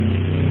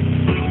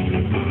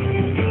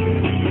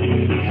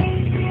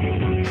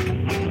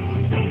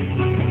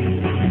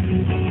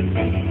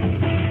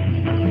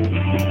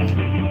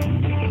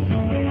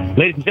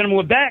Ladies and gentlemen,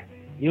 we're back.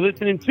 You're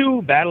listening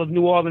to Battle of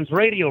New Orleans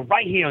Radio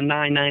right here on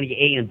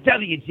 990 AM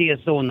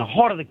WGSO in the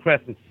heart of the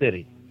Crescent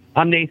City.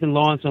 I'm Nathan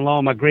Laurenson,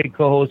 along with my great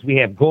co-hosts. We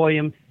have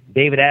Goyam,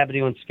 David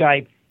Abney on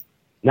Skype.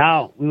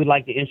 Now, we would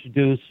like to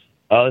introduce,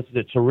 this is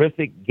a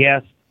terrific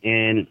guest,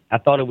 and I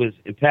thought it was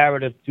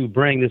imperative to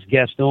bring this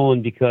guest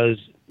on because,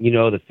 you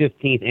know, the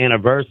 15th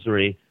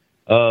anniversary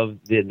of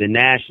the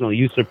national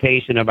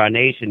usurpation of our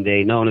nation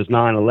day, known as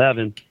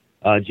 9/11,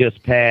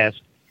 just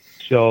passed.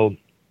 So,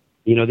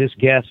 you know, this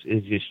guest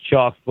is just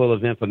chock full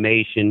of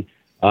information.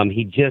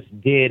 He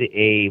just did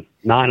a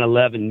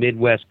 9/11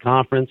 Midwest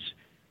conference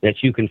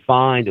that you can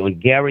find on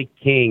Gary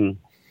King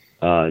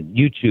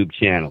YouTube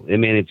channel. I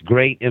mean, it's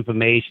great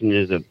information.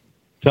 There's a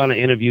ton of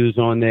interviews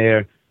on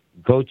there.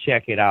 Go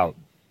check it out.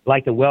 I'd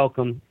like to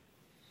welcome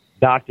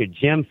Dr.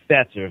 Jim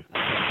Fetzer,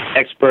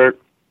 expert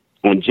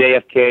on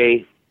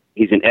JFK.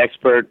 He's an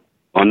expert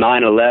on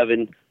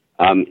 9/11.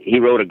 He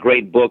wrote a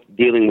great book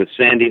dealing with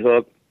Sandy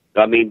Hook.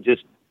 I mean,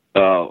 just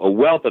a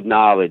wealth of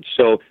knowledge.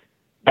 So,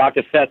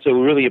 Dr. Fetzer,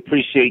 we really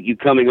appreciate you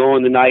coming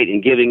on tonight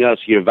and giving us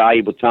your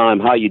valuable time.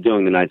 How are you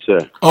doing tonight,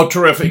 sir? Oh,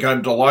 terrific.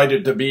 I'm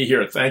delighted to be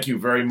here. Thank you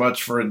very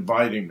much for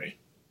inviting me.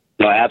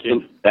 No,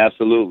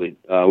 absolutely.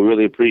 We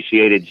really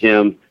appreciate it,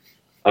 Jim.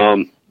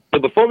 So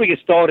before we get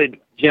started,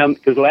 Jim,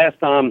 because last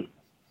time,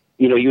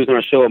 you know, you was on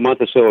our show a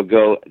month or so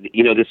ago,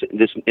 you know,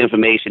 this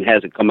information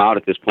hasn't come out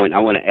at this point. I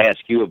want to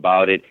ask you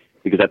about it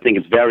because I think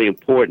it's very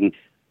important.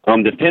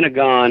 The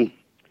Pentagon,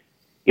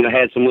 you know,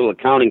 had some little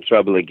accounting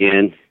trouble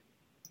again.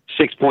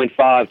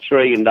 $6.5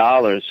 trillion.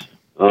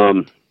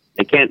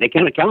 They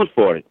can't account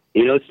for it.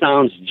 You know, it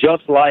sounds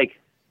just like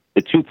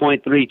the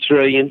 $2.3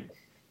 trillion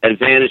that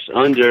vanished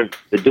under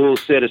the dual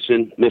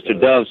citizen, Mr.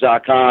 Dov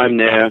Zakheim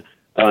there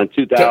in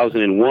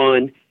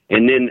 2001,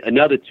 and then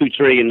another $2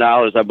 trillion,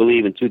 I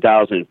believe, in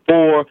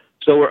 2004.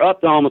 So we're up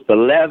to almost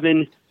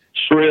 $11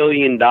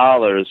 trillion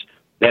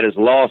that is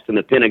lost in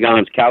the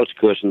Pentagon's couch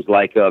cushions,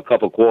 like a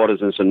couple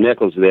quarters and some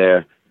nickels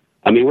there.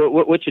 I mean,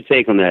 what's your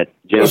take on that,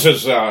 Jim?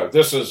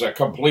 This is a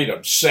complete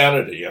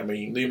obscenity. I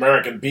mean, the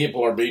American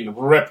people are being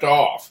ripped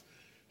off.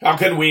 How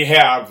can we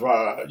have,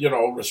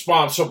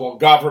 responsible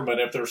government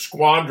if they're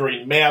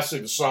squandering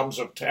massive sums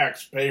of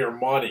taxpayer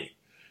money?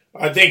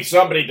 I think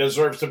somebody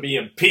deserves to be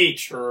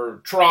impeached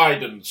or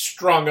tried and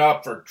strung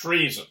up for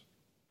treason.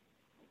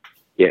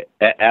 Yeah,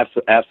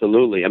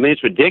 absolutely. I mean,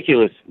 it's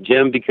ridiculous,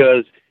 Jim,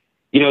 because,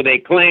 you know, they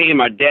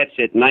claim our debt's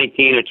at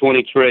 19 or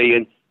 20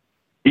 trillion,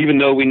 even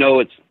though we know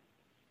it's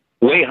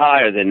way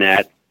higher than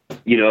that.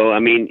 You know, I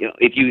mean,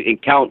 if you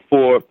account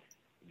for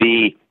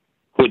the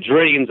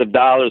quadrillions of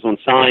dollars on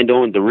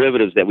signed-on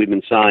derivatives that we've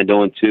been signed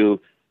on to,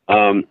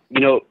 you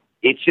know,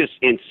 it's just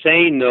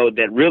insane, though,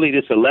 that really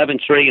this $11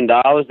 trillion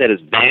that has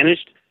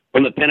vanished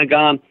from the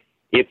Pentagon,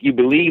 if you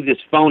believe this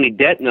phony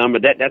debt number,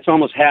 that's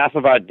almost half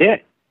of our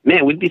debt.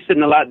 Man, we'd be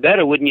sitting a lot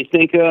better, wouldn't you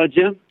think,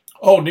 Jim?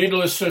 Oh,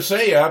 needless to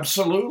say,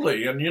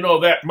 absolutely. And, you know,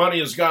 that money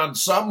has gone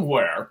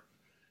somewhere.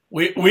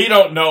 We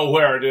don't know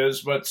where it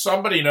is, but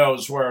somebody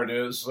knows where it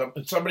is.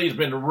 Somebody's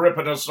been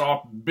ripping us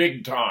off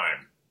big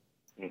time.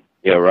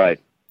 Yeah, right.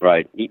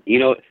 You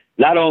know,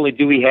 not only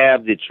do we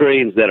have the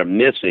trillions that are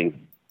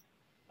missing,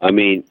 I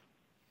mean,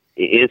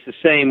 it's the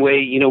same way,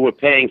 you know, we're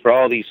paying for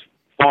all these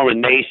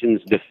foreign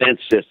nations' defense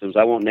systems.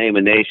 I won't name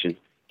a nation,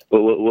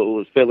 but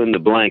we'll fill in the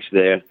blanks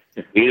there.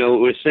 You know,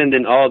 we're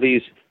sending all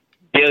these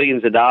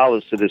billions of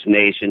dollars to this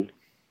nation,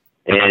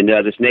 and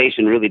this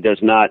nation really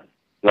does not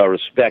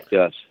respect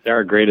us. They're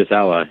our greatest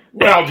ally.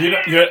 Well,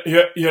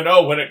 you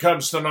know, when it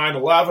comes to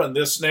 9/11,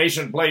 this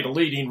nation played a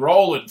leading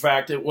role. In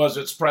fact, it was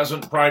its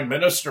present prime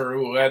minister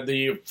who had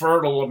the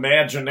fertile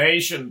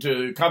imagination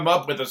to come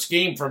up with a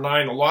scheme for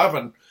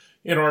 9/11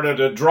 in order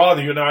to draw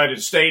the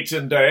United States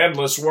into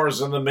endless wars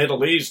in the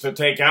Middle East to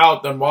take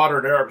out the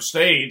modern Arab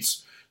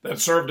states that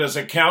served as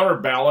a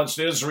counterbalance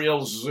to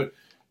Israel's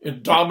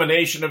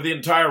domination of the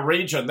entire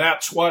region.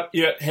 That's what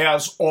it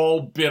has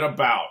all been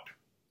about.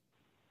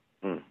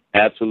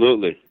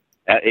 Absolutely.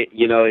 I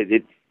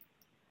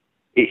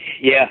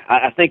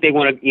think they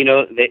want to, you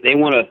know, they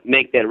want to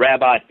make that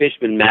Rabbi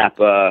Fishman map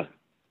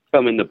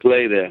come into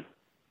play there.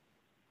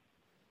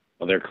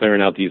 Well, they're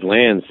clearing out these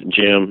lands,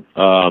 Jim.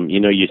 You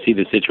know, you see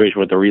the situation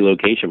with the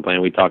relocation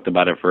plan. We talked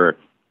about it for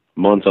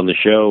months on the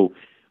show,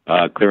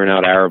 clearing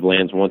out Arab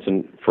lands once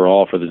and for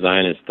all for the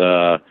Zionist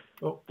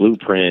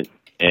blueprint.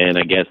 And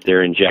I guess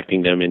they're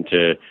injecting them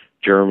into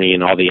Germany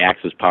and all the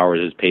Axis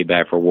powers as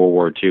payback for World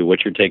War II.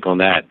 What's your take on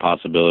that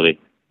possibility?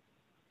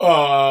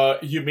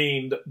 You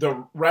mean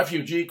the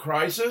refugee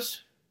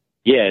crisis?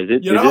 Yeah,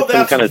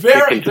 that's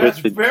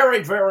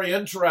very, very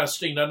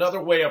interesting. Another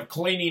way of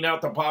cleaning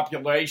out the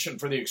population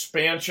for the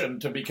expansion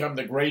to become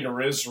the greater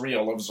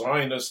Israel of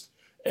Zionist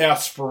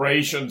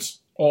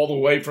aspirations all the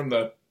way from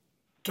the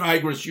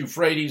Tigris,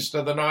 Euphrates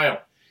to the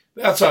Nile.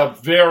 That's a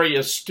very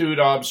astute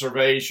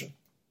observation.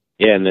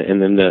 Yeah, and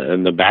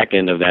then the back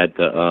end of that,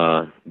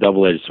 the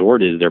double-edged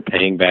sword is they're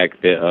paying back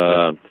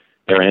their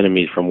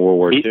enemies from World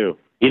War II.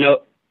 You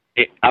know,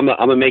 I'm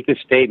gonna make this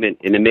statement,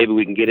 and then maybe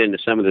we can get into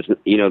some of this,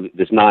 you know,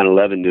 this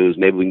 9/11 news.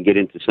 Maybe we can get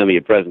into some of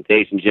your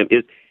presentation, Jim.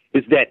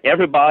 is that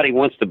everybody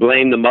wants to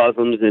blame the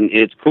Muslims, and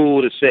it's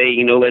cool to say,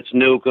 let's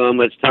nuke them,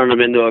 let's turn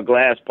them into a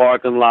glass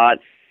parking lot,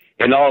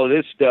 and all of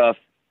this stuff.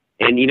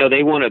 And,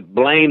 they want to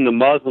blame the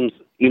Muslims,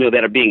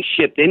 that are being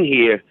shipped in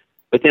here.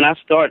 But then I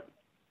start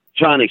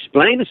trying to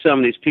explain to some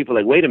of these people,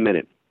 like, wait a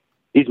minute,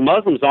 these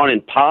Muslims aren't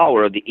in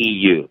power of the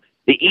EU.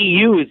 The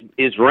EU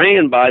is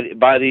ran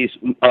by these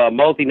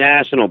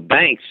multinational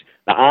banks,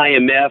 the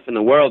IMF and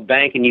the World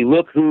Bank, and you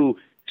look who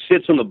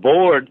sits on the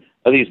board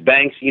of these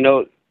banks,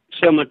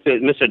 similar to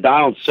Mr.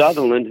 Donald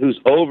Sutherland, who's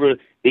over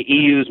the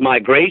EU's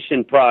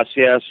migration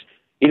process.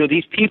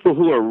 These people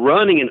who are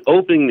running and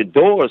opening the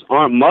doors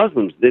aren't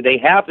Muslims. They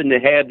happen to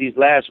have these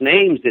last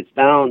names that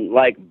sound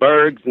like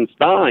Bergs and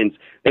Steins.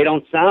 They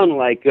don't sound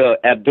like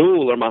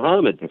Abdul or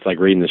Muhammad. It's like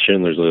reading the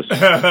Schindler's List.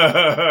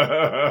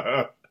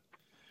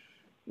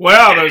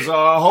 Well, there's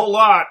a whole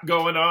lot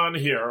going on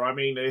here. I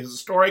mean,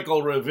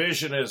 historical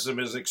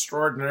revisionism is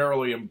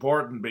extraordinarily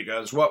important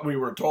because what we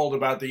were told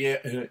about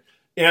the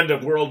end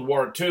of World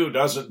War II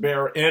doesn't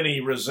bear any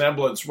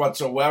resemblance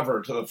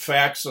whatsoever to the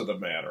facts of the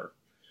matter.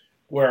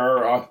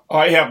 Where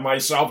I have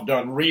myself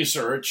done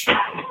research,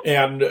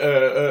 and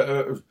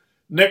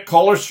Nick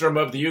Kollerstrom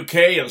of the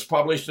UK has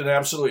published an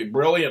absolutely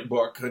brilliant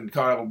book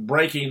entitled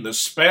Breaking the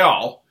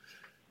Spell,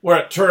 where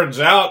it turns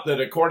out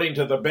that according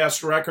to the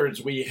best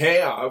records we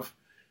have,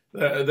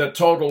 the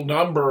total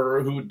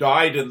number who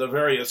died in the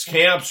various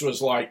camps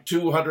was like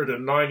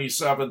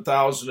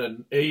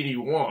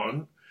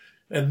 297,081,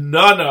 and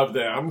none of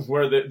them,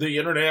 where the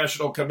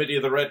International Committee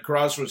of the Red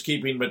Cross was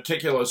keeping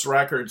meticulous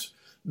records,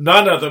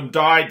 none of them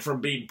died from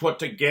being put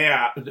to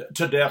death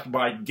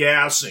by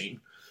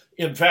gassing.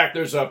 In fact,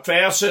 there's a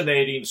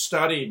fascinating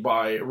study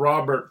by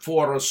Robert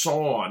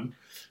Faurisson,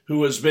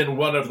 who has been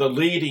one of the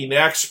leading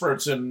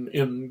experts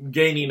in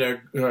gaining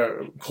a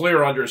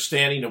clear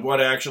understanding of what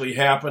actually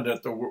happened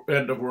at the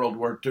end of World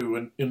War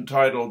II,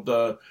 entitled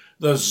the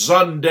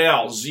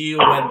Zundel,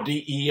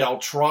 Zundel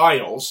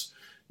trials,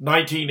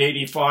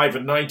 1985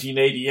 and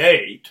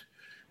 1988,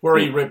 where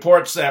he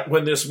reports that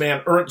when this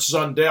man, Ernst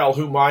Zundel,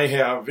 whom I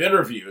have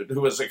interviewed,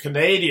 who is a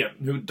Canadian,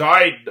 who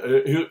died,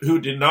 who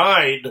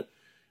denied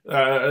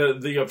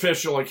the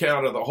official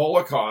account of the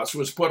Holocaust,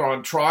 was put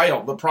on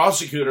trial, the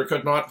prosecutor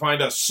could not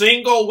find a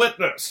single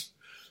witness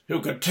who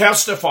could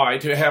testify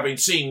to having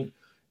seen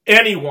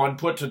anyone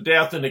put to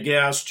death in a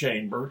gas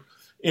chamber.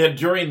 And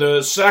during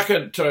the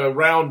second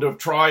round of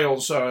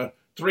trials,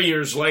 3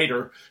 years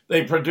later,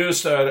 they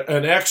produced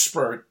an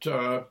expert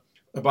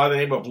by the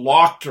name of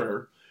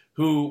Lochter,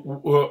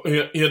 who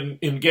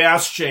in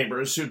gas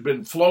chambers, who'd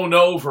been flown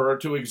over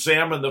to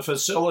examine the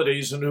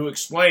facilities and who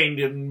explained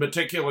in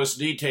meticulous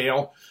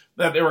detail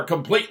that they were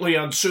completely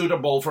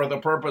unsuitable for the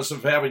purpose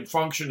of having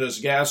functioned as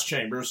gas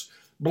chambers,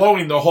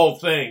 blowing the whole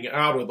thing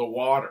out of the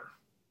water.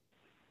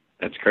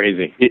 That's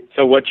crazy.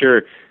 So what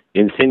you're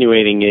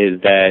insinuating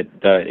is that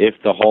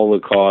if the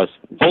Holocaust...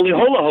 Holy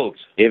hoax.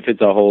 If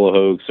it's a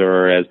hoax,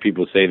 or as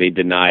people say, they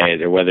deny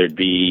it, or whether it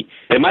be...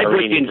 They might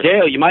put you in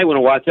jail. You might want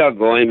to watch out,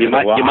 Goyim.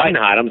 I'm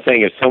not. I'm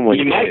saying if someone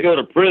You might go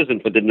to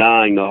prison for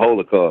denying the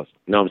Holocaust.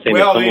 No, I'm saying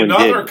well, if someone in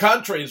other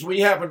countries,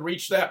 we haven't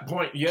reached that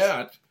point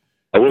yet.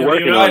 We're in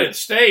working the United on it.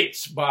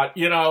 States, but,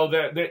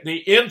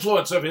 the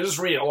influence of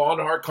Israel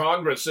on our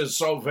Congress is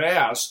so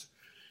vast.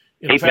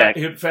 In fact...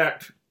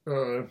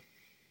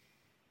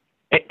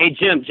 Hey,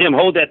 Jim,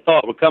 hold that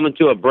thought. We're coming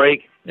to a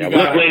break. Look,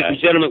 ladies and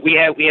gentlemen, we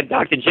have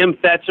Dr. Jim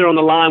Fetzer on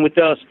the line with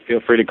us. Feel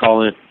free to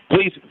call in.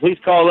 Please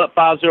call up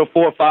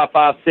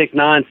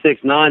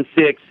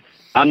 504-556-9696.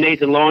 I'm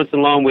Nathan Laurenson,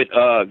 along with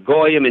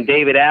Goyim and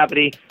David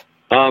Abity.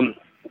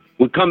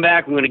 We come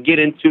back. We're going to get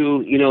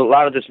into a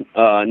lot of this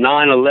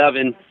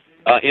 9/11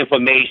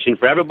 information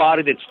for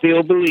everybody that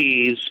still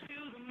believes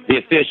the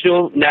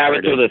official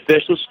narrative, the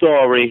official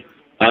story.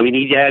 You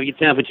need to have your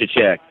temperature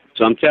checked.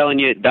 So I'm telling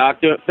you,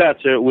 Dr.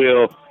 Fetzer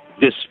will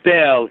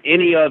dispel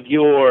any of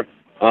your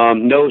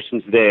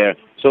notions there.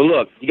 So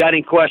look, you got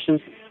any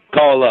questions?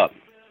 Call up.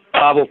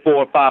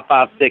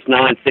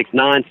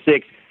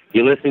 504-556-9696.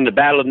 You're listening to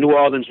Battle of New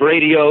Orleans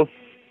Radio.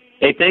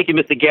 Hey, thank you,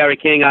 Mr. Gary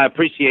King. I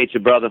appreciate you,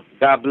 brother.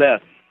 God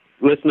bless.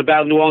 Listen to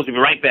Battle of New Orleans. We'll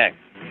be right back.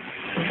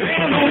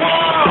 And the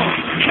walls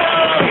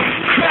come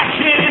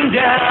crashing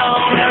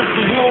down as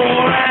the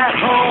war at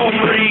home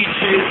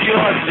reaches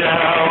your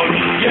town.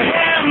 You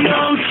have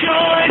no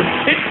choice,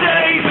 it's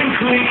safe and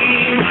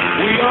clean.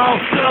 We all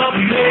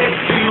submit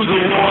to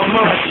the war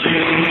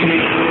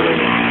machine.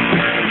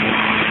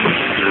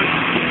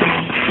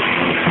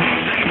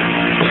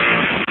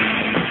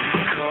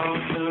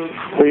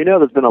 Well,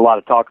 there's been a lot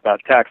of talk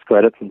about tax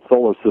credits and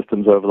solar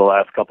systems over the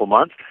last couple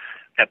months.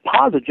 At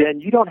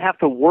Posigen, you don't have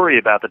to worry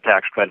about the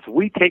tax credits.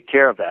 We take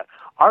care of that.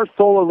 Our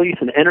solar lease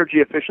and energy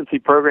efficiency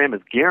program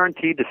is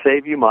guaranteed to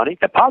save you money.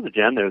 At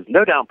Posigen, there's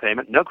no down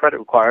payment, no credit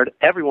required.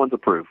 Everyone's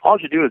approved. All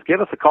you do is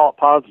give us a call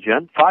at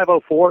Posigen,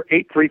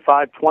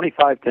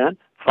 504-835-2510,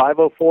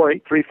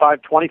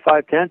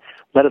 504-835-2510.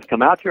 Let us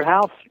come out to your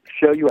house,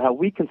 show you how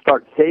we can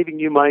start saving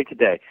you money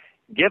today.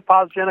 Give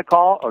Posigen a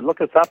call or look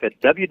us up at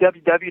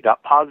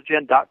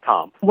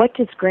www.posigen.com. What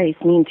does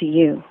grace mean to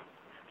you?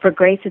 For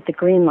Grace at the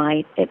Green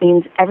Light, it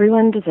means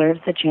everyone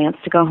deserves the chance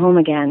to go home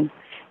again.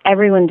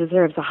 Everyone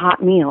deserves a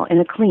hot meal in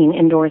a clean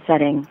indoor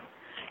setting.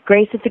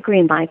 Grace at the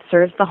Green Light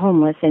serves the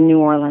homeless in New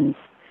Orleans.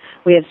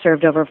 We have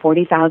served over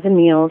 40,000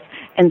 meals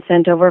and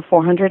sent over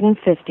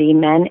 450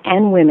 men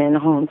and women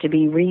home to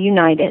be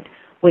reunited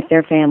with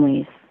their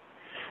families.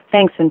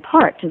 Thanks in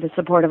part to the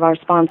support of our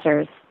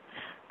sponsors,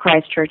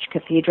 Christchurch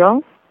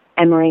Cathedral,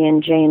 Emery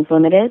and James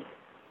Limited,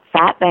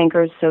 Fat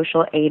Bankers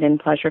Social Aid and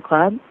Pleasure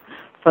Club,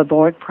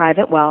 Faubourg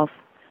Private Wealth,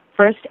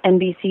 First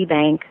NBC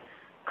Bank,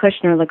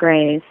 Kushner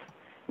LeGraze,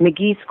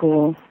 McGee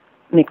School,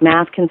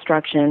 McMath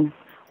Construction,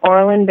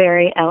 Orland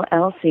Berry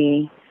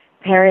LLC,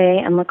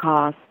 Perrier and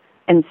Lacoste,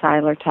 and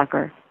Seiler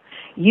Tucker.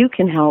 You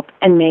can help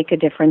and make a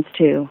difference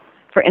too.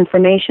 For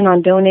information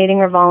on donating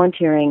or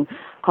volunteering,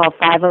 call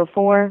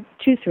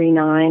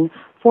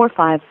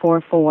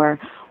 504-239-4544,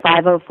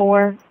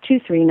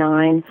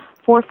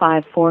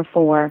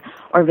 504-239-4544,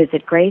 or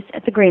visit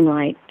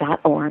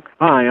graceatthegreenlight.org.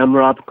 Hi, I'm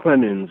Rob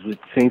Clemens with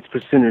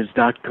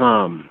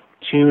saintsforsinners.com.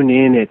 Tune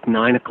in at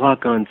 9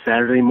 o'clock on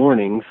Saturday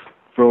mornings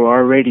for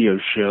our radio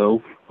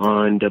show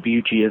on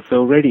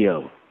WGSO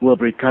Radio. We'll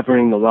be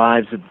covering the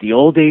lives of the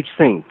old age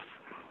saints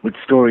with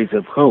stories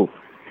of hope,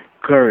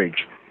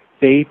 courage,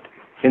 faith,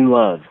 and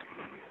love,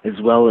 as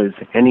well as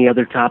any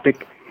other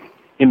topic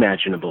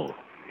imaginable.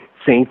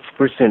 Saints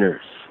for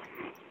Sinners.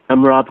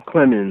 I'm Rob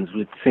Clemens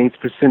with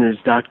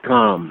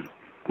saintsforsinners.com.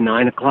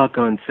 9 o'clock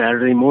on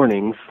Saturday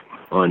mornings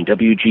on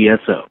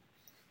WGSO.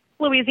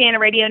 Louisiana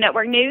Radio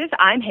Network News,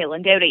 I'm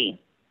Halen Doty.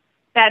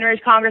 Baton Rouge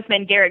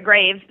Congressman Garrett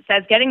Graves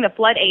says getting the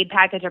flood aid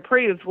package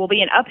approved will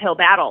be an uphill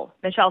battle.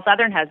 Michelle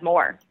Southern has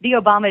more. The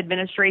Obama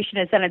administration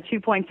has sent a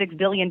 $2.6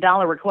 billion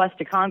request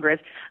to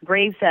Congress.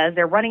 Graves says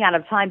they're running out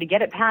of time to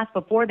get it passed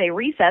before they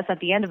recess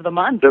at the end of the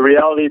month. The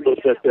reality is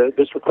that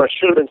this request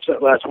should have been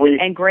sent last week.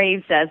 And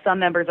Graves says some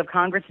members of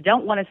Congress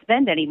don't want to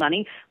spend any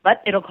money,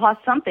 but it'll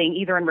cost something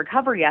either in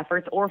recovery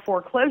efforts or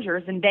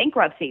foreclosures and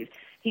bankruptcies.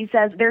 He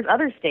says there's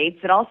other states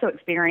that also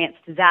experience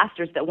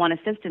disasters that want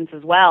assistance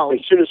as well.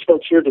 As soon as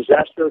folks hear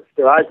disaster,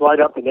 their eyes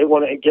light up and they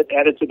want to get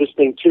added to this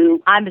thing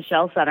too. I'm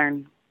Michelle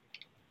Southern.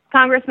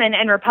 Congressman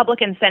and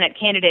Republican Senate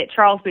candidate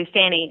Charles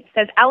Bustani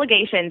says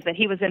allegations that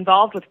he was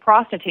involved with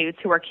prostitutes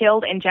who were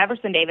killed in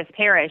Jefferson Davis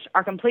Parish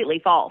are completely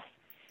false.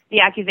 The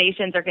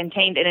accusations are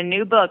contained in a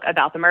new book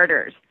about the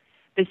murders.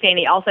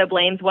 Bustani also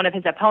blames one of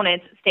his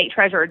opponents, State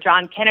Treasurer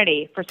John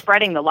Kennedy, for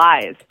spreading the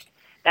lies.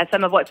 That's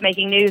some of what's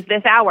making news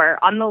this hour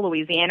on the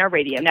Louisiana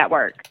Radio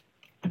Network.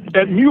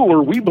 At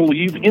Mueller, we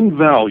believe in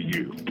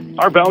value.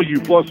 Our Value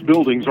Plus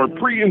buildings are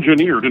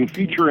pre-engineered and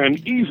feature an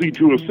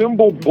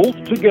easy-to-assemble,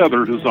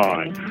 bolt-together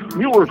design.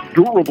 Mueller's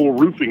durable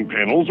roofing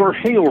panels are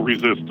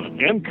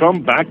hail-resistant and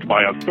come backed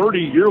by a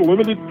 30-year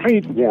limited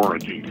paint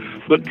warranty.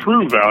 But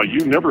true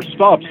value never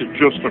stops at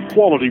just a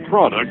quality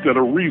product at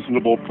a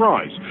reasonable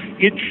price.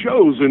 It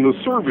shows in the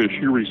service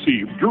you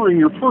receive during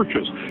your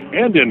purchase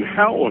and in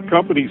how a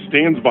company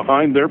stands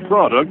behind their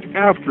product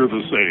after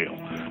the sale.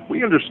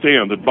 We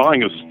understand that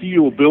buying a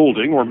steel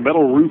building or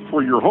metal roof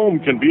for your home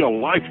can be a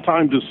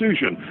lifetime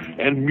decision,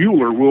 and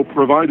Mueller will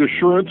provide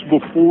assurance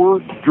before,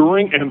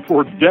 during, and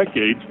for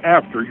decades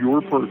after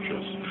your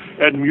purchase.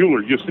 At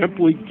Mueller, you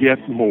simply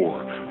get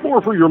more.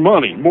 More for your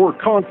money, more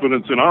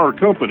confidence in our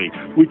company,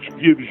 which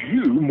gives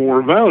you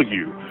more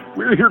value.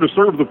 We're here to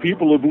serve the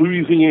people of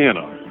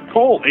Louisiana.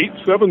 Call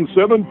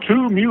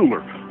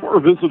 877-2-MUELLER or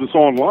visit us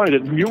online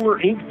at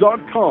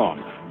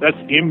MuellerInc.com. That's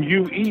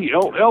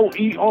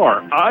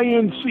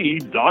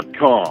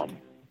MuellerInc.com.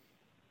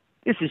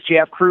 This is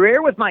Jeff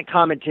Cruier with my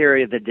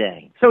commentary of the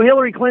day. So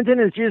Hillary Clinton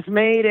has just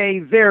made a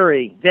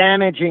very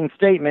damaging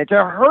statement to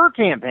her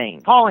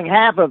campaign, calling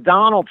half of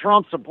Donald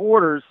Trump's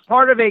supporters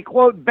part of a,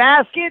 quote,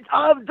 basket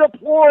of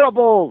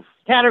deplorables,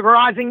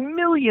 categorizing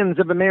millions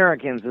of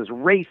Americans as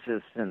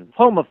racists and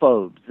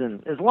homophobes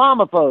and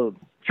Islamophobes.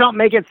 Trump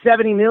may get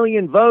 70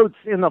 million votes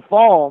in the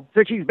fall,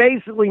 so she's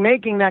basically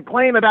making that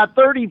claim about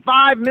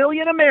 35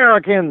 million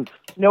Americans.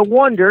 No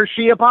wonder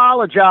she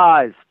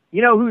apologized.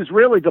 You know who's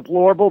really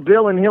deplorable?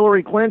 Bill and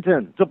Hillary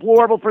Clinton.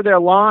 Deplorable for their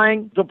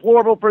lying,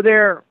 deplorable for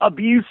their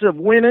abuse of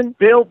women,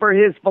 Bill for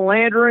his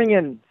philandering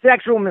and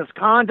sexual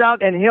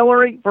misconduct, and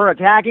Hillary for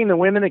attacking the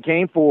women that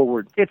came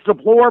forward. It's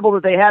deplorable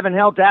that they haven't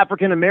helped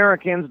African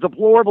Americans,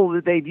 deplorable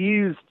that they've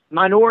used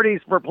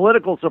minorities for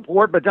political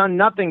support but done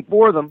nothing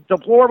for them,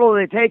 deplorable that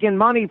they've taken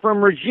money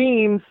from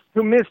regimes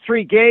who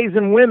mistreat gays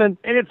and women,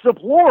 and it's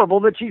deplorable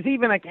that she's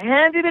even a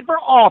candidate for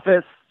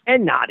office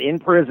and not in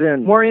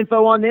prison. More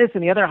info on this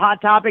and the other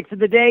hot topics of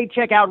the day,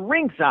 check out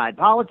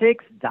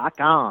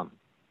ringsidepolitics.com.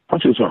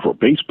 Prices are for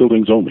base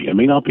buildings only and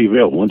may not be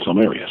available in some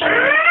areas.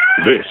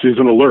 This is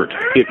an alert.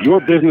 If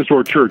your business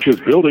or church is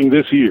building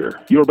this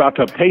year, you're about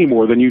to pay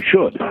more than you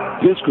should.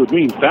 This could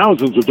mean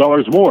thousands of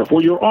dollars more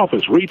for your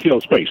office,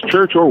 retail space,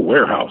 church, or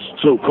warehouse.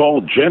 So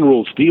call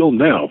General Steel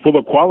now for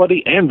the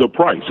quality and the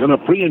price in a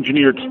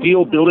pre-engineered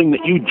steel building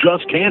that you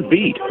just can't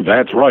beat.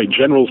 That's right,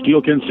 General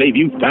Steel can save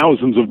you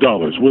thousands of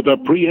dollars with a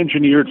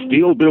pre-engineered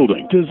steel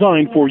building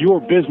designed for your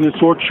business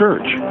or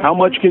church. How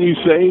much can you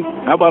save?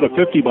 How about a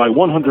 50 by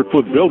 100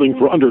 foot building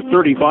for under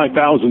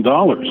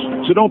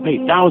 $35,000? So don't pay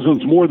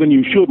thousands more than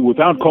you should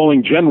without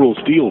calling General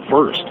Steel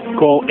first.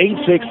 Call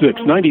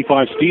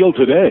 866-95-STEEL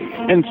today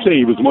and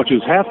save as much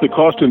as half the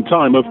cost and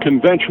time of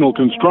conventional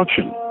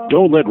construction.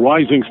 Don't let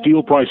rising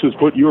steel prices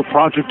put your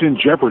project in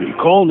jeopardy.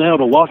 Call now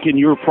to lock in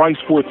your price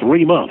for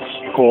 3 months.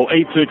 Call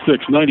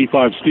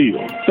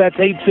 866-95-STEEL. That's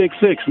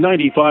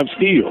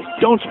 866-95-STEEL.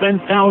 Don't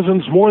spend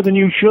thousands more than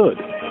you should.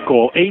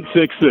 Call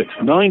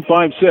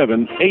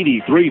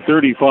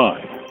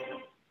 866-957-8335.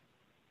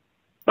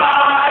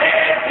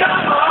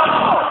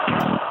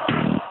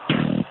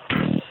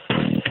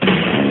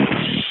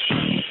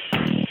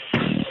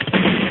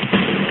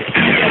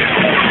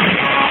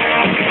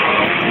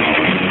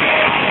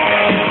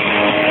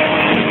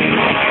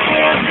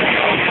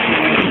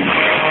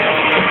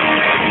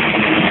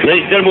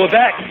 Ladies and gentlemen, we're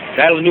back.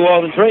 Battle of New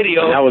Orleans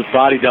Radio. That was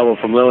Body Double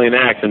from Lillian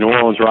Axe, a New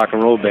Orleans rock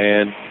and roll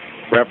band,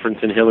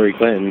 referencing Hillary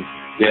Clinton.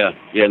 Yeah,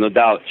 no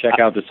doubt. Check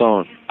out the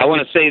song. I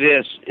want to say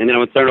this, and then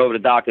I'm going to turn it over to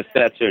Dr.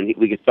 Fetzer, and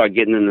we can start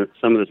getting into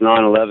some of this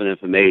 9/11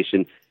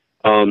 information.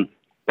 A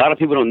lot of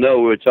people don't know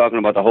we were talking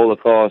about the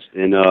Holocaust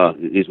and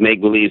these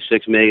make-believe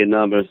 6 million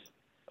numbers.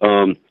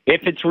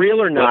 If it's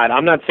real or not,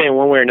 I'm not saying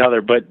one way or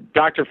another, but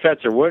Dr.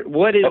 Fetzer,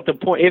 what is the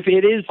point? If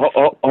it is...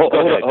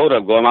 Hold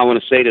up, Gorm. I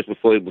want to say this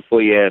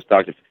before you ask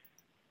Dr.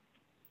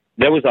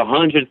 There was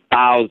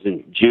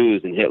 100,000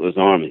 Jews in Hitler's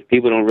army.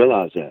 People don't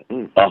realize that.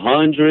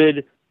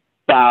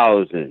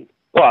 100,000.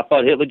 Well, I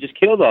thought Hitler just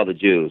killed all the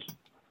Jews.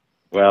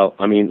 Well,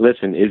 I mean,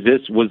 listen,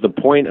 was the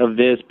point of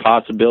this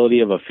possibility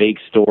of a fake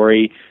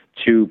story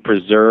to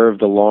preserve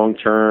the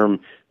long-term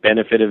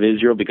benefit of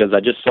Israel? Because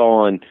I just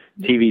saw on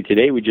TV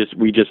today, we just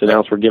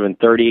announced we're giving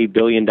 $38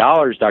 billion,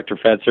 Dr.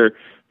 Fetzer,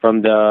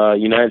 from the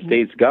United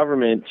States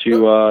government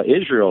to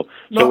Israel.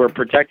 So we're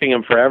protecting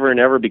them forever and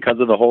ever because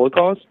of the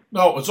Holocaust?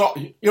 No,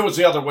 it was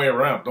the other way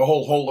around. The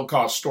whole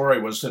Holocaust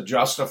story was to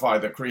justify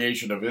the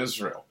creation of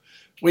Israel.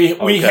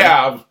 We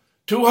have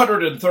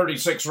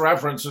 236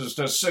 references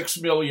to 6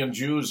 million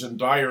Jews in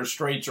dire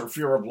straits or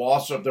fear of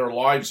loss of their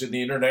lives in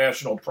the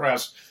international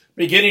press,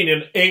 beginning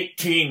in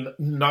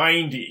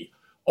 1890,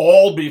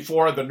 all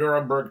before the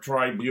Nuremberg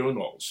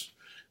tribunals.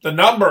 The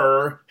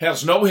number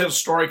has no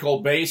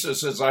historical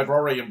basis, as I've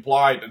already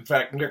implied. In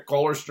fact, Nick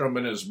Kollerstrom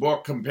in his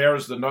book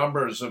compares the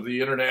numbers of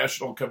the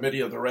International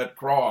Committee of the Red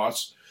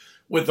Cross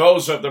with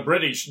those of the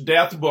British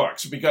death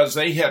books, because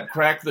they had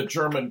cracked the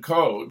German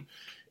code.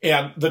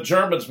 And the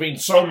Germans, being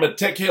so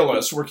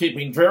meticulous, were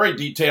keeping very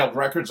detailed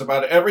records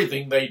about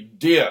everything they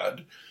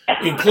did,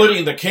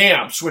 including the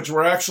camps, which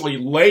were actually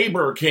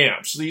labor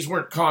camps. These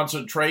weren't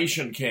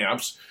concentration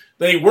camps.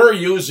 They were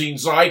using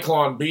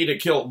Zyklon B to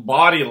kill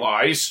body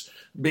lice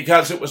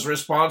because it was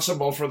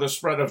responsible for the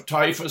spread of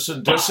typhus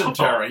and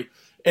dysentery,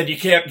 and you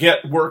can't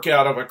get work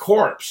out of a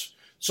corpse.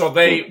 So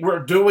they were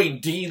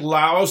doing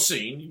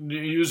delousing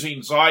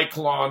using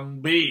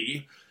Zyklon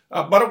B,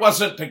 but it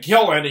wasn't to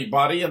kill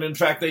anybody, and in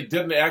fact they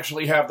didn't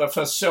actually have the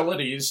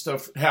facilities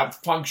to have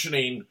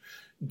functioning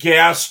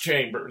gas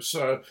chambers.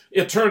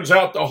 It turns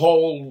out the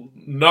whole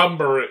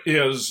number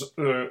is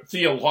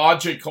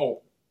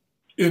theological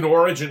in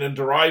origin and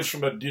derives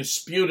from a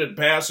disputed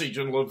passage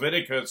in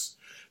Leviticus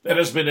that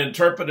has been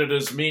interpreted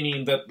as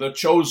meaning that the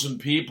chosen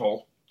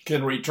people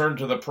can return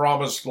to the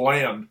promised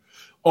land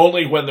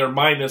only when they're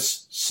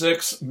minus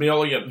 6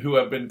 million who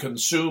have been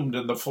consumed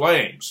in the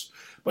flames.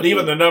 But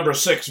even the number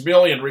 6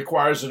 million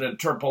requires an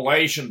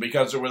interpolation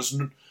because there was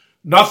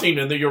nothing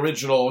in the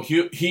original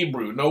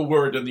Hebrew, no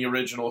word in the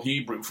original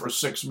Hebrew for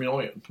 6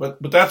 million. But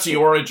that's the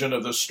origin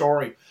of the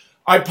story.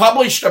 I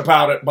published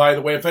about it, by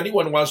the way, if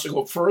anyone wants to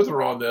go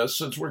further on this,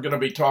 since we're going to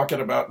be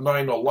talking about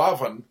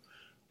 9/11,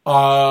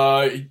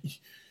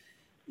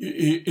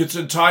 it's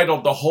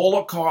entitled The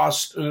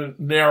Holocaust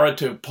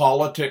Narrative,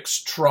 Politics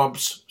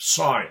Trumps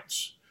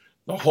Science.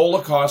 The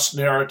Holocaust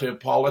Narrative,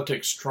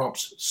 Politics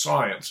Trumps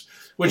Science,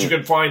 which you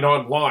can find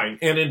online.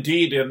 And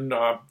indeed, in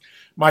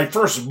my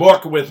first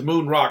book with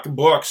Moonrock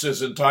Books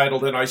is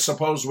entitled, And I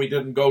Suppose We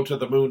Didn't Go to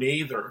the Moon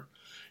Either.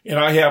 And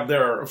I have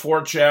there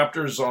 4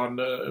 chapters on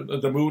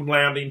the moon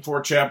landing,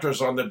 4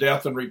 chapters on the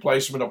death and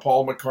replacement of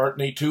Paul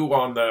McCartney, 2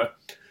 on the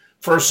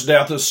first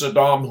death of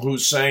Saddam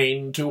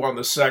Hussein, 2 on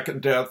the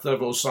second death of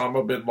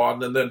Osama bin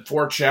Laden, and then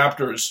 4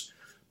 chapters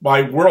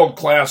by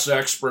world-class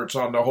experts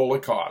on the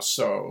Holocaust.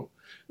 So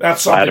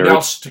that's something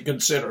else to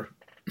consider.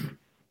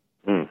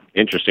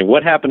 Interesting.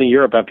 What happened in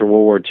Europe after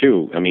World War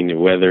II? I mean,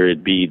 whether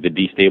it be the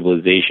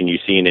destabilization you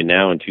see in it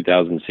now in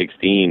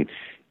 2016,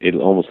 it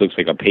almost looks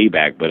like a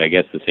payback, but I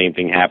guess the same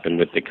thing happened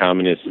with the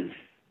communist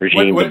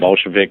regime, the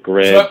Bolshevik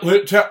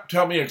Reds.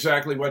 Tell me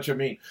exactly what you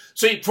mean.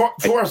 See,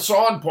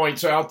 Forson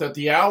points out that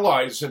the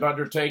Allies had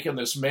undertaken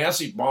this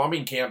massive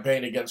bombing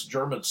campaign against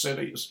German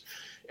cities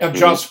and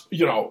just,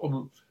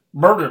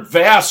 murdered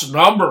vast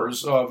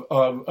numbers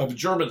of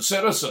German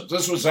citizens.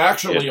 This was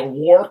actually a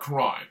war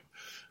crime.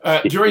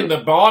 During the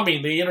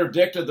bombing, they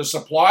interdicted the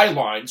supply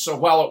line. So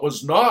while it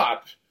was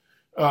not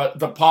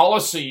the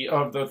policy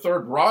of the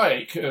Third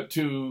Reich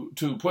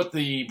to put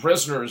the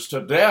prisoners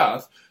to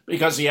death,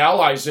 because the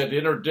Allies had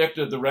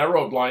interdicted the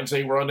railroad lines,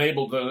 they were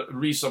unable to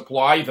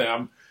resupply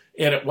them,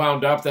 and it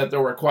wound up that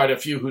there were quite a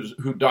few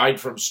who died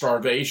from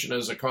starvation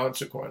as a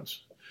consequence.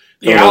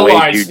 The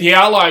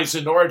Allies,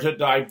 in order to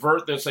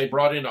divert this, they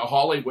brought in a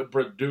Hollywood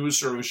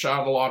producer who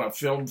shot a lot of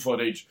film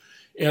footage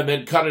and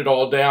then cut it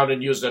all down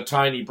and used a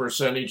tiny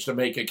percentage to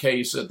make a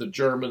case that the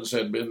Germans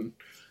had been,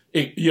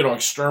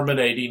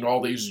 exterminating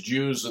all these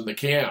Jews in the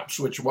camps,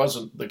 which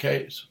wasn't the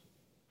case.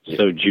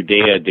 So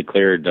Judea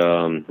declared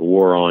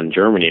war on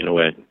Germany in a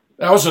way.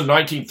 That was in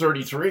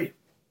 1933.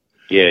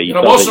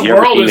 Yeah, most of the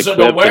world isn't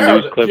aware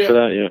of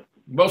that. Yeah.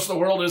 Most of the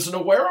world isn't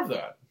aware of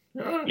that.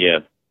 Yeah,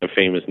 a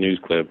famous news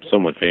clip,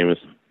 somewhat famous.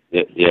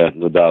 Yeah,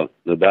 no doubt.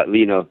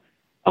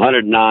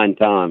 109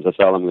 times. That's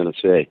all I'm going to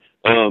say.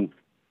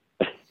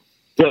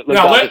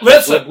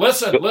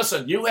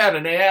 Listen. You had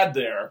an ad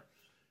there.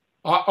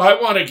 I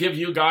want to give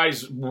you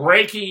guys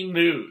breaking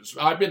news.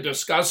 I've been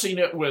discussing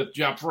it with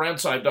Jeff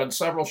Rentz. I've done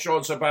several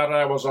shows about it.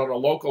 I was on a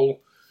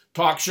local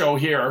talk show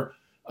here.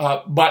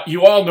 But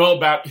you all know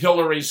about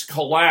Hillary's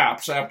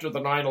collapse after the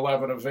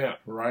 9/11 event,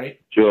 right?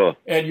 Sure.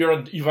 And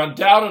you've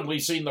undoubtedly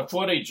seen the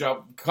footage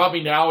of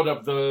coming out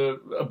of the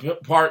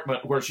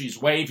apartment where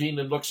she's waving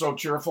and looks so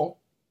cheerful.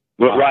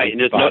 Right, and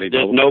there's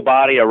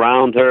nobody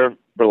around her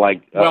for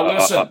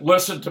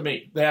listen to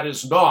me. That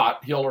is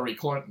not Hillary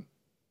Clinton.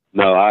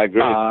 No, I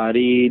agree.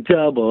 Body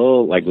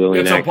double, like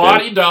Lillian. It's a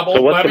body double.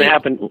 So what's going to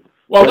happen?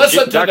 Well,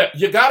 listen to that.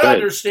 You got to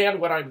understand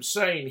what I'm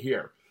saying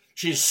here.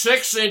 She's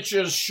 6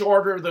 inches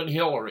shorter than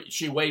Hillary.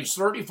 She weighs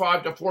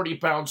 35 to 40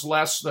 pounds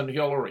less than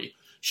Hillary.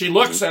 She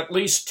looks at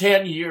least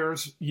 10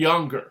 years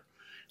younger.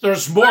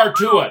 There's more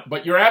to it,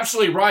 but you're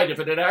absolutely right.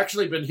 If it had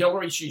actually been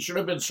Hillary, she should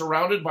have been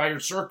surrounded by her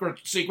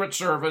Secret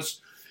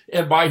Service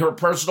and by her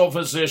personal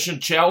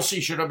physician.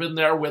 Chelsea should have been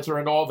there with her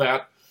and all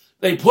that.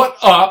 They put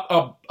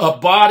up a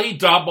body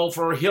double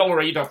for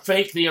Hillary to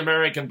fake the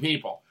American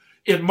people.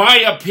 In my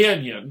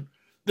opinion,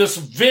 this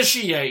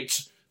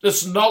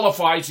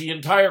nullifies the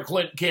entire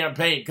Clinton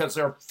campaign because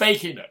they're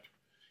faking it.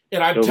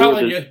 And I'm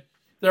telling you,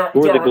 who are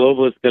the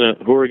globalists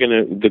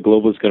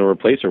going to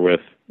replace her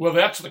with? Well,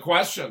 that's the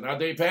question.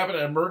 They have an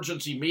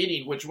emergency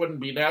meeting, which wouldn't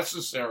be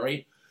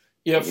necessary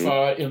if,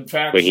 in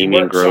fact, she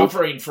weren't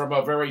suffering from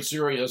a very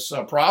serious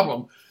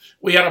problem.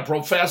 We had a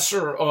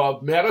professor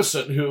of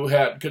medicine who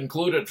had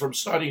concluded from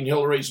studying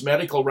Hillary's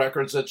medical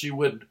records that she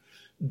would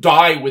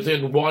die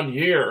within 1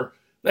 year.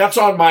 That's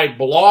on my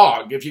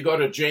blog. If you go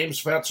to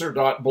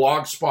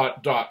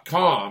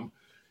jamesfetzer.blogspot.com,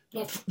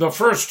 the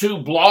first two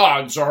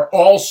blogs are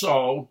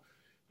also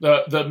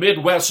the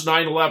Midwest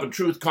 9/11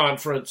 Truth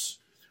Conference,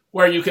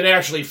 where you can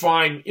actually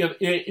find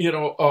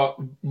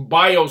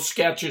bio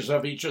sketches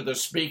of each of the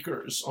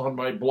speakers on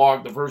my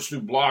blog, the first two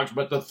blogs.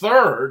 But the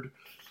third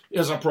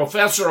is a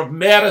professor of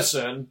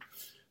medicine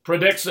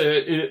predicts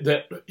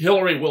that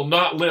Hillary will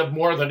not live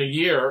more than a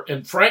year.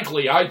 And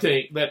frankly, I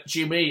think that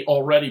she may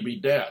already be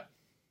dead.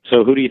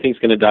 So who do you think is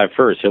going to die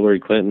first,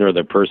 Hillary Clinton or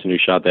the person who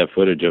shot that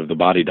footage of the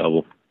body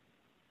double?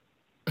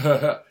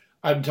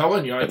 I'm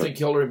telling you, I think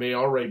Hillary may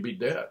already be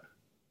dead.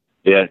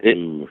 Yeah,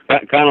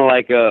 kind of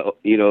like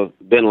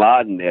Bin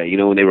Laden there.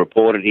 When they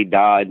reported he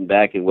died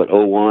back in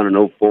 01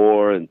 and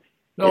 04, and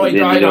he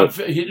died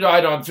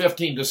on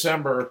 15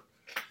 December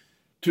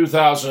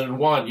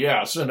 2001.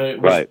 Yes, and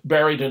it was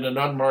buried in an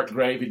unmarked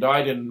grave. He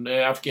died in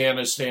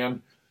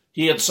Afghanistan.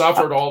 He had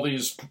suffered all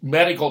these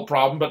medical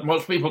problems, but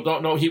most people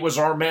don't know he was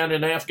our man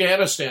in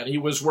Afghanistan. He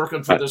was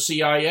working for the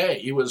CIA.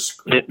 He was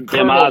Colonel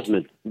Tim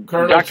Osmond.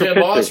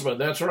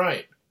 That's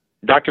right.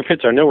 Dr.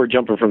 Fetzer, I know we're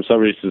jumping from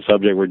subject to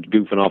subject. We're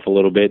goofing off a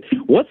little bit.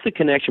 What's the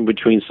connection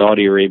between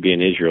Saudi Arabia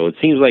and Israel? It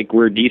seems like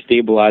we're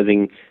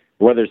destabilizing,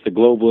 whether it's the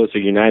globalists or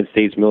United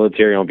States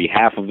military on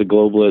behalf of the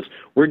globalists.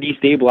 We're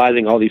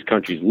destabilizing all these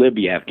countries,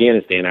 Libya,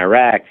 Afghanistan,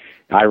 Iraq,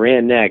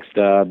 Iran next.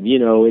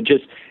 It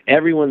just,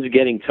 everyone's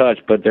getting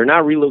touched, but they're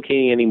not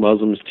relocating any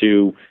Muslims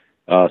to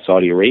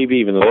Saudi Arabia,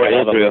 even though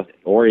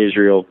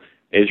Israel.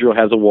 Israel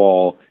has a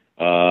wall.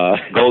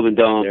 Golden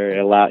Dome.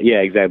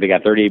 Exactly. They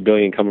got $38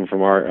 billion coming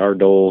from our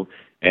dole.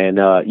 And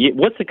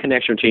what's the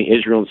connection between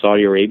Israel and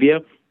Saudi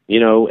Arabia?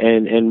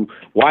 And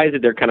why is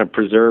it they're kind of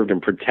preserved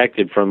and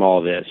protected from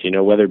all this?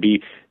 Whether it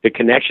be the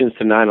connections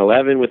to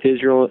 9/11 with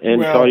Israel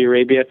and Saudi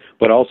Arabia,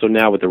 but also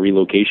now with the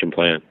relocation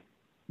plan.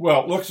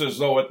 Well, it looks as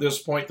though at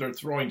this point they're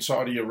throwing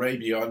Saudi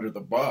Arabia under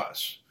the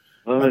bus.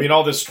 I mean,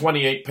 all this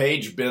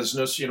 28-page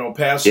business,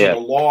 passing a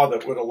law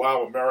that would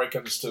allow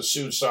Americans to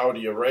sue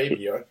Saudi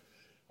Arabia.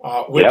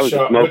 Which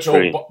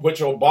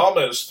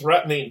Obama is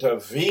threatening to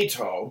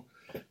veto,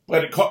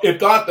 but it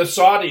got the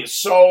Saudis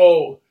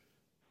so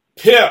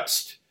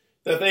pissed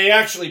that they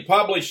actually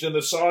published in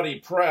the Saudi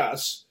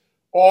press.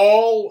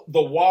 All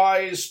the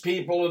wise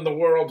people in the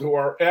world who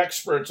are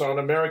experts on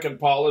American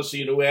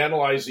policy and who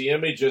analyze the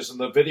images and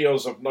the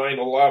videos of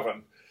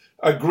 9/11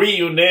 agree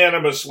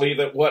unanimously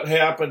that what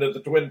happened at the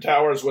Twin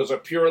Towers was a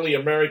purely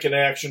American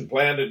action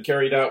planned and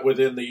carried out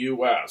within the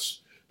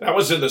U.S. That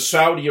was in the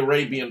Saudi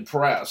Arabian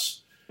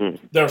press.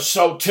 They're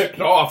so ticked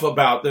off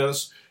about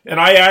this. And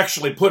I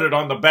actually put it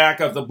on the back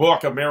of the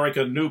book,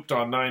 America Nuked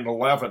on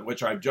 9/11,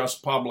 which I've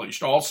just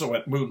published, also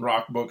at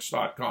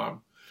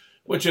moonrockbooks.com,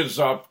 which is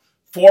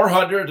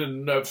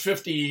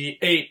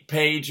 458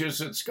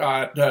 pages. It's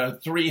got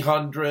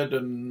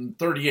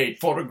 338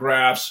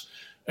 photographs.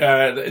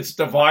 It's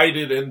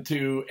divided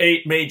into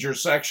 8 major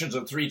sections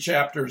of 3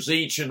 chapters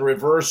each in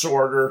reverse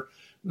order.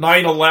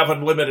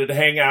 9/11 limited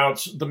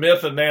hangouts, the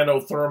myth of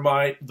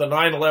nanothermite, the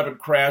 9/11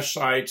 crash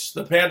sites,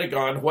 the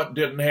Pentagon, what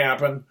didn't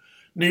happen.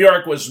 New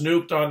York was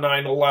nuked on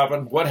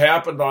 9/11, what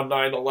happened on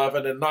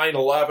 9/11, and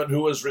 9/11,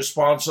 who was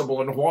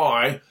responsible and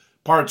why,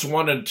 parts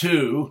 1 and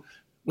 2.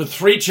 With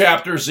 3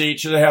 chapters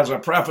each, it has a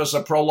preface,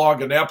 a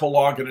prologue, an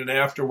epilogue, and an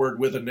afterword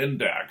with an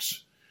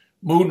index.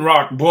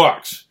 Moonrock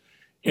Books.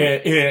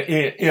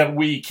 And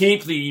we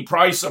keep the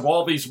price of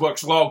all these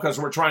books low because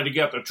we're trying to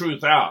get the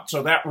truth out.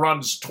 So that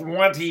runs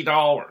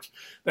 $20.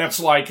 That's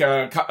like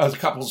a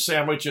couple of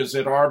sandwiches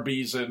at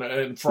Arby's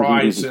and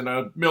fries and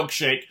a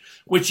milkshake,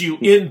 which you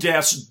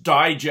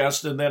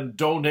digest, and then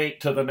donate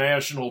to the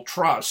National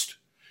Trust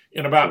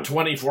in about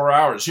 24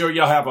 hours. Here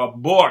you'll have a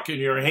book in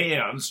your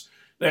hands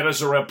that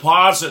is a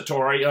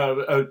repository.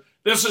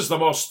 This is the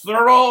most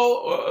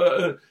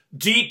thorough,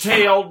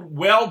 detailed,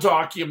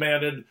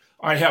 well-documented.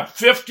 I have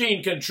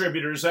 15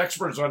 contributors,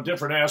 experts on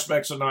different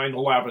aspects of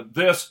 9/11.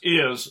 This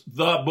is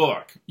the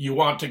book you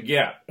want to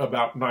get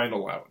about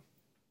 9/11.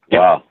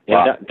 Wow.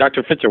 Yeah,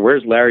 Dr. Fetzer,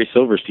 where's Larry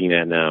Silverstein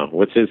at now?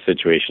 What's his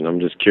situation? I'm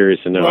just curious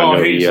to know. I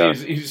know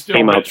he's still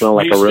came rich. out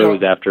smelling like a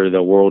rose after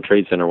the World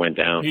Trade Center went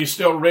down. He's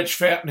still rich,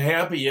 fat, and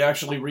happy. He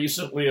actually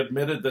recently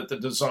admitted that the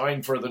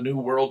design for the new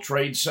World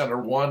Trade Center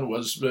 1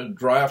 was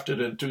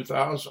drafted in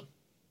 2000.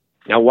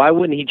 Now, why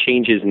wouldn't he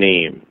change his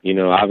name? You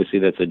know, obviously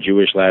that's a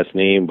Jewish last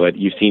name, but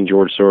you've seen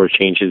George Soros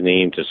change his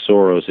name to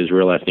Soros, his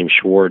real last name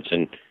Schwartz,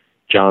 and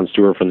Jon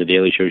Stewart from The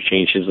Daily Show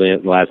changed his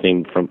last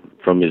name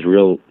from his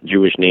real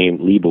Jewish name,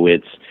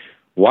 Leibowitz.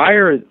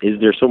 Is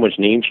there so much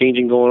name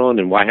changing going on,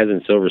 and why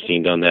hasn't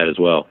Silverstein done that as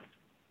well?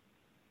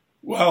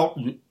 Well,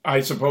 I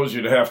suppose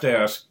you'd have to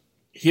ask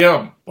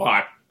him,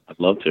 but I'd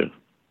love to.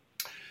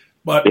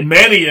 But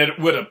many, it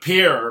would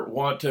appear,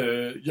 want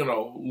to,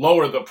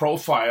 lower the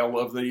profile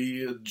of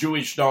the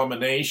Jewish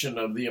domination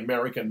of the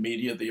American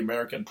media, the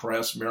American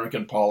press,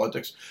 American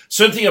politics.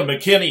 Cynthia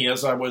McKinney,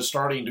 as I was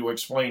starting to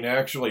explain,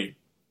 actually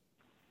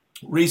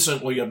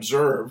recently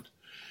observed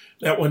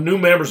that when new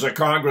members of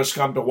Congress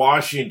come to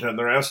Washington,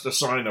 they're asked to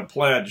sign a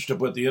pledge to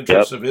put the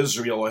interests of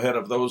Israel ahead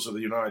of those of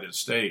the United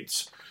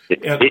States.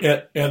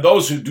 And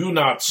those who do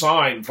not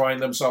sign find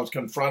themselves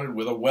confronted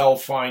with a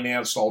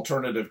well-financed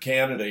alternative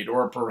candidate,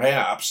 or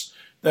perhaps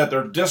that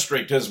their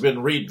district has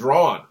been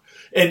redrawn.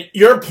 And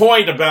your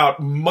point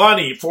about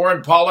money,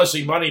 foreign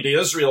policy money to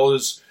Israel,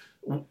 is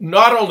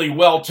not only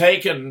well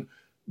taken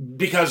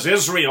because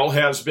Israel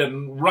has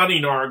been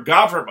running our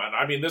government.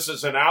 I mean, this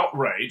is an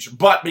outrage,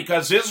 but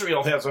because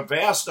Israel has a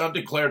vast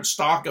undeclared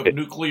stock of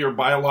nuclear,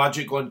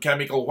 biological, and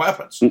chemical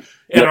weapons.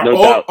 And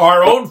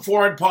our own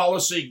foreign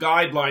policy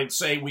guidelines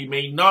say we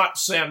may not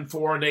send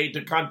foreign aid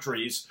to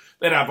countries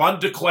that have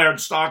undeclared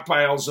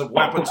stockpiles of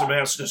weapons of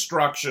mass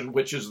destruction,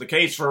 which is the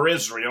case for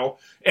Israel,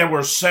 and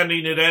we're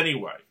sending it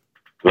anyway.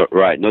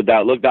 Right, no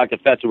doubt. Look, Dr.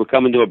 Fetzer, we're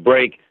coming to a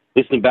break.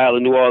 Listen to Battle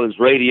of New Orleans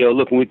Radio.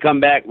 Look, when we come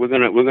back, we're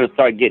gonna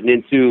start getting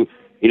into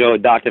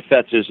Dr.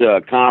 Fetzer's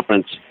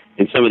conference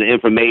and some of the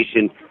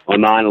information on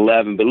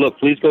 9/11. But look,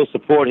 please go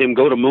support him.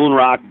 Go to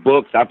Moonrock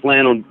Books. I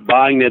plan on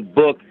buying that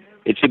book.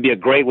 It should be a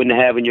great one to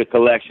have in your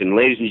collection.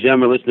 Ladies and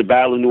gentlemen, listen to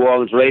Battle of New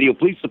Orleans Radio.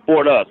 Please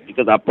support us,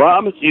 because I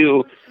promise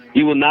you,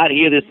 you will not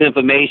hear this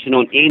information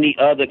on any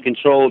other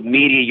controlled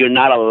media. You're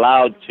not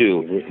allowed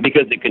to,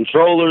 because the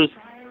controllers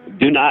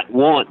do not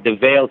want the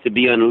veil to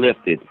be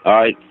unlifted. All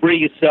right? Free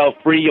yourself,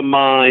 free your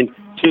mind.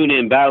 Tune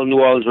in, Battle of New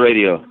Orleans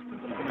Radio.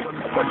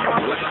 What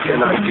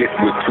can I get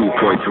with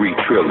 2.3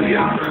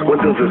 trillion? When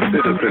does a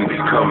citizen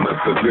become a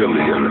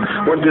civilian?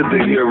 When did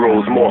the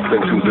heroes morph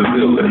into the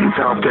villains?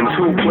 How can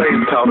 2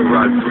 planes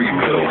powderize 3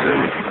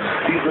 buildings?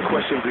 These are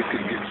questions that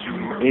could get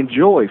you.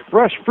 Enjoy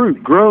fresh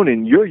fruit grown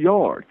in your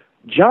yard.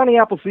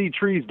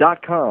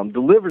 JohnnyAppleseedTrees.com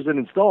delivers and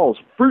installs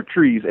fruit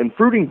trees and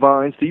fruiting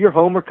vines to your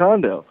home or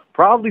condo.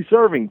 Proudly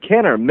serving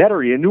Kenner,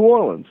 Metairie, and New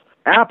Orleans.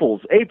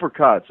 Apples,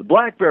 apricots,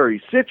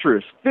 blackberries,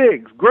 citrus,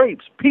 figs,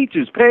 grapes,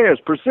 peaches, pears,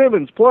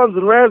 persimmons, plums,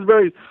 and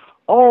raspberries.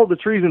 All the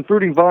trees and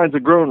fruiting vines are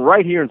grown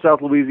right here in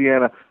South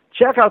Louisiana.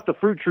 Check out the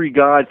Fruit Tree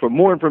Guide for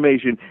more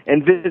information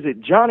and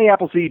visit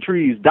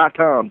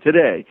JohnnyAppleseedTrees.com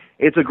today.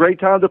 It's a great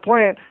time to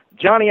plant.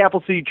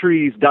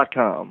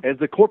 JohnnyAppleseedTrees.com. As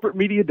the corporate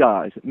media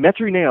dies,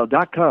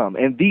 MetroNow.com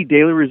and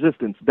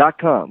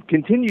TheDailyResistance.com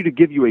continue to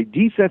give you a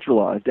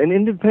decentralized and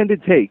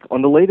independent take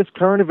on the latest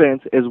current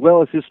events as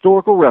well as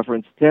historical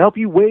reference to help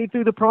you wade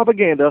through the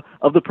propaganda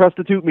of the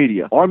prostitute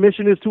media. Our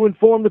mission is to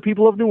inform the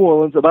people of New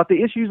Orleans about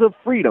the issues of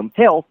freedom,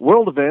 health,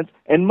 world events,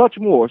 and much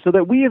more so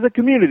that we as a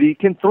community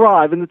can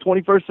thrive in the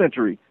 21st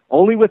century.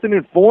 Only with an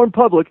informed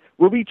public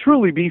will we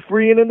truly be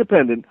free and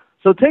independent.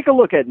 So take a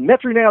look at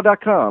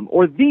MetroNow.com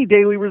or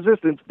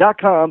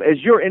TheDailyResistance.com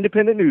as your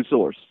independent news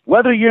source.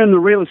 Whether you're in the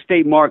real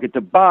estate market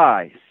to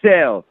buy,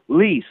 sell,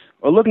 lease,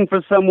 or looking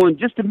for someone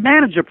just to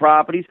manage your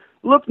properties,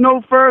 look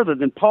no further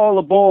than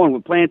Paula Bourne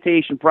with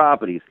Plantation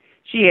Properties.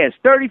 She has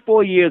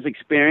 34 years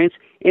experience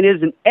and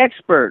is an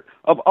expert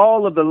of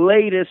all of the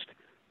latest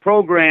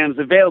programs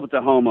available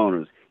to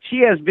homeowners. She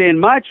has been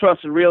my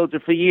trusted realtor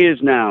for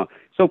years now.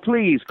 So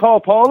please call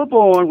Paula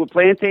Bourne with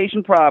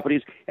Plantation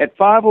Properties at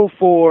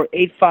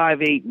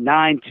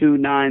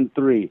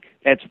 504-858-9293.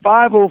 That's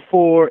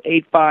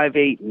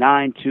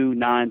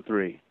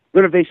 504-858-9293.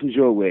 Renovation's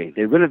your way.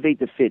 They renovate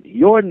to fit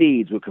your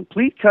needs with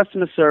complete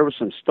customer service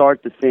from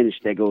start to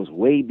finish that goes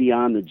way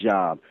beyond the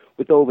job.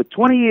 With over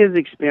 20 years'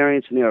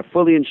 experience, and they are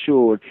fully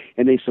insured,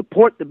 and they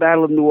support the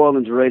Battle of New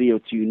Orleans Radio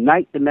to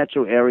unite the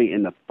metro area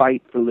in the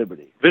fight for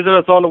liberty. Visit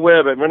us on the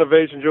web at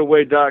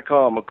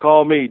renovationsyourway.com or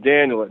call me,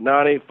 Daniel, at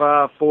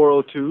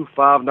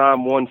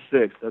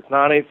 985-402-5916. That's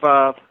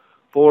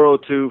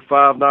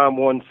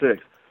 985-402-5916.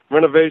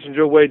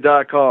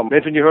 Renovationsyourway.com.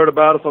 Mention you heard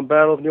about us on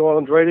Battle of New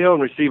Orleans Radio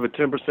and receive a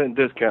 10%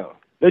 discount.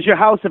 Does your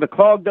house have a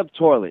clogged-up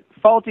toilet,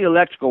 faulty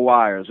electrical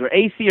wires, or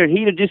AC or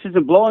heater just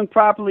isn't blowing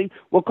properly?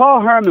 Well, call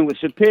Herman with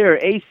Superior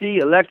AC,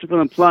 Electrical,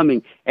 and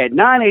Plumbing at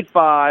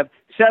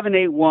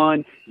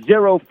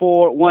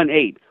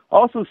 985-781-0418.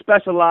 Also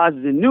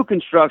specializes in new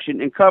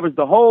construction and covers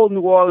the whole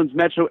New Orleans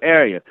metro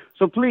area.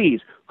 So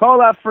please,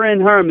 call our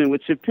friend Herman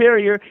with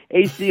Superior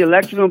AC,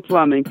 Electrical, and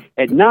Plumbing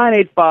at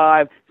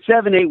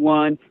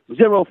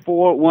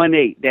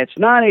 985-781-0418. That's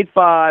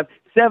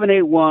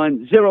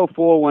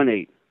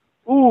 985-781-0418.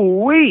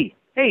 Ooh-wee.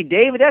 Hey,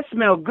 David, that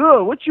smells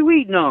good. What you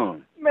eating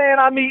on? Man,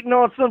 I'm eating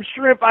on some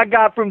shrimp I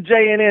got from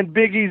J&N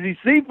Big Easy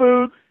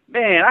Seafood.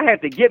 Man, I have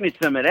to get me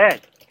some of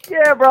that.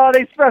 Yeah, bro,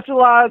 they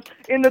specialize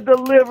in the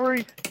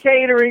delivery,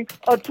 catering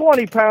of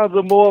 20 pounds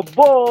or more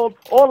boiled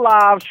or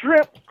live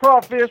shrimp,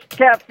 crawfish,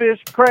 catfish,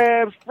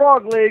 crabs,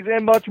 frog legs,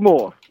 and much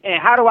more. And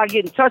how do I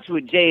get in touch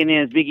with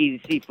J&N's Big Easy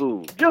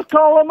Seafood? Just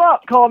call them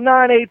up. Call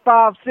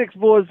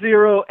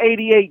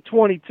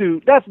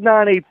 985-640-8822. That's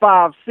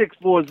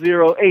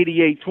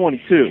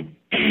 985-640-8822.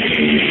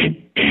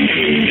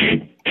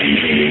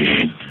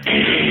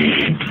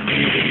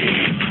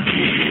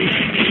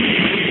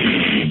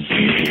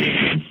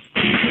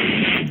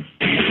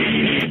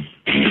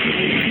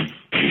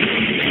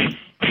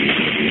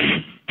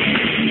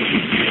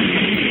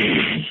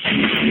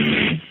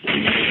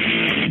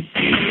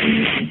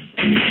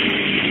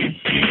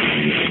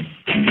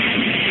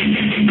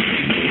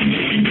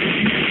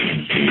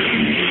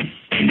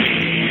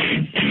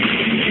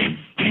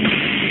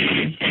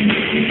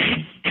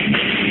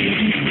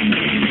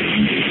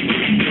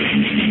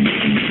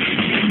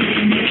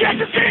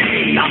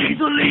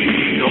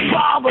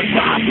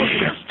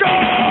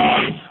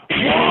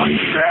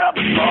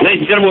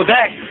 Ladies and gentlemen, we're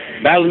back.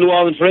 Battle of New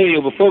Orleans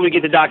Radio. Before we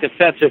get to Dr.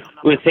 Fetzer,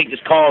 we're going to take this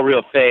call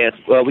real fast.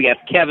 Well, we got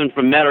Kevin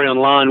from Metairie on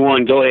line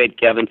one. Go ahead,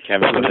 Kevin.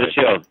 Welcome to the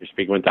show. You're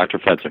speaking with Dr.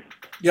 Fetzer.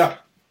 Yeah.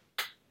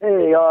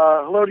 Hey,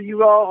 hello to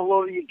you all.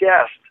 Hello to your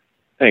guest.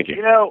 Thank you.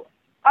 You know,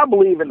 I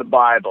believe in the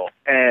Bible,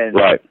 and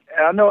I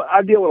know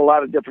I deal with a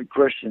lot of different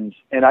Christians,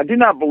 and I do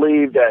not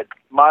believe that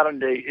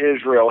modern-day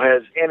Israel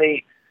has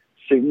any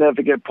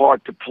significant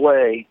part to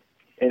play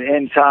in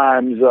end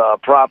times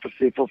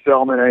prophecy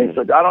fulfillment or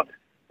anything. I don't.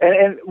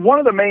 And one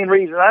of the main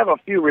reasons, I have a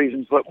few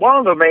reasons, but one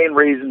of the main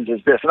reasons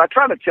is this, and I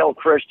try to tell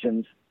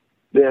Christians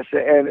this,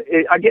 and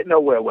I get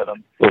nowhere with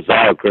them. What's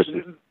that,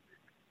 Christian?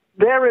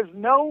 There is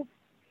not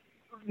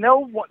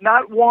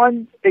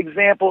one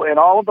example in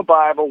all of the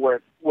Bible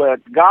where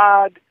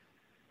God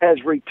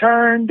has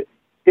returned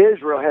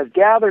Israel, has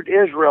gathered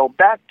Israel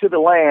back to the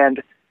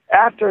land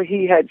after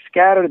he had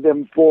scattered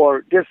them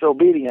for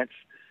disobedience,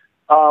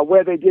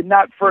 where they did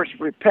not first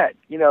repent.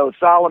 You know,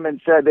 Solomon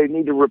said they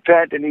need to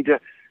repent, they need to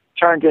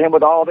turn to him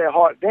with all their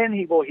heart, then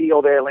he will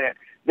heal their land.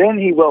 Then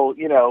he will,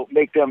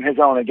 make them his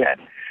own again.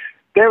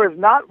 There is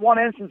not one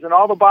instance in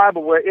all the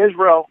Bible where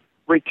Israel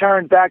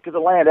returned back to the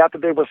land after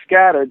they were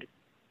scattered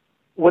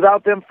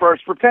without them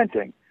first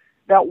repenting.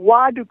 Now,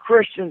 why do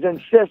Christians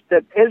insist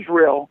that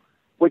Israel,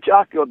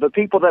 the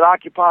people that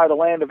occupy the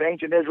land of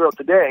ancient Israel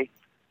today,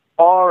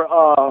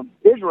 are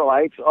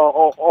Israelites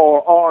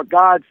or are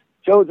God's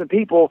chosen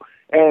people,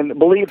 and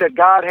believe that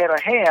God had a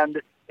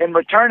hand in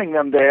returning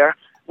them there,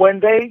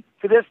 when they,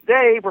 to this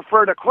day,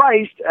 refer to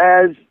Christ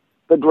as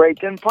the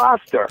great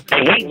imposter? They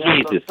hate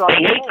Jesus. They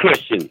hate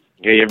Christians.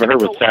 Yeah, you ever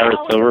heard what Sarah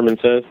Silverman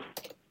says?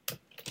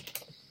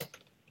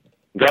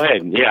 Go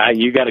ahead. Yeah,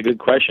 you got a good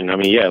question. I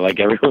mean, yeah, like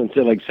everyone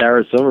said, like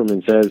Sarah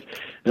Silverman says,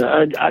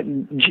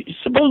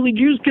 supposedly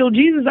Jews killed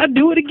Jesus, I'd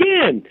do it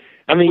again.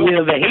 I mean,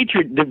 the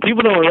hatred, the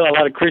people don't realize, a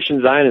lot of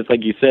Christian Zionists,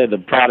 like you said, the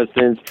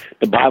Protestants,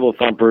 the Bible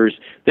thumpers,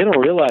 they don't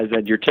realize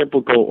that your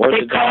typical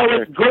Orthodox... They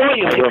call us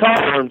goyim, they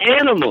call us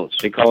animals.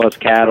 They call us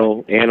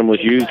cattle, animals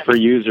used for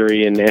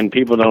usury, and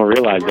people don't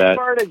realize that.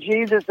 Refer to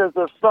Jesus as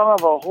the son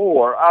of a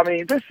whore. I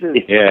mean, this is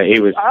he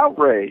was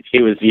outrage.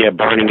 He was,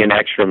 burning in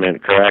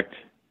excrement, correct?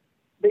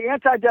 The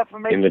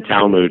anti-defamation... In the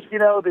Talmud.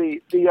 The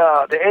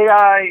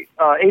AI,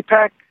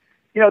 APEC,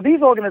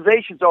 these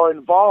organizations are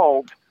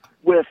involved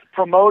with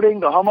promoting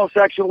the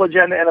homosexual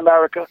agenda in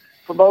America,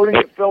 promoting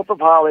the filth of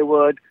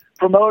Hollywood,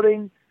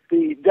 promoting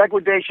the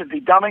degradation, the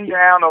dumbing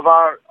down of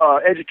our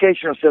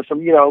educational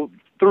system,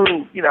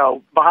 through,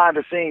 behind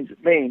the scenes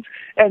means.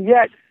 And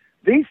yet,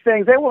 these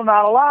things they will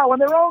not allow in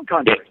their own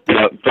country.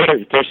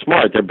 They're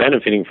smart. They're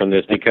benefiting from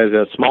this because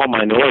a small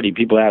minority,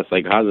 people ask,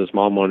 like, how does a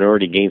small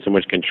minority gain so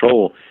much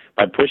control?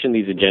 By pushing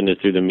these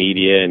agendas through the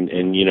media and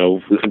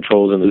who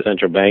controls in the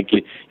central bank,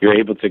 you're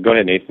able to... Go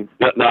ahead, Nathan.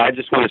 No, I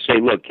just want to say,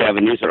 look,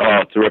 Kevin, these are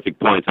all terrific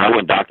points. I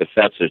want Dr.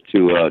 Fetzer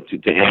to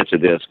answer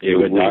this.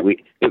 Go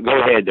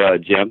ahead,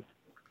 Jim.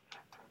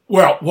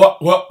 Well,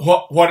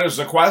 what is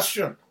the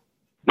question?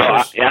 No,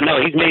 I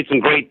know he's made some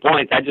great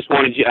points. I just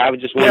wanted you.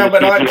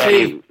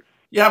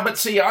 But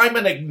see, I'm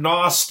an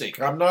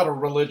agnostic. I'm not a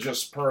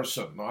religious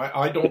person.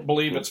 I don't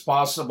believe it's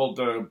possible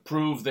to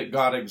prove that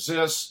God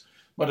exists.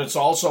 But it's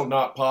also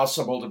not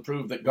possible to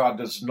prove that God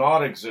does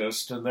not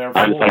exist, and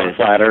therefore... I'm saying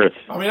flat Earth.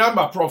 I mean, I'm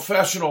a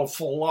professional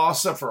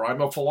philosopher. I'm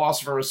a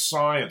philosopher of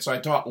science. I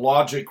taught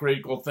logic,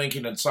 critical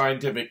thinking, and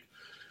scientific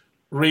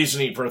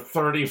reasoning for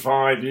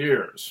 35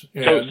 years.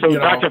 And, so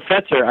Dr.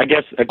 Fetzer, I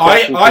guess a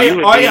question for you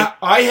would be...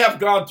 I have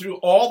gone through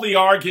all the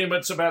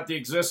arguments about the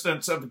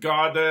existence of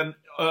God and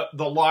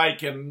the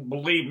like, and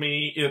believe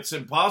me, it's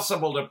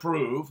impossible to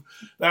prove.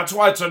 That's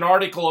why it's an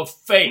article of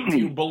faith.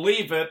 You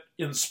believe it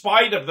in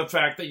spite of the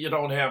fact that you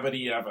don't have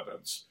any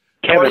evidence.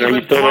 Kevin, or are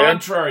you still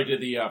contrary to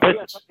the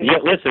evidence. Yeah,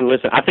 listen.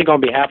 I think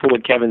on behalf of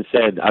what Kevin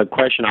said, a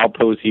question I'll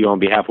pose to you on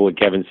behalf of what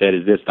Kevin said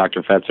is this,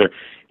 Dr. Fetzer.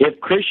 If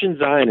Christian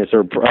Zionists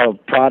or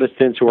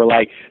Protestants who are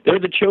like, they're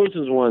the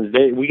chosen ones,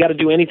 we got to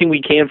do anything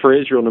we can for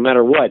Israel no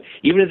matter what,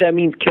 even if that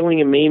means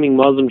killing and maiming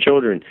Muslim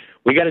children,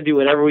 we got to do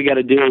whatever we got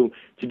to do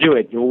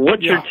it.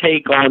 What's your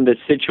take on the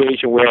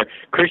situation where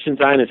Christian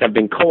Zionists have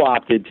been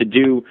co-opted to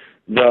do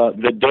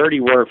the dirty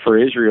work for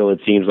Israel, it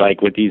seems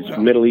like, with these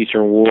Middle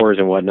Eastern wars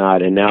and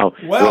whatnot, and now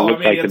it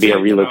looks like to be a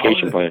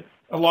relocation plan?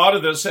 A lot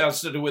of this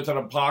has to do with an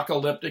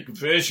apocalyptic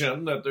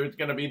vision that there's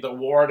going to be the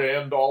war to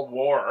end all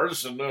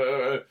wars, and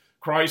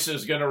Christ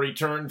is going to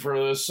return for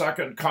the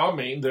second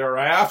coming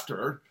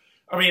thereafter.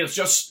 I mean,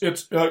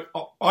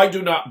 I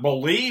do not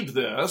believe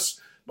this,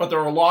 but there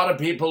are a lot of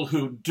people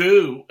who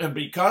do, and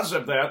because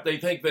of that, they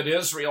think that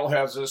Israel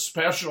has a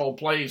special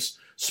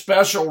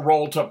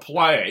role to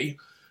play.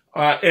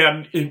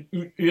 And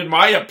in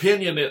my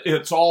opinion,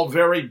 it's all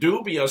very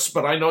dubious,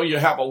 but I know you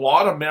have a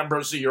lot of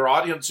members of your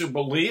audience who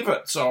believe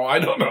it, so I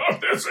don't know if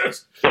this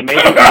is... Maybe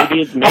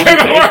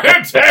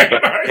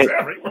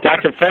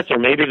Dr. Fetzer,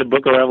 maybe the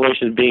book of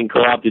Revelation is being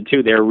co-opted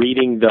too. They're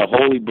reading the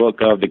holy book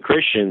of the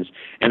Christians,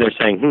 and they're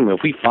saying,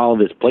 if we follow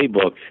this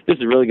playbook, this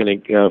is really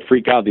going to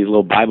freak out these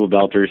little Bible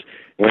belters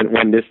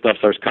when this stuff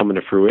starts coming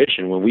to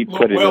fruition, when we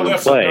put it into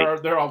play.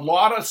 There are a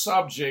lot of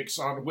subjects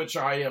on which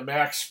I am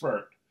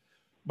expert.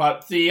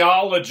 But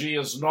theology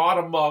is not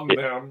among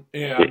them,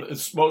 and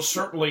it's most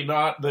certainly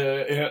not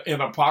an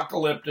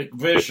apocalyptic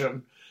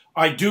vision.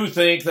 I do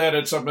think that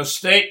it's a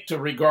mistake to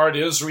regard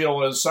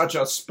Israel as such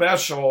a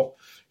special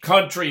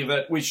country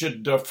that we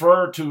should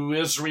defer to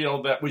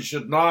Israel, that we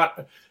should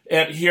not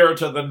adhere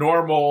to the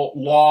normal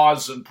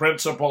laws and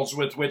principles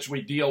with which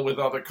we deal with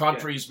other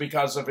countries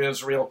because of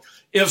Israel.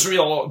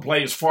 Israel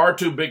plays far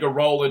too big a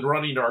role in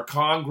running our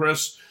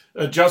Congress.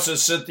 Just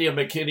as Cynthia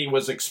McKinney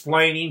was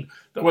explaining,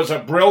 there was a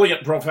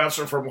brilliant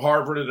professor from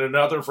Harvard and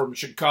another from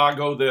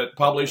Chicago that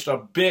published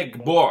a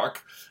big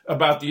book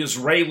about the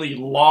Israeli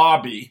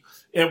lobby.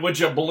 And would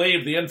you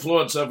believe the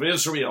influence of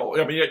Israel?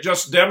 I mean, it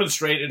just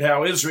demonstrated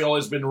how Israel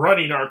has been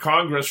running our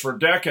Congress for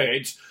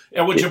decades.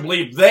 And would you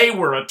believe they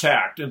were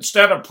attacked?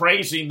 Instead of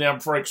praising them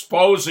for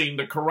exposing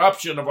the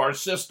corruption of our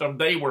system,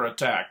 they were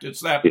attacked. It's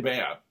that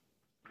bad.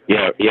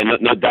 Yeah,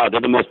 no doubt.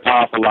 They're the most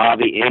powerful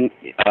lobby in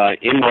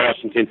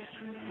Washington.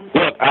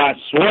 Look, I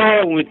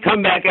swear when we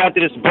come back after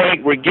this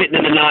break, we're getting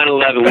into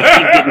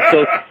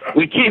 9/11.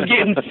 We keep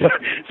getting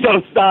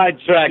so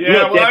sidetracked.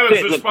 Yeah, look, that's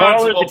it. Look,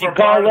 callers, if you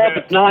call up,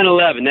 it's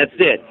 9/11. That's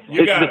it.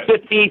 This is the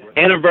 15th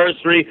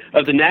anniversary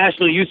of the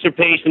national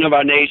usurpation of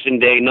our nation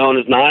day, known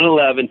as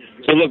 9/11.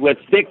 So look,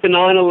 let's stick to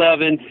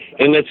 9/11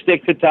 and let's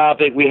stick to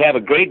topic. We have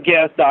a great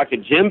guest, Dr.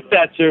 Jim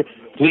Fetzer.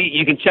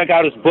 You can check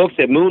out his books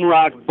at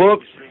Moonrock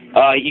Books.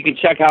 You can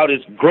check out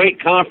his great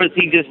conference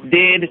he just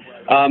did.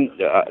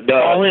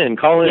 Call in.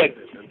 Call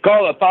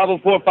up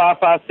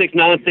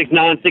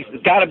 504-556-9696.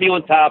 It's got to be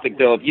on topic,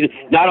 though. If you're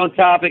not on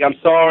topic, I'm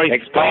sorry.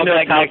 Explain to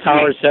us how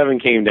Tower 7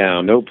 came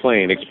down. No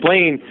plane.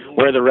 Explain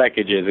where the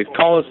wreckage is.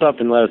 Call us up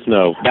and let us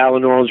know. Battle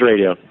of New Orleans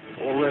Radio.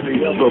 Already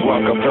the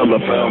Rockefeller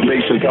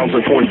Foundation,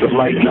 counterpoints of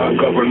light,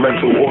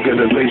 non-governmental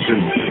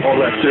organizations.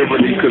 All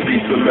activity could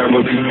be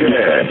summarily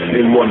dead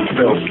in one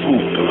fell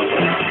swoop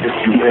if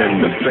you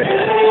end the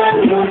fan.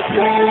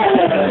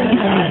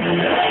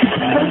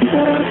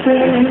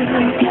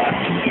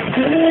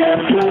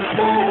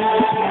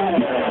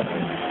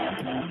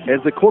 As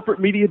the corporate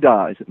media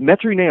dies,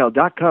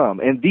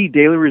 MetroNow.com and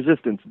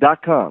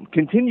TheDailyResistance.com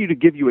continue to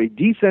give you a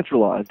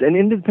decentralized and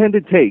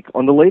independent take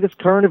on the latest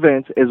current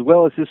events as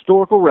well as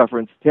historical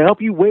reference to help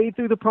you wade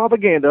through the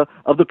propaganda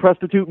of the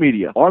prostitute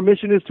media. Our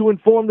mission is to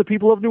inform the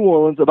people of New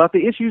Orleans about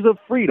the issues of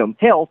freedom,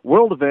 health,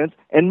 world events,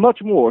 and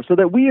much more so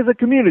that we as a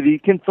community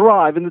can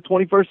thrive in the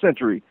 21st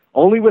century.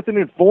 Only with an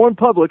informed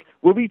public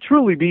will we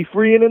truly be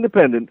free and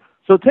independent.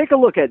 So take a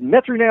look at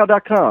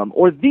MetroNow.com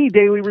or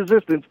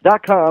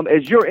TheDailyResistance.com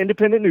as your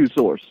independent news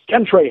source.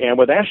 Ken Trahan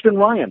with Ashton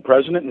Ryan,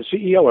 President and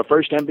CEO of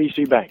First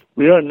NBC Bank.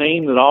 We are a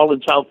name that all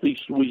in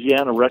Southeast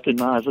Louisiana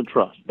recognize and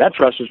trust. That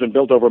trust has been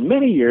built over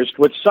many years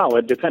with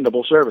solid,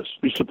 dependable service.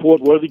 We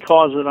support worthy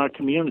causes in our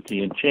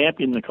community and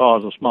champion the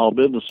cause of small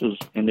businesses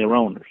and their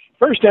owners.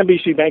 First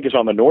NBC Bank is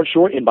on the North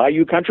Shore in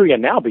Bayou Country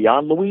and now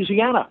beyond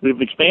Louisiana.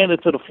 We've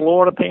expanded to the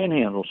Florida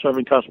Panhandle,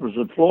 serving customers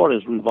in Florida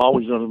as we've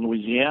always done in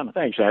Louisiana.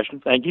 Thanks, Ashton.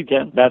 Thank you,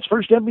 Ken. That's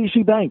First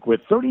NBC Bank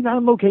with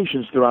 39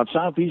 locations throughout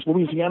Southeast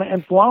Louisiana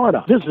and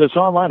Florida. Visit us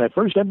online at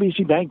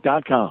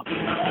firstnbcbank.com.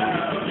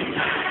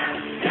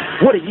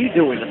 What are you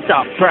doing to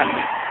stop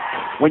traffic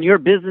when your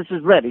business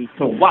is ready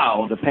to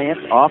wow the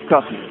pants off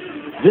customers?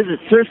 Visit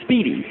Sir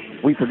Speedy.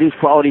 We produce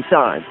quality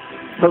signs,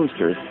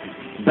 posters,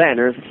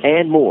 banners,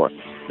 and more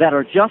that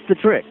are just the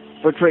trick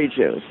for trade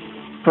shows,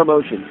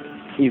 promotions,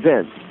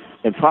 events,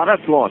 and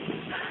product launches.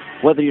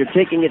 Whether you're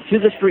taking it to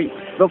the street,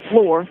 the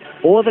floor,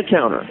 or the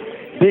counter,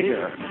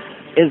 bigger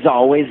is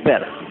always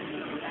better.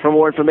 For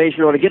more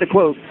information or to get a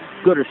quote,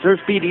 go to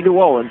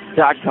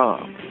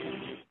SirSpeedyNewOrleans.com.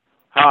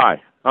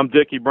 Hi, I'm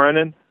Dickie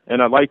Brennan,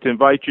 and I'd like to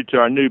invite you to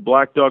our new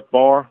Black Duck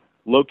Bar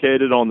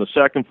located on the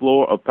second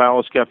floor of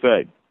Palace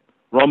Cafe.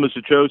 Rum is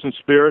the chosen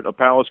spirit of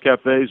Palace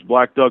Cafe's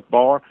Black Duck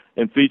Bar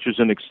and features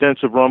an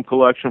extensive rum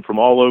collection from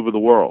all over the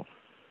world.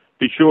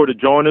 Be sure to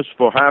join us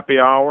for happy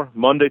hour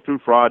Monday through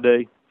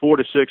Friday, 4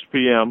 to 6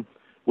 p.m.,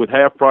 with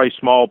half-price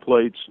small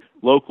plates,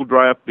 local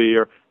draft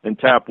beer, and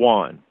tap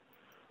wine.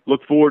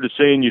 Look forward to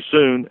seeing you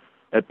soon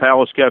at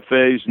Palace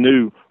Cafe's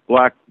new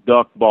Black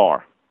Duck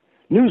Bar.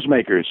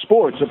 Newsmakers,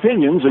 sports,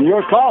 opinions, and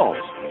your calls.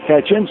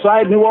 Catch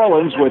Inside New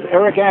Orleans with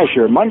Eric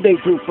Asher Monday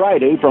through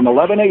Friday from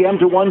 11 a.m.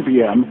 to 1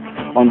 p.m.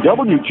 on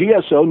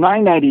WGSO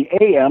 990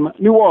 AM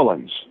New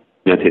Orleans.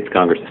 The United States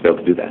Congress has failed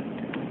to do that.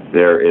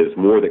 There is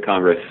more that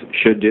Congress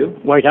should do.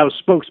 White House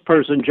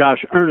spokesperson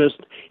Josh Earnest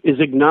is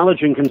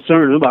acknowledging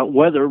concern about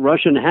whether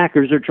Russian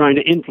hackers are trying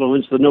to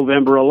influence the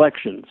November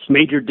elections.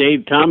 Major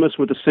Dave Thomas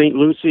with the St.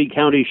 Lucie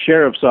County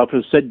Sheriff's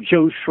Office said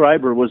Joe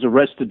Schreiber was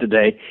arrested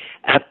today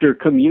after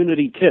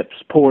community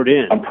tips poured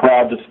in. I'm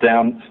proud to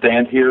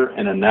stand here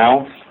and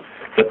announce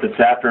that this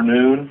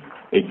afternoon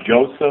a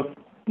Joseph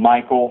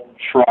Michael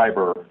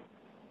Schreiber,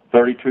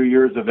 32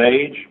 years of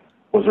age,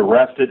 was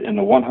arrested in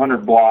the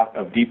 100 block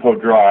of Depot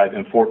Drive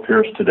in Fort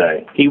Pierce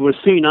today. He was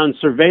seen on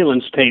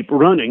surveillance tape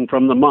running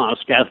from the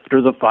mosque after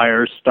the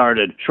fire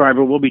started.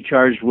 Schreiber will be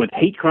charged with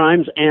hate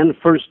crimes and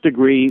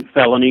first-degree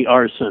felony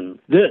arson.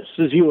 This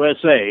is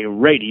USA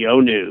Radio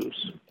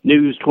News.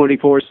 News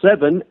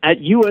 24/7 at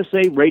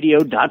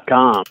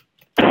usaradio.com.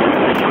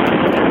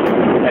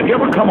 Have you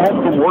ever come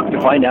home from work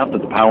to find out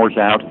that the power's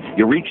out?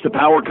 You reach the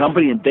power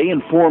company and they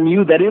inform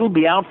you that it'll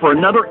be out for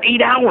another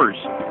 8 hours.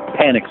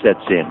 Panic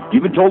sets in.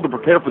 You've been told to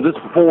prepare for this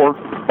before.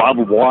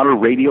 Bottled water,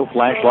 radio,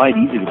 flashlight,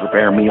 easy to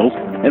prepare meals.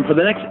 And for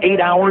the next 8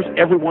 hours,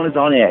 everyone is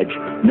on edge.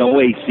 No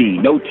AC,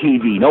 no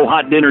TV, no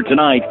hot dinner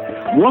tonight.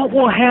 What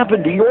will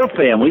happen to your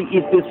family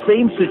if this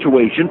same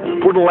situation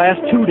were to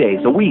last 2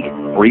 days, a week,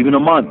 or even a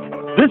month?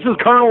 This is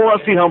Colonel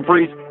Rusty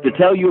Humphreys to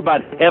tell you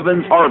about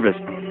Heaven's Harvest.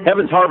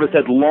 Heaven's Harvest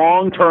has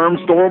long-term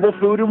storable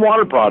food and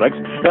water products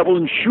that will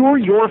ensure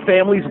your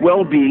family's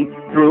well-being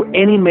through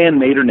any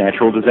man-made or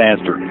natural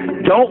disaster.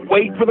 Don't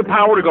wait for the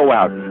power to go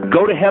out.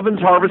 Go to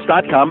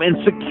heavensharvest.com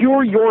and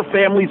secure your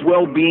family's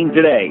well-being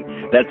today.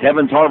 That's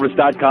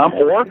heavensharvest.com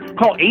or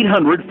call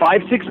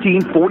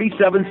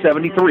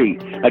 800-516-4773.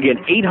 Again,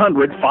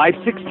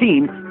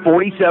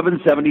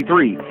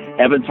 800-516-4773.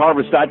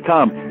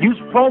 heavensharvest.com. Use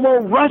promo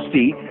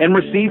RUSTY and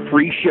receive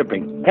free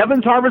shipping.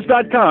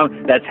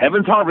 heavensharvest.com. That's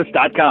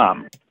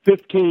heavensharvest.com.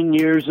 15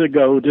 years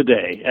ago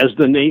today, as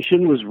the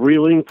nation was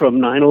reeling from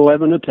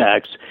 9/11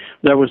 attacks,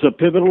 there was a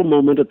pivotal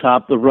moment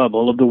atop the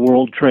rubble of the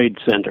World Trade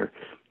Center.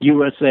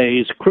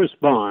 USA's Chris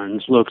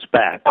Barnes looks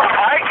back.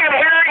 I can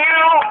hear you.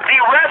 The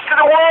rest of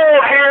the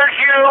world hears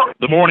you.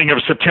 The morning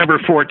of September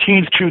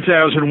 14th,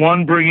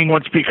 2001, bringing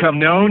what's become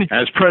known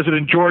as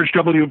President George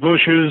W.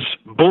 Bush's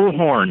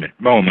bullhorn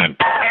moment.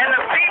 And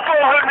the people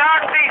who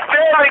knocked these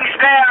buildings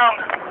down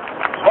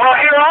We'll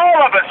hear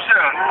all of it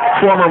soon.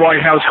 Former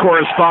White House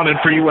correspondent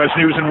for U.S.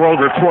 News and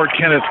World Report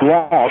Kenneth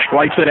Walsh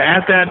writes that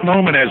at that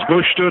moment, as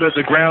Bush stood at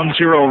the ground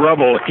zero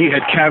rubble, he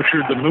had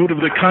captured the mood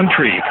of the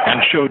country and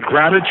showed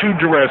gratitude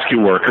to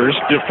rescue workers,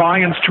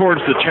 defiance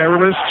towards the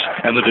terrorists,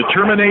 and the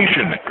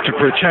determination to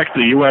protect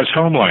the U.S.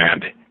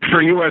 homeland.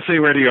 For USA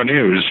Radio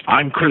News,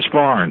 I'm Chris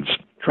Barnes.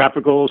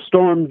 Tropical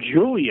storm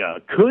Julia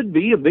could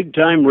be a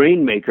big-time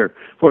rainmaker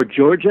for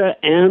Georgia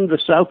and the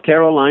South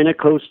Carolina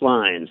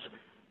coastlines.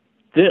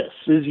 This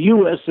is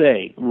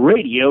USA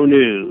Radio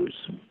News.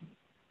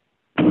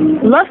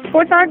 Love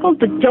sports articles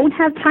but don't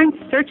have time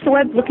to search the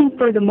web looking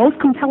for the most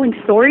compelling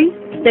stories?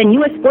 Then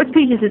US Sports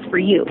Pages is for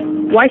you.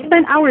 Why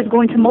spend hours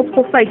going to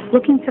multiple sites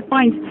looking to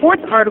find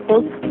sports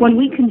articles when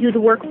we can do the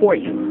work for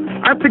you?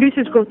 Our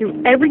producers go through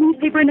every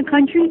newspaper in the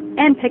country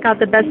and pick out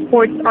the best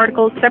sports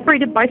articles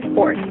separated by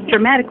sport,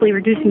 dramatically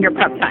reducing your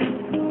prep time.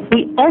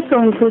 We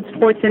also include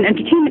sports and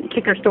entertainment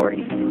kicker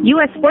stories.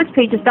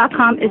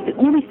 USSportsPages.com is the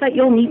only site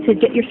you'll need to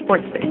get your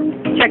sports fix.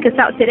 Check us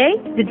out today.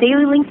 The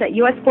daily links at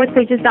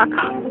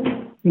USSportsPages.com.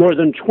 More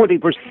than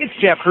 20%. It's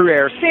Jeff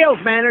Cruere, sales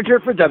manager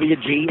for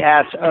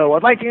WGSO.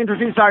 I'd like to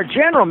introduce our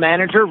general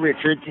manager,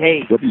 Richard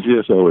Tate.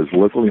 WGSO is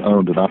locally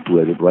owned and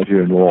operated right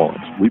here in New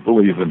Orleans. We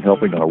believe in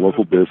helping our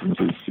local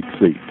businesses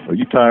succeed. Are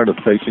you tired of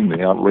facing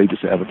the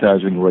outrageous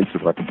advertising rates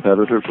of our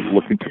competitors and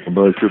looking to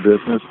promote your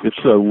business? If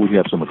so, we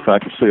have some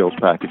attractive sales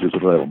packages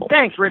available.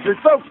 Thanks, Richard.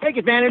 Folks, take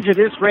advantage of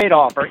this great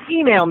offer.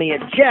 Email me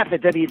at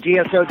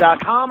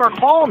jeff@WGSO.com or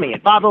call me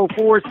at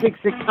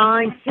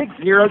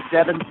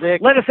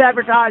 504-669-6076. Let us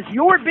advertise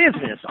your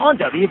business on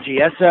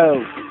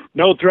WGSO.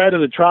 No threat in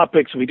the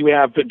tropics. We do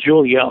have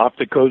Julia off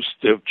the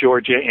coast of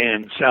Georgia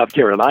and South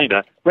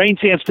Carolina. Rain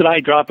chance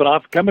tonight dropping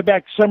off. Coming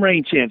back, some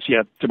rain chance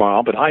yet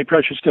tomorrow, but high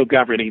pressure still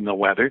governing the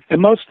weather.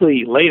 And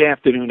mostly late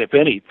afternoon, if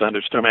any,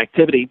 thunderstorm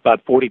activity,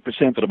 about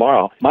 40% for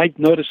tomorrow. Might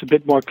notice a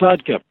bit more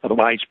cloud cover.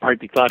 Otherwise,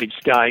 partly cloudy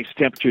skies.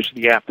 Temperatures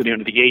in the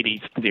afternoon in the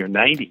 80s to near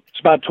 90. It's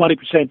about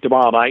 20%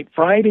 tomorrow night.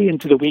 Friday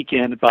into the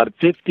weekend, about a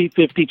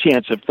 50-50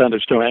 chance of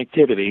thunderstorm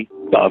activity.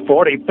 The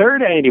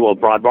 43rd Annual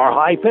Broadmoor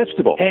High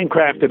Festival.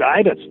 Handcrafted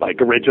items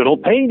like original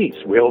paintings,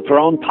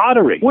 wheel-thrown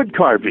pottery, wood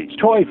carvings,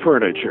 toy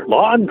furniture,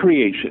 lawn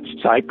creations,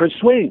 cypress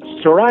swings,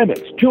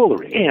 ceramics,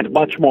 jewelry, and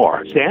much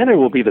more. Santa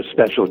will be the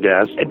special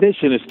guest.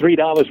 Admission is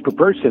 $3 per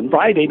person.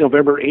 Friday,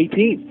 November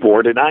 18th,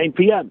 4 to 9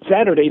 p.m.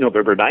 Saturday,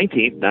 November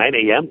 19th, 9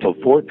 a.m. till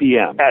 4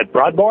 p.m. at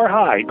Broadmoor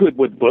High,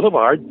 Goodwood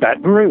Boulevard,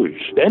 Baton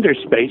Rouge. Vendor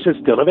space is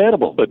still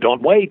available, but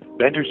don't wait.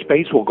 Vendor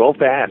space will go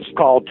fast.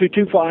 Call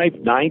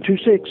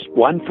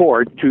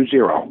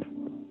 225-926-1420.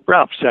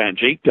 Ralph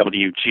Sanji,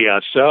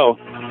 WGSO.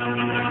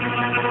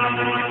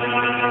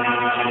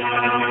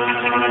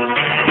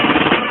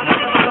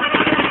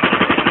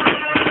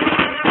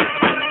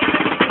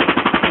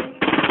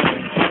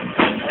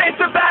 It's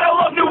the Battle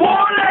of New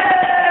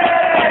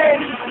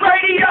Orleans!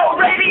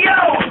 Radio!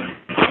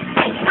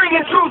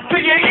 Bringing truth to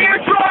your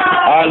eardrum!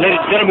 All right, ladies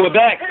and gentlemen, we're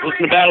back.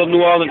 Listen to Battle of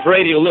New Orleans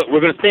Radio. Look,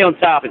 we're going to stay on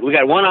topic. We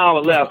got 1 hour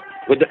left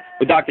with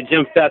Dr.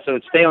 Jim Fetzer.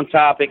 Let's stay on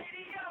topic.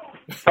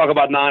 Talk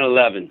about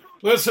 9/11.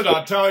 Listen,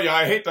 I'll tell you,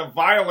 I hate to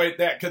violate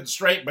that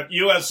constraint, but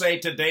USA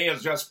Today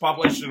has just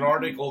published an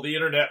article. The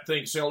internet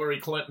thinks Hillary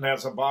Clinton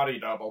has a body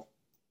double.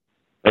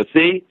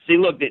 See,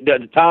 look,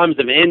 the Times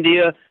of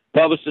India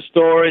published a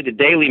story. The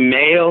Daily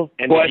Mail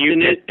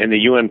questioned it. And the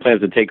UN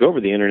plans to take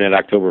over the internet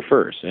October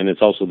 1st. And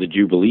it's also the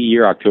Jubilee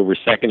year, October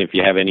 2nd, if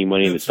you have any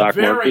money in the stock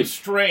market. It's very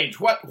strange.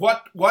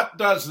 What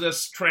does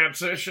this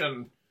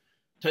transition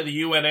to the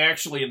UN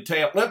actually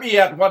entail? Let me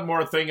add one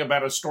more thing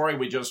about a story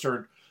we just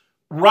heard.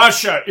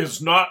 Russia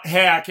is not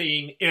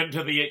hacking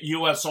into the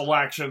U.S.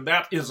 election.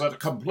 That is a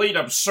complete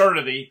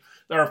absurdity.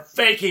 They're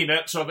faking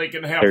it so they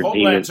can have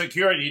Homeland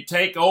Security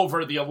take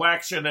over the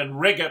election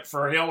and rig it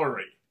for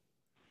Hillary.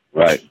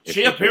 Right.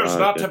 She appears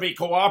not to be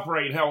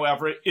cooperating,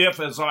 however, if,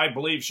 as I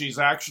believe, she's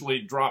actually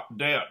dropped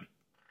dead.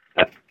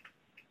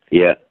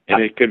 Yeah,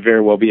 and it could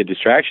very well be a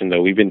distraction,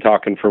 though. We've been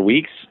talking for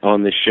weeks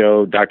on this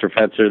show, Dr.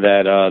 Fetzer,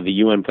 that the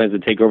UN plans to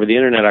take over the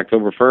internet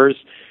October 1st.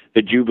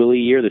 The Jubilee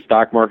year, the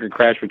stock market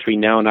crash between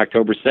now and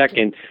October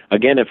 2nd.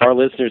 Again, if our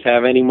listeners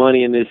have any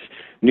money in this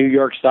New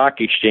York Stock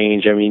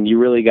Exchange, I mean, you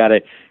really got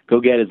to go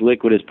get as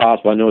liquid as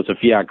possible. I know it's a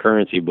fiat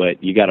currency,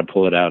 but you got to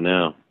pull it out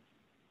now.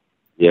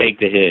 Yeah. Take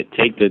the hit.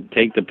 Take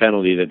the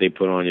penalty that they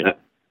put on you.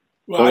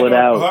 Well, pull it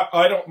out.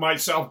 I don't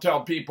myself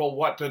tell people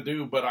what to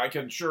do, but I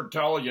can sure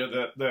tell you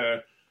that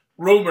the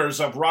rumors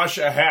of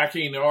Russia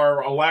hacking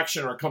our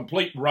election are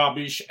complete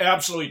rubbish,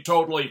 absolutely,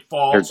 totally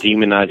false. They're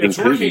demonizing it's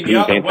working the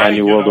other way.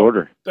 New World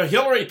Order. The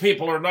Hillary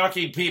people are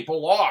knocking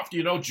people off.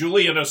 You know,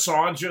 Julian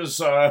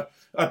Assange's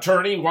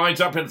attorney winds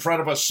up in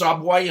front of a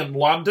subway in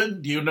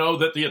London. Do you know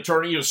that the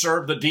attorney who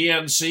served the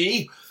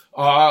DNC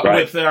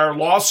with their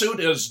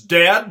lawsuit is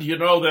dead? You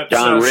know that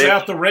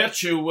Seth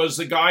Rich, who was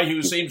the guy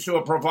who seems to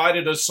have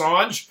provided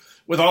Assange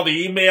with all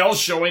the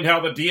emails showing how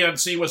the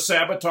DNC was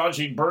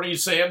sabotaging Bernie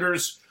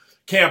Sanders'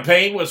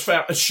 campaign, was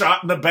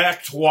shot in the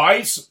back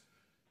twice.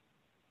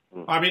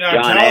 I mean,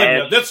 I'm telling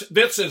you,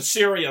 this is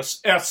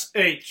serious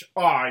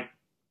SHI.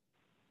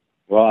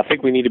 Well, I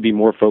think we need to be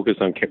more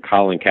focused on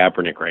Colin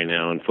Kaepernick right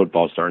now and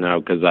football starting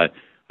out because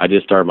I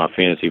just started my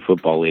fantasy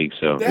football league.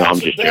 So no, I'm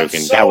just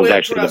joking. So that was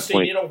actually the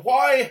point. You know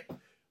why?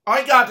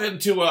 I got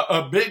into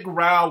a big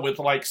row with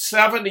like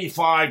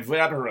 75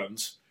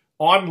 veterans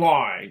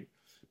online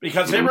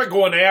because they were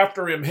going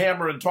after him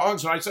hammer and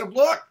tongs. And I said,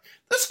 look,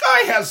 this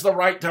guy has the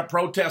right to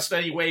protest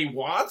any way he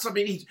wants. I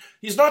mean,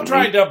 he's not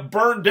trying to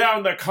burn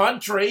down the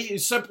country.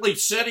 He's simply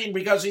sitting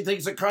because he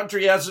thinks the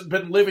country hasn't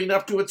been living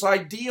up to its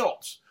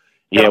ideals.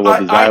 Yeah,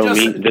 well,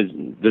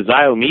 the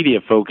Zio media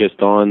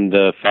focused on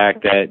the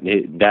fact that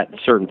that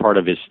certain part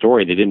of his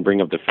story, they didn't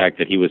bring up the fact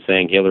that he was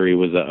saying Hillary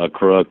was a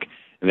crook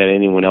and that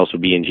anyone else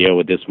would be in jail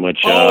with this much.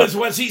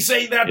 Was he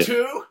saying that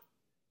too?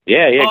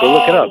 Yeah, go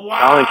look it up.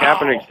 Wow. Colin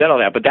Kaepernick said all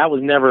that, but that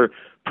was never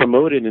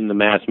promoted in the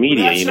mass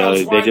media. Well,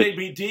 that's why they'd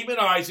be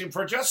demonizing him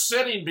for just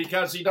sitting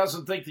because he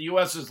doesn't think the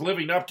U.S. is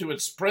living up to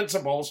its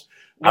principles.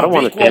 I don't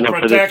want to stand up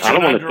for this. I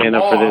don't want to stand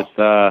up for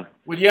this.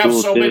 When you have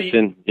so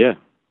citizen. many,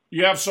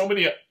 you have so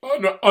many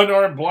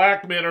unarmed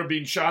black men are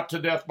being shot to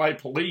death by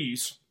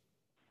police.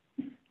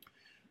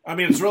 I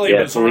mean, it's really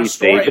a bizarre police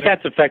story. state, but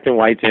that's affecting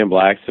whites and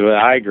blacks. So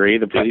I agree.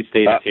 The police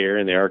state is here,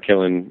 and they are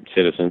killing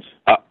citizens.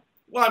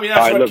 Well, I mean,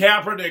 that's what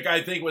Kaepernick,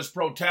 I think, was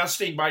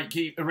protesting by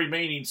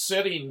remaining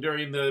sitting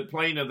during the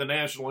playing of the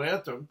national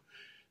anthem.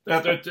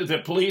 That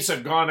the police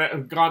have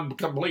gone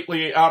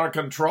completely out of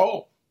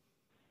control.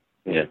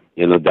 Yeah,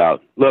 no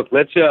doubt. Look,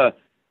 let's try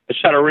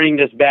to ring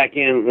this back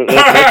in.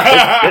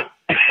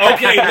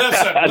 Okay,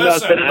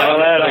 listen.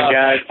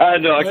 Guys. I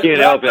know, I can't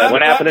help it.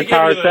 What happened to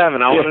Tower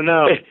 7? I want to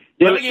know.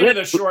 Let me give you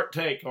the short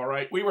take, all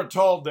right? We were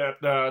told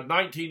that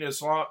 19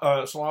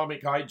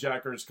 Islamic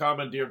hijackers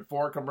commandeered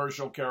 4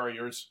 commercial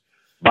carriers.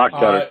 Box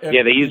cutters.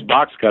 They use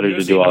box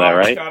cutters to do all that,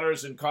 right? Box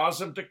cutters and caused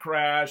them to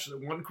crash.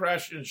 One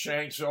crashed in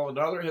Shanksville,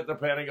 another hit the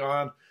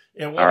Pentagon,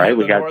 and one hit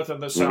the North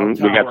and the South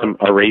Tower. We got some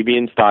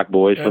Arabian stock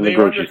boys from the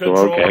grocery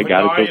store. Okay,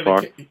 got it so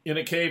far. In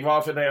a cave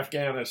off in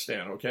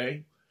Afghanistan,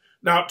 okay?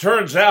 Now, it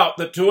turns out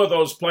that 2 of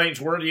those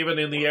planes weren't even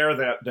in the air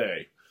that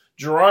day.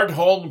 Gerard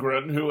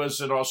Holmgren, who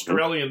is an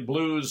Australian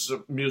blues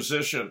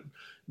musician,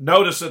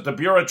 noticed that the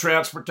Bureau of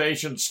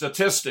Transportation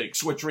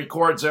Statistics, which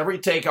records every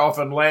takeoff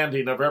and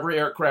landing of every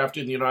aircraft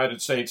in the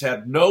United States,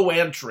 had no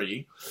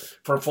entry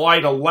for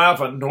Flight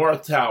 11,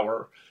 North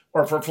Tower,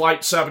 or for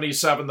Flight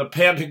 77, the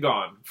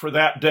Pentagon, for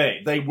that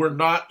day. They were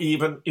not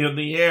even in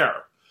the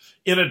air.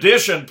 In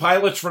addition,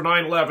 pilots for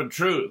 9/11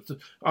 Truth,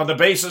 on the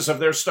basis of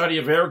their study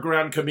of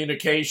air-ground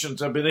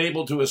communications, have been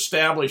able to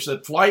establish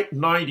that Flight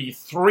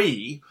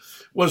 93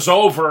 was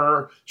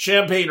over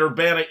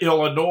Champaign-Urbana,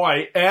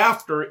 Illinois,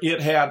 after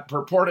it had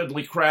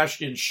purportedly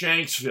crashed in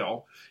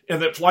Shanksville,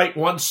 and that Flight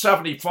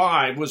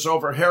 175 was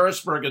over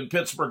Harrisburg and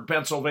Pittsburgh,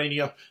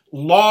 Pennsylvania,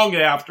 long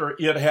after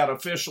it had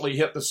officially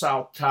hit the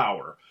South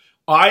Tower.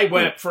 I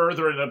went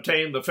further and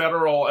obtained the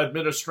Federal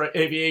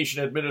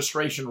Aviation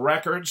Administration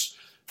records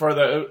for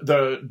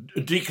the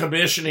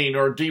decommissioning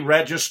or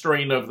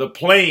deregistering of the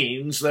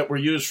planes that were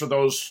used for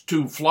those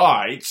 2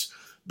 flights,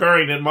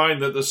 bearing in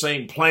mind that the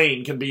same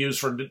plane can be used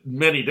for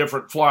many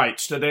different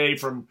flights. Today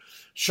from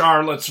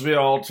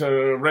Charlottesville to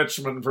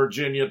Richmond,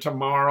 Virginia,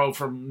 tomorrow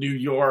from New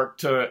York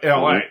to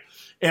L.A.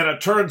 And it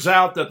turns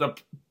out that the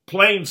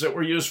planes that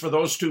were used for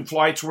those 2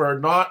 flights were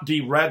not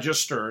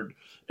deregistered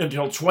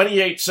until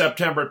 28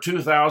 September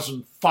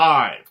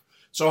 2005.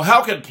 So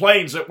how can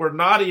planes that were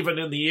not even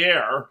in the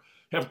air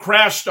have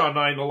crashed on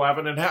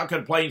 9/11, and how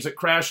can planes that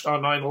crashed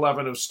on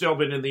 9/11 have still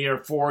been in the air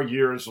 4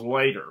 years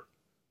later?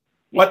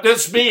 What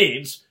this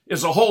means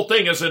is the whole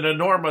thing is an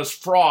enormous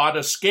fraud,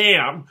 a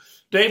scam.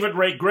 David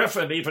Ray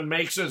Griffin even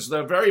makes as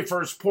the very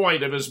first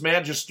point of his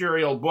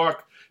magisterial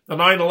book, the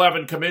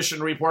 9/11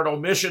 Commission Report,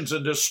 Omissions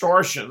and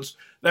Distortions,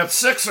 that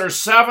 6 or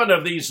 7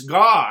 of these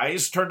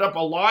guys turned up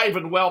alive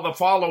and well the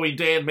following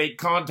day and made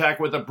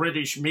contact with the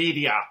British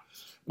media.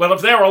 Well,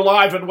 if they were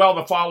alive and well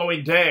the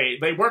following day,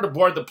 they weren't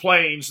aboard the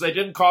planes, they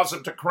didn't cause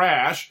them to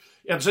crash,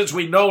 and since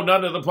we know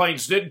none of the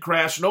planes did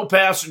crash, no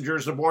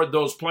passengers aboard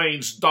those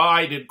planes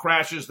died in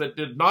crashes that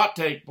did not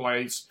take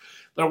place.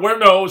 There were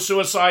no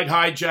suicide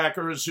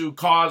hijackers who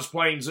caused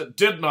planes that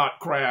did not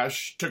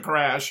crash to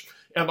crash,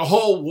 and the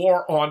whole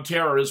war on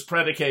terror is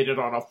predicated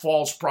on a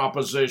false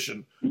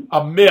proposition,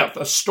 a myth,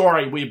 a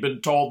story we've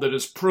been told that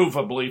is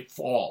provably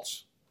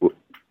false.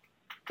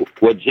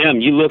 Well,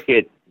 Jim, you look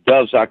at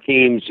Dov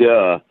Zakim's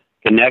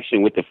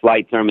connection with the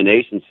flight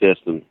termination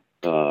system,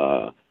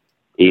 and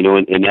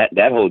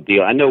that whole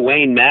deal. I know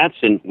Wayne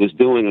Madsen was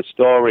doing a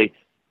story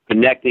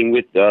connecting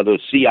with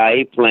those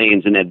CIA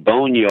planes in that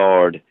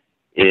boneyard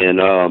in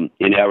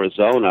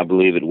Arizona, I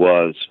believe it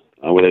was,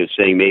 where they were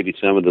saying maybe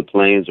some of the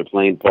planes or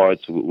plane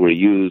parts were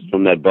used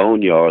from that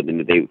boneyard,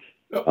 and they.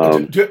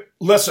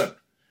 Listen,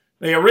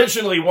 they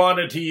originally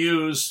wanted to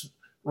use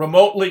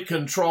remotely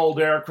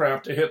controlled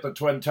aircraft to hit the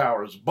Twin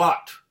Towers,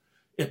 but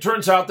it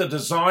turns out the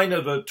design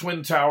of the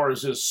Twin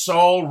Towers is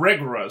so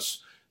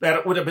rigorous that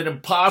it would have been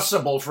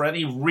impossible for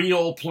any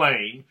real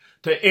plane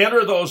to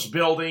enter those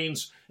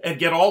buildings and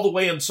get all the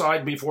way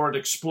inside before it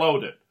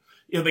exploded.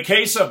 In the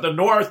case of the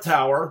North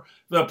Tower,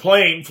 the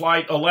plane,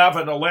 Flight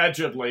 11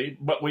 allegedly,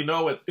 but we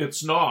know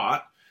it's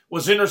not,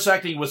 was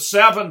intersecting with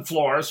 7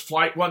 floors,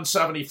 Flight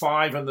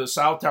 175 in the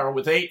South Tower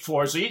with 8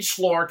 floors. Each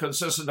floor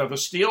consisted of a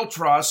steel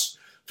truss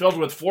filled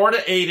with 4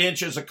 to 8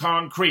 inches of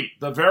concrete.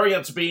 The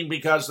variance being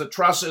because the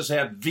trusses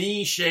had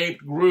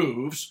V-shaped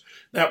grooves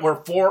that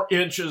were 4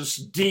 inches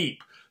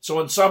deep. So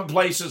in some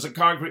places the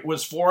concrete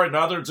was 4, in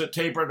others it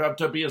tapered up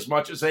to be as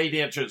much as 8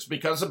 inches.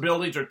 Because the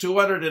buildings are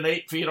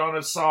 208 feet on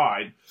a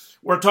side,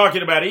 we're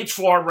talking about each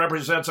floor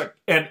represents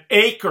an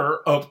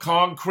acre of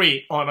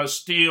concrete on a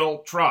steel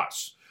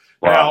truss.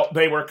 Wow. Now,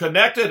 they were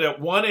connected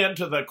at one end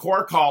to the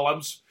core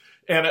columns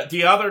and at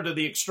the other to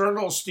the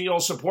external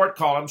steel support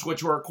columns,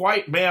 which were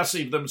quite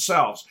massive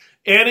themselves.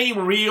 Any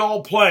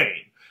real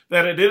plane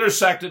that had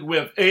intersected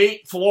with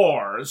 8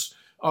 floors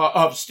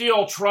of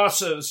steel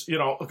trusses,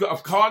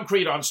 of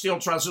concrete on steel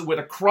trusses would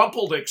have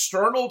crumpled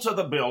external to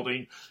the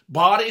building.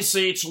 Body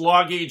seats,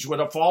 luggage would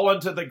have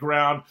fallen to the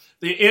ground.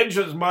 The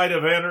engines might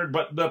have entered,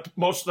 but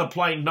most of the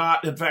plane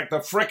not. In fact, the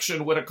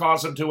friction would have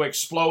caused them to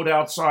explode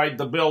outside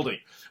the building.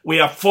 We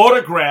have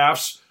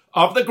photographs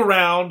of the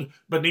ground,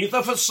 beneath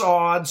the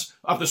facades,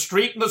 of the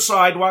street and the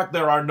sidewalk.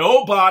 There are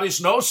no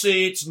bodies, no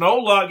seats, no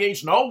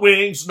luggage, no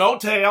wings, no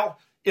tail.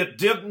 It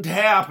didn't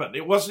happen.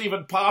 It wasn't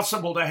even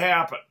possible to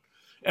happen.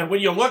 And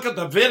when you look at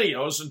the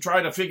videos and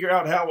try to figure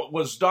out how it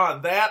was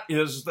done, that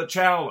is the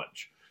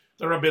challenge.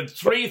 There have been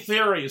 3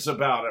 theories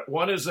about it.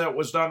 One is that it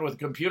was done with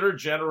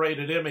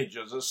computer-generated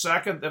images. A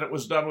second, that it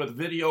was done with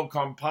video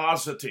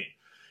compositing.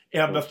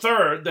 And the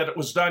third, that it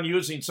was done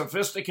using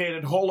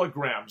sophisticated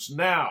holograms.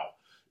 Now,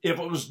 if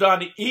it was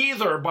done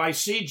either by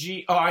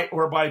CGI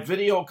or by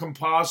video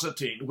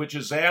compositing, which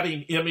is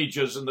adding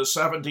images in the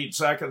 17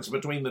 seconds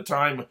between the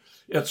time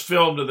it's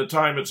filmed and the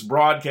time it's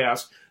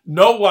broadcast,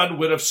 no one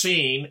would have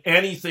seen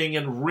anything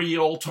in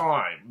real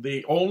time.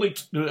 The only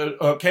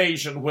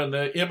occasion when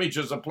the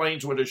images of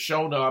planes would have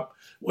shown up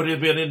would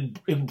have been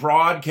in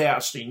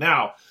broadcasting.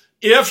 Now,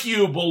 if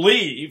you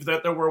believe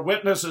that there were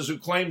witnesses who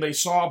claim they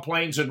saw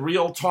planes in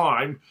real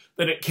time,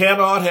 then it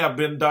cannot have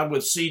been done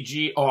with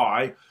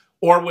CGI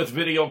or with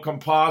video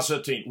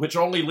compositing, which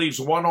only leaves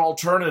one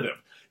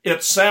alternative.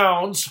 It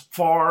sounds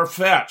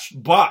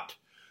far-fetched, but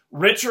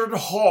Richard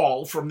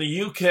Hall from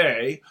the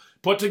UK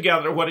put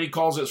together what he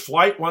calls his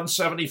Flight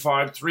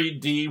 175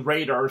 3D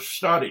radar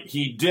study.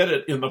 He did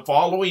it in the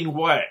following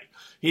way.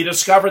 He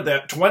discovered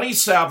that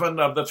 27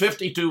 of the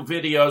 52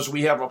 videos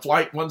we have of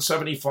Flight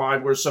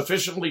 175 were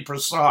sufficiently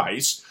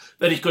precise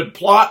that he could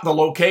plot the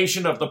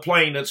location of the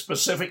plane at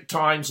specific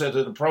times as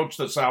it approached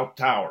the South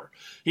Tower.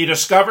 He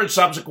discovered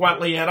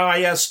subsequently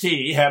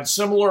NIST had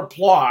similar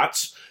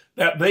plots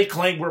that they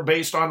claimed were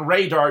based on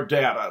radar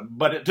data,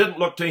 but it didn't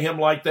look to him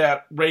like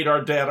that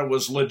radar data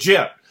was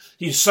legit.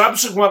 He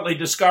subsequently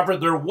discovered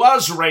there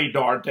was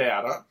radar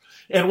data,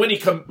 and when he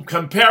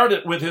compared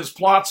it with his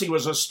plots, he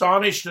was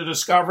astonished to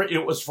discover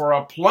it was for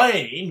a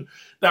plane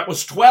that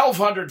was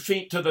 1,200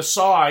 feet to the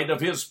side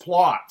of his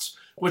plots,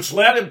 which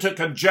led him to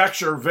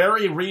conjecture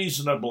very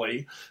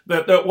reasonably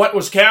that what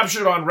was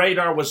captured on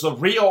radar was the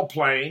real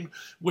plane,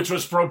 which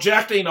was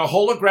projecting a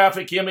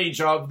holographic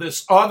image of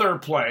this other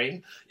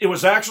plane. It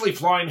was actually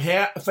flying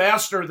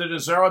faster than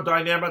is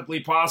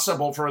aerodynamically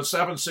possible for a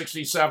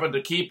 767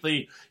 to keep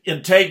the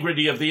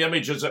integrity of the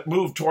image as it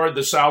moved toward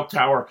the South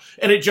Tower,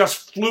 and it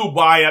just flew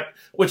by it,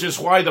 which is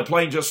why the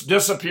plane just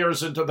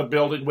disappears into the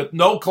building with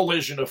no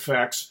collision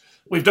effects.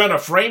 We've done a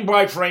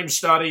frame-by-frame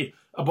study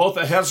of both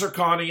the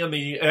Hezarkhani and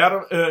the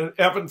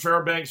Evan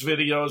Fairbanks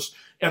videos,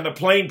 and the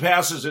plane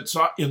passes its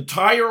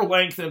entire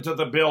length into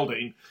the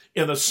building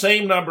in the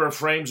same number of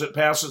frames it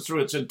passes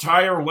through its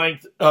entire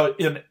length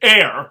in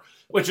air,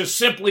 which is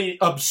simply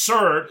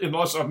absurd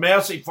unless a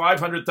massive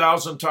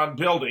 500,000-ton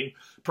building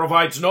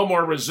provides no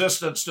more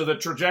resistance to the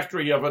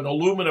trajectory of an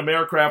aluminum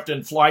aircraft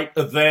in flight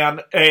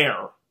than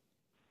air.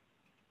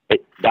 Hey,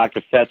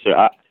 Dr.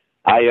 Fetzer,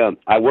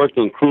 I worked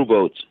on crew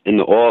boats in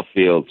the oil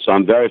field, so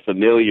I'm very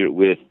familiar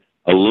with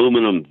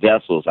aluminum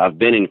vessels. I've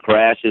been in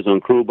crashes on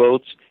crew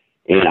boats,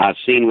 and I've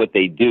seen what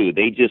they do.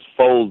 They just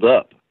fold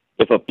up.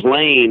 If a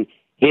plane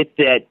hit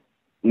that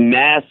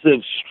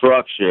massive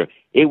structure,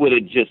 it would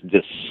have just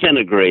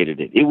disintegrated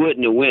it. It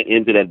wouldn't have went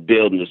into that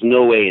building. There's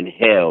no way in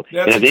hell.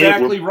 That's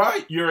exactly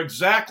right. You're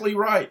exactly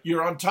right.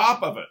 You're on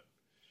top of it.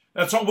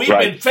 That's what we've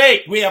been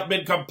faked. We have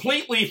been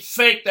completely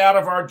faked out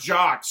of our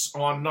jocks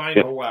on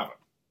 9/11.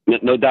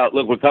 No doubt.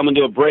 Look, we're coming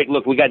to a break.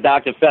 Look, we got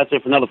Dr.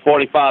 Fetzer for another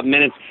 45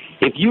 minutes.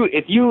 If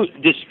you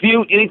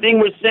dispute anything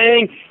we're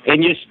saying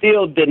and you're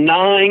still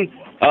denying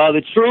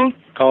the truth,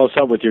 call us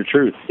up with your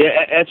truth.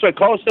 Yeah, that's right.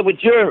 Call us up with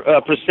your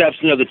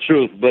perception of the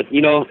truth. But,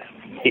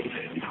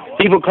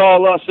 people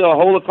call us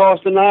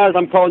Holocaust deniers.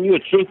 I'm calling you a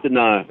truth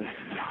denier.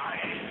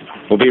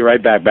 We'll be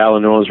right back. Battle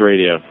of New Orleans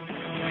Radio.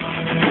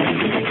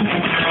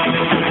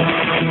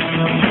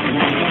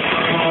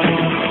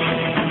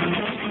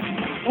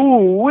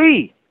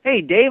 Ooh-wee.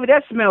 Hey, David,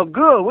 that smells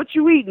good. What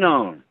you eating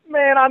on?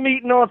 Man, I'm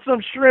eating on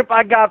some shrimp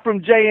I got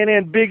from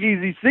J&N Big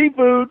Easy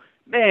Seafood.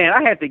 Man,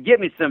 I have to get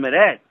me some of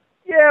that.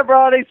 Yeah,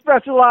 bro, they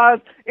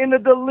specialize in the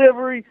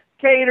delivery,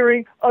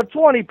 catering of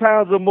 20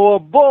 pounds or more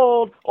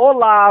boiled or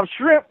live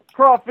shrimp,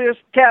 crawfish,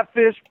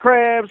 catfish,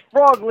 crabs,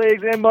 frog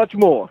legs, and much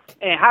more.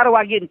 And how do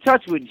I get in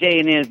touch with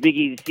J&N's Big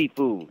Easy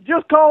Seafood?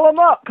 Just call them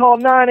up. Call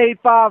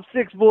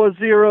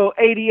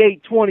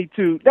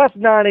 985-640-8822. That's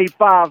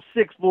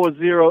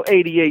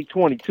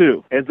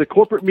 985-640-8822. As the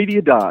corporate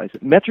media dies,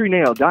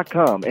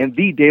 MetroNow.com and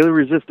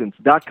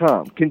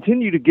TheDailyResistance.com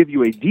continue to give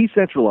you a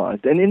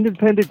decentralized and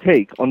independent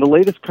take on the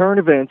latest current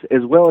events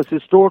as well as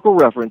historical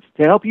reference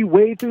to help you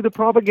wade through the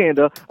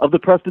propaganda of the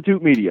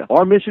prostitute media.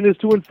 Our mission is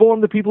to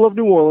inform the people of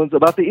New Orleans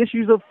about the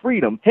issues of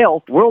freedom,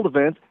 health, world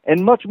events,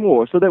 and much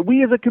more so that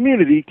we as a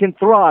community can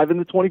thrive in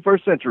the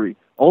 21st century.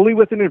 Only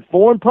with an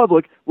informed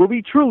public will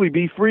we truly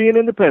be free and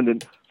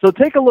independent. So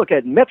take a look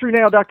at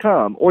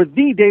MetroNow.com or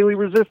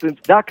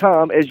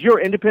TheDailyResistance.com as your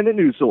independent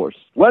news source.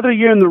 Whether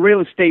you're in the real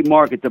estate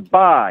market to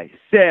buy,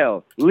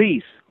 sell,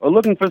 lease, or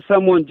looking for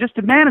someone just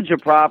to manage your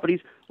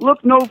properties,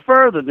 look no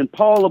further than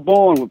Paula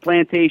Bourne with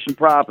Plantation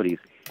Properties.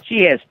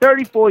 She has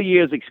 34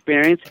 years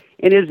experience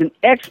and is an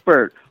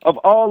expert of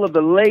all of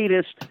the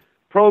latest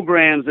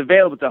programs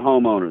available to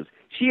homeowners.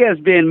 She has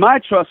been my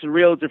trusted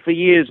realtor for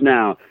years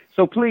now.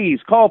 So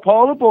please call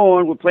Paula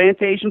Bourne with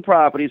Plantation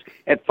Properties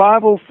at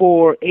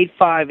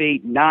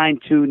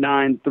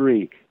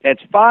 504-858-9293.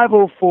 That's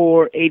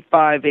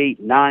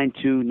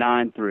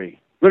 504-858-9293.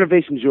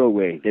 Renovations your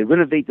way. They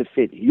renovate to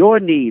fit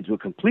your needs with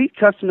complete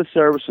customer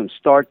service from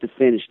start to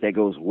finish that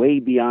goes way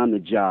beyond the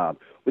job.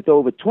 With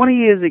over 20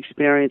 years'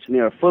 experience, and they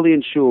are fully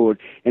insured,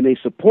 and they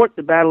support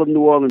the Battle of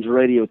New Orleans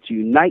Radio to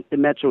unite the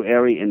metro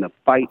area in the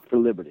fight for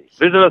liberty.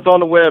 Visit us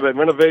on the web at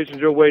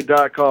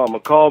renovationsyourway.com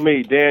or call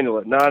me, Daniel,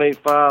 at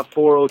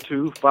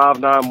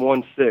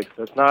 985-402-5916.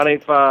 That's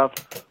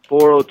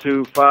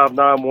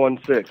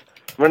 985-402-5916.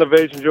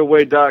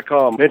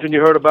 renovationsyourway.com. Mention you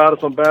heard about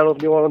us on Battle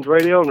of New Orleans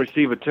Radio and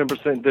receive a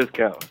 10%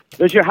 discount.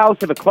 Does your house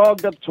have a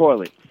clogged up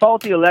toilet,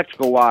 faulty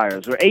electrical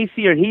wires, or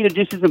AC or heater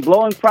just isn't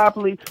blowing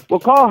properly? Well,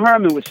 call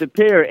Herman with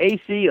Superior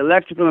AC,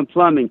 Electrical, and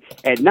Plumbing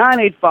at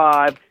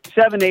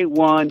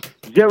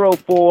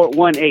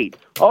 985-781-0418.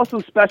 Also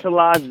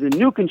specializes in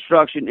new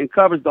construction and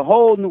covers the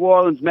whole New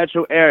Orleans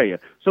metro area.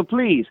 So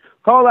please,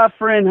 call our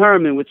friend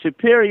Herman with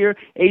Superior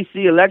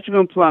AC,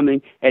 Electrical, and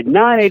Plumbing at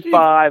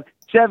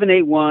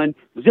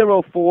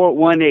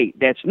 985-781-0418.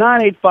 That's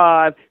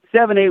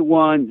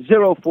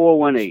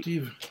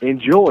 985-781-0418.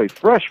 Enjoy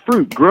fresh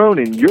fruit grown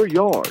in your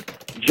yard.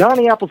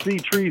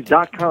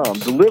 JohnnyAppleseedTrees.com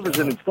delivers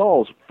and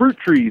installs fruit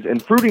trees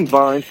and fruiting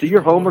vines to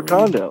your home or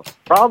condo.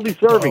 Proudly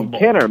serving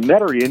Kenner,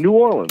 Metairie, and New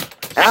Orleans.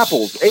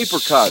 Apples,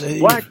 apricots,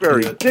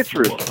 blackberries,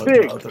 citrus,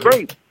 figs,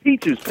 grapes,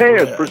 peaches,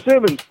 pears,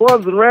 persimmons,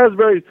 plums, and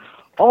raspberries.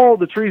 All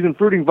the trees and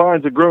fruiting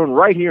vines are grown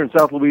right here in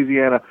South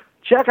Louisiana.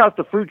 Check out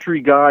the Fruit Tree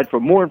Guide for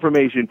more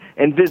information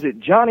and visit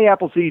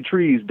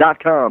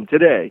JohnnyAppleseedTrees.com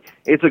today.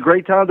 It's a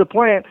great time to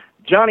plant.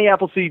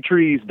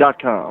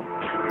 JohnnyAppleseedTrees.com.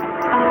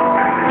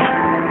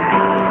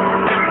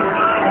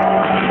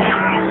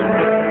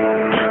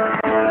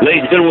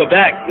 Ladies and gentlemen, we're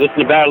back. Listen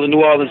to Battle of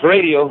New Orleans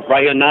Radio,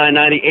 right here,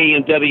 990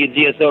 AM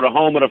WGSO, the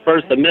home of the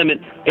First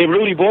Amendment. Hey,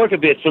 Rudy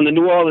Borkovich from the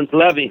New Orleans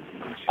Levy.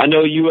 I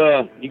know you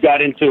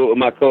got into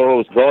my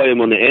co-host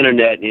Goyim on the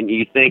internet, and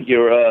you think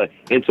you're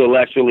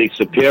intellectually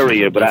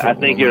superior, but I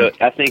think you're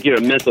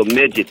a mental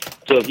midget.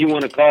 So if you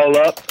want to call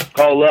up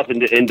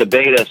and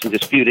debate us and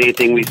dispute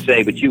anything we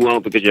say, but you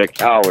won't because you're a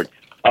coward.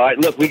 All right,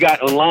 look, we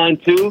got on line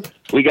 2,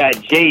 we got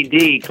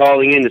JD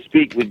calling in to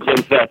speak with Jim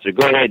Fetzer.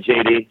 Go ahead,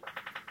 JD.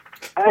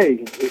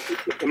 Hey,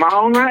 am I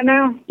on right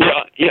now?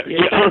 Yeah.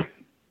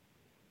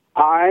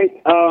 All right.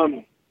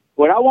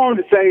 What I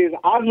wanted to say is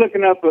I was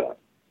looking up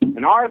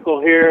an article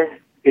here.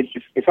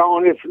 It's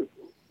on this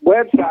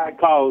website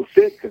called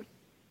Sitka,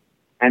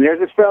 and there's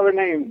this fella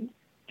named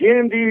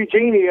Jim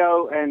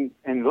DiEugenio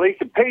and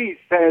Lisa Peace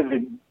says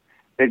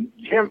that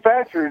Jim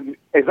Fetzer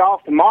is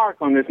off the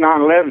mark on this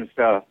 9/11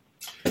 stuff.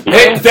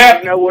 Hey,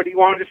 I know what he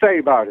wanted to say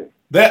about it.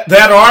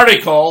 That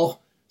article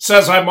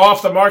says I'm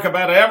off the mark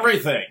about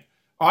everything.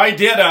 I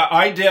did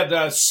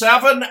a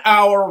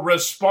 7-hour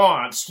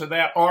response to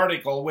that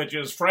article, which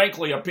is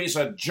frankly a piece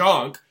of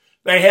junk.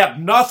 They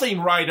had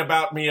nothing right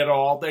about me at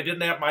all. They didn't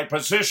have my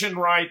position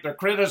right. The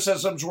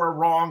criticisms were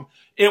wrong.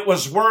 It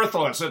was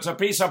worthless. It's a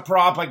piece of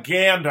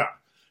propaganda.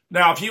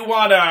 Now, if you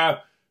want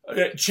to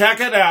check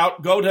it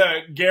out, go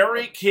to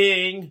Gary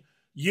King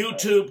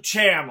YouTube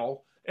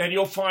channel, and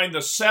you'll find the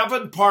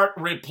 7-part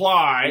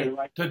reply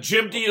to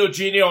Jim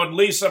DiEugenio and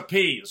Lisa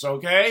Pease,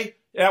 okay?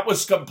 That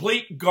was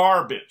complete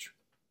garbage.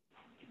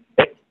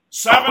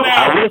 7 hours.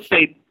 I will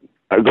say,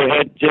 go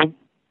ahead, Jim.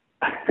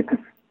 I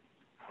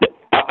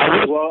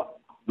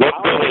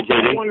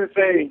want to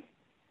say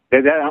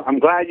that I'm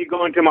glad you're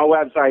going to my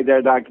website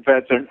there, Dr.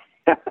 Fetzer.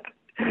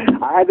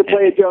 I had to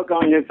play a joke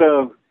on you,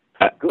 so.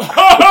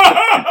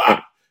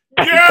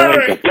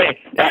 Gary!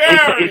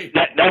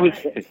 That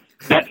was it.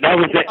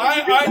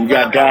 You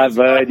got God,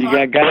 bud. You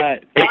got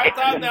God. I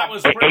thought that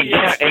was pretty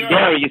Hey,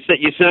 Gary, you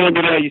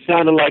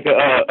sounded like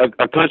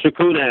a country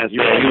coon ass.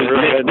 Yeah, you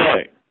really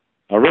right.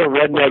 A real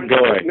redneck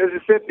guy.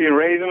 Mississippi and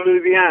raised in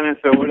Louisiana,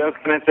 so what else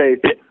can I say?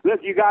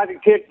 Look, you guys are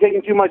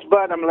taking too much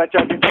butt. I'm going to let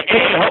y'all get that.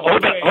 Hey,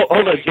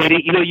 hold on,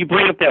 JD. You know, you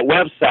bring up that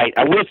website.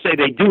 I will say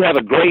they do have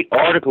a great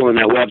article on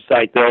that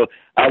website, though.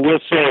 I will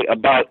say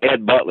about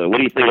Ed Butler. What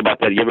do you think about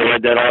that? You ever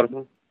read that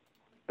article?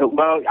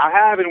 Well, I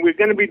have, and we're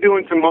going to be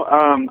doing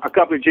a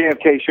couple of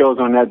JFK shows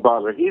on Ed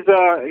Butler. He's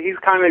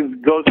kind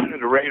of goes under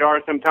the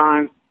radar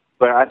sometimes,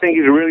 but I think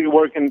he's really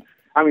working.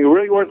 I mean,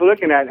 really worth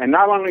looking at. And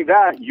not only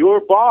that, your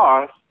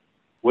boss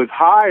was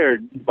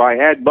hired by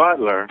Ed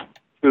Butler,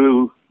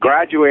 who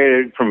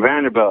graduated from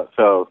Vanderbilt.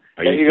 So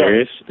are you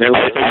serious? I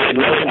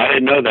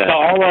didn't know that. So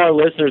all our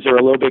listeners are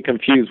a little bit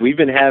confused. We've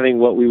been having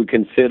what we would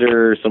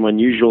consider some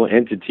unusual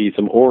entities,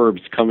 some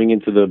orbs coming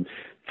into the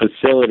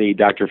facility,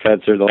 Dr.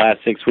 Fetzer, the last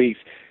 6 weeks.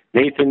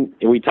 Nathan,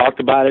 we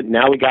talked about it.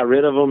 Now we got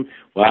rid of them.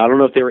 Well, I don't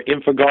know if they were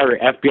InfoGuard or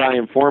FBI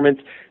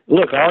informants.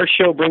 Look, our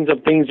show brings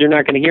up things you're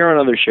not going to hear on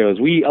other shows.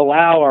 We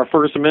allow our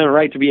First Amendment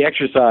right to be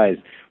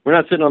exercised. We're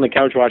not sitting on the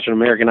couch watching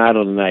American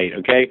Idol tonight,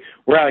 okay?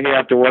 We're out here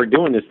after work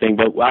doing this thing,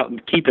 but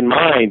keep in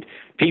mind,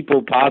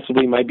 people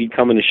possibly might be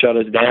coming to shut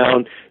us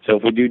down. So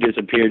if we do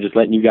disappear, just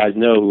letting you guys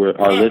know who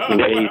are listening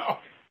base,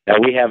 that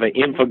we have an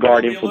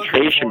InfoGuard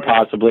infiltration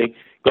possibly.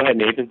 Go ahead,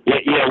 Nathan.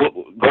 Yeah.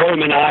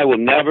 Gorham and I will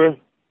never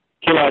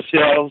kill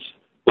ourselves.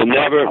 We'll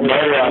never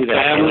murder our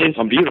families.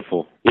 I'm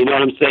beautiful. You know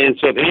what I'm saying?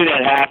 So if any of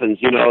that happens,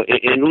 you know,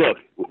 and look,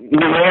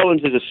 New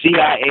Orleans is a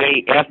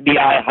CIA,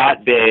 FBI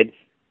hotbed.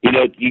 You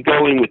know, you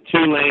go in with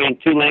Tulane.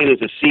 Tulane is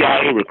a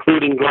CIA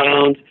recruiting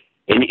ground,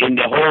 and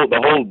the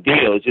whole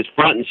deal is just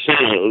front and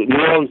center.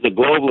 New Orleans is the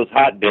globalist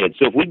hotbed.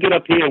 So if we get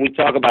up here and we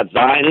talk about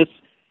Zionists,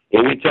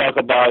 and we talk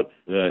about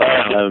Miss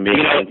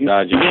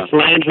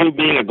Landrieu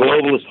being a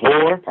globalist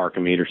whore,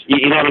 Parkometers.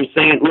 You know what I'm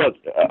saying? Look,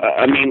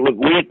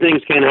 weird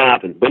things can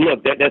happen. But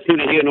look, that's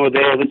neither here nor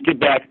there. Let's get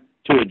back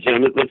to it,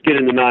 Jim. Let's get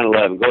into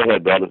 9/11. Go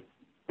ahead, brother.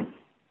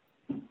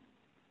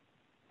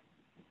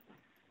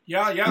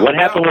 Yeah. What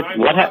happened?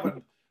 What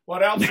happened?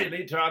 What else you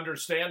need to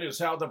understand is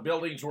how the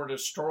buildings were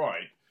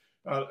destroyed.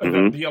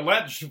 The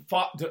alleged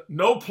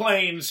no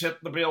planes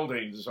hit the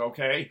buildings,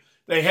 okay?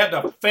 They had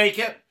to fake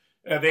it.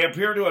 They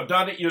appear to have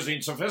done it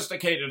using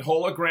sophisticated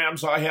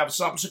holograms. I have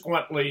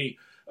subsequently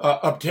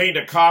obtained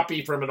a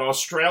copy from an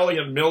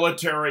Australian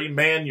military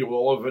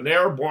manual of an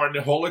airborne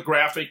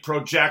holographic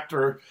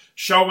projector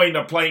showing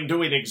a plane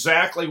doing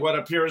exactly what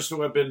appears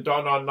to have been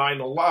done on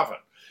 9/11.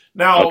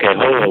 Now, okay,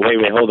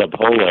 hold up,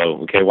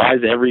 holo. Okay, why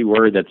does every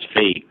word that's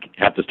fake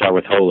have to start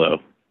with holo?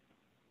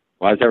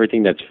 Why does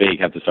everything that's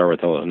fake have to start with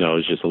holo? No,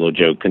 it's just a little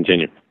joke.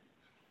 Continue.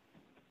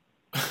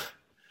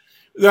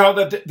 Now,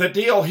 the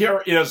deal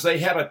here is they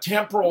had a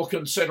temporal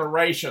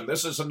consideration.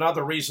 This is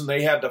another reason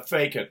they had to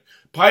fake it.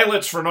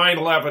 Pilots for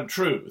 9/11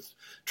 Truth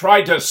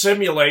tried to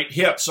simulate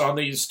hits on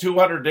these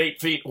 208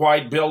 feet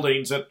wide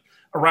buildings at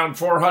around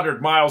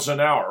 400 miles an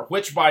hour,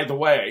 which, by the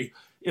way,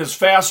 is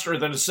faster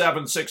than a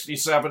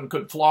 767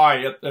 could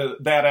fly at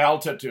that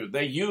altitude.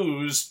 They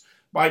used,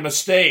 by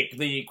mistake,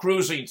 the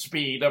cruising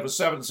speed of a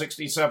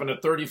 767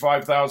 at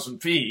 35,000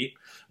 feet,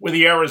 where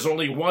the air is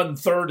only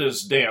 1/3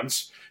 as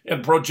dense,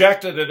 and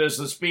projected it as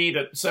the speed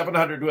at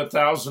 700 to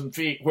 1,000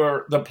 feet,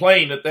 where the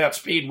plane at that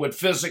speed would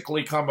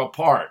physically come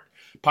apart.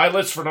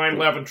 Pilots for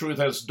 9/11 Truth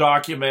has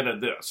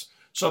documented this.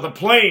 So the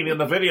plane in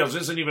the videos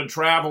isn't even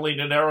traveling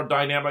at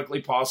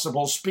aerodynamically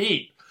possible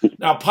speed.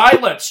 Now,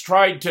 pilots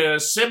tried to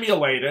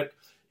simulate it,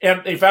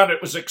 and they found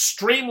it was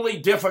extremely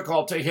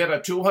difficult to hit a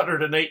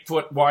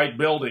 208-foot wide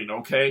building,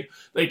 okay?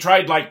 They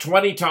tried like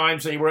 20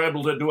 times. They were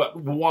able to do it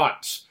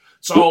once.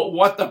 So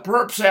what the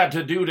perps had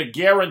to do to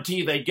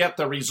guarantee they get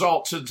the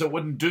result, since it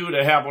wouldn't do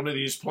to have one of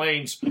these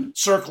planes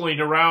circling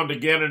around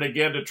again and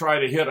again to try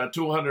to hit a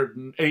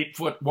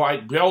 208-foot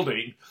wide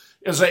building,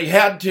 is they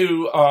had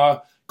to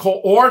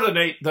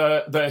coordinate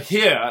the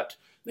hit.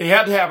 They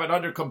had to have it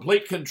under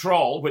complete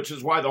control, which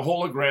is why the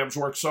holograms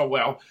work so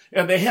well.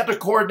 And they had to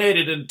coordinate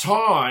it in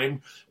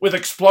time with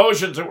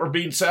explosions that were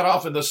being set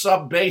off in the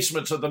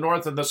sub-basements of the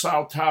North and the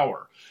South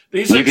Tower.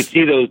 You could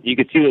see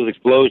those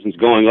explosions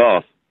going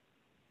off.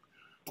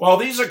 Well,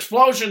 these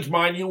explosions,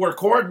 mind you, were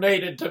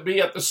coordinated to be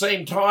at the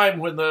same time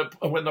when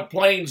the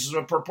planes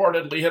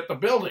purportedly hit the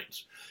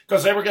buildings,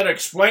 because they were going to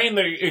explain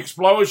the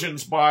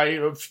explosions by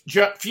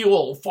jet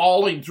fuel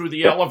falling through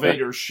the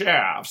elevator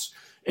shafts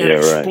and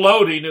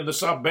exploding in the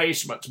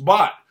sub-basements.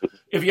 But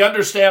if you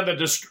understand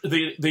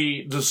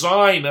the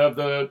design of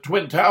the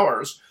Twin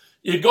Towers,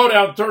 you'd go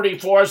down 30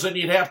 floors, and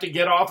you'd have to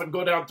get off and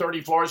go down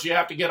 30 floors. You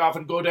have to get off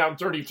and go down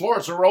 30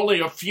 floors. There were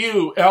only a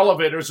few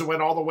elevators that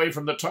went all the way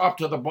from the top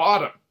to the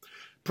bottom,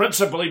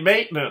 principally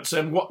maintenance.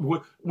 And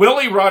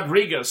Willie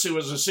Rodriguez, who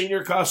was a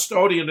senior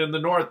custodian in the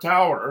North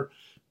Tower,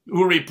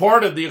 who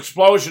reported the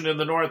explosion in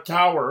the North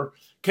Tower,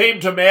 came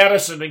to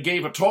Madison and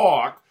gave a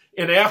talk.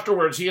 And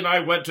afterwards, he and I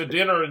went to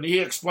dinner, and he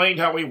explained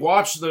how he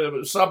watched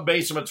the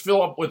sub-basements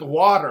fill up with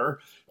water,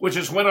 which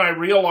is when I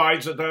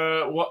realized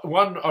that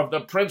one of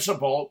the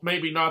principal,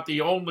 maybe not the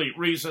only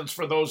reasons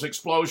for those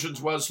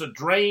explosions, was to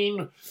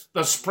drain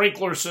the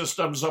sprinkler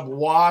systems of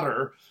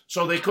water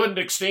so they couldn't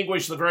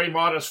extinguish the very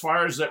modest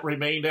fires that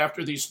remained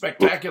after these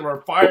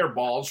spectacular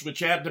fireballs, which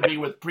had to be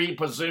with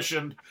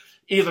pre-positioned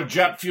either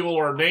jet fuel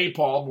or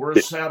napalm, were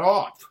set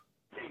off.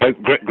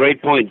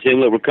 Great point,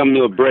 Jim. Look, we're coming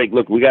to a break.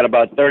 Look, we got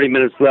about 30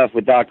 minutes left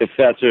with Dr.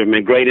 Fetzer.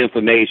 Man, great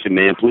information,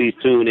 man. Please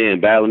tune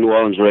in. Battle of New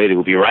Orleans Radio.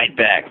 We'll be right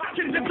back.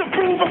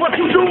 Disapprove of what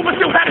you do, but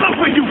still have love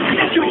for you.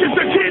 If you just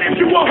a kid, if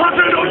you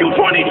 100 or you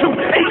 22,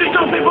 ain't it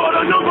something but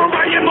a number?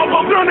 I am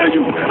above none of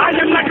you. I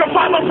am like a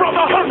father,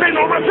 brother, husband,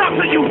 or a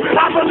son to you.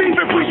 I believe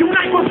if we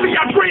unite, we'll see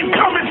our dreams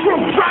coming true.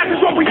 Drive is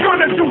what we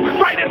gonna do.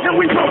 Fight until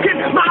we broken.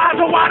 My eyes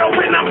are wide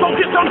open. I'm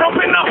focused on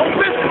helping the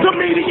hopeless. The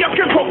media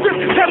can quote this.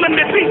 Tell them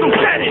that things will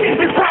set it.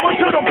 It's power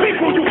to the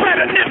people. You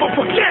better never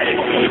forget it.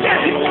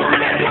 Get it.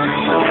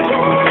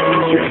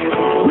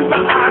 With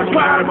our eyes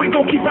wide, we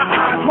gon' keep our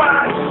eyes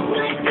wide.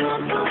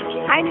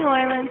 Hi, New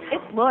Orleans.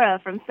 It's Laura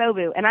from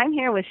Sobu, and I'm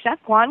here with Chef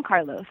Juan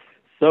Carlos.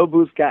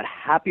 Sobu's got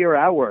happy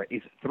hour.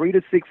 It's 3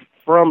 to 6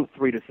 from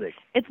 3 to 6.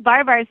 It's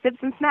bar sips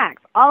and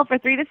snacks, all for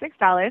 $3 to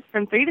 $6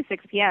 from 3 to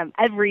 6 p.m.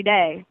 every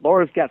day.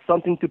 Laura's got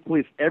something to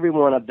please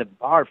everyone at the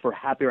bar for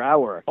happy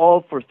hour,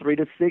 all for 3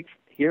 to 6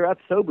 here at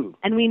Sobu.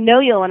 And we know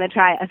you'll want to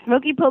try a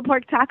smoky pulled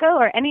pork taco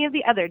or any of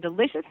the other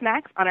delicious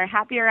snacks on our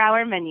happy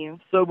hour menu.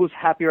 Sobu's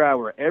happy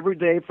hour every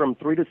day from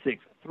 3 to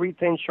 6,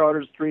 310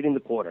 Charter Street in the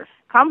Porter.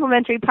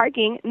 Complimentary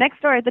parking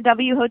next door at the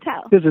W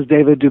Hotel. This is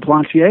David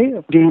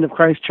Duplantier, Dean of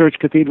Christ Church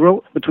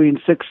Cathedral, between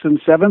 6th and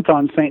 7th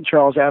on St.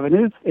 Charles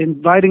Avenue,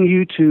 inviting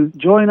you to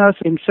join us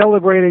in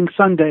celebrating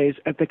Sundays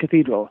at the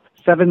Cathedral.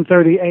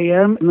 7:30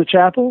 a.m. in the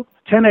chapel,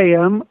 10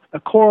 a.m., a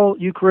choral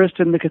Eucharist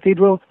in the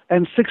cathedral,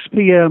 and 6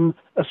 p.m.,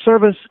 a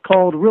service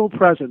called Real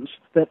Presence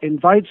that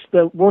invites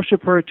the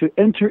worshiper to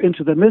enter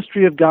into the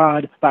mystery of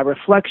God by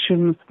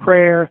reflection,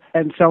 prayer,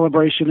 and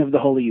celebration of the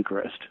Holy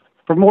Eucharist.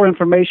 For more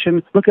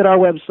information, look at our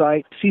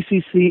website,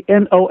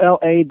 cccnola.org.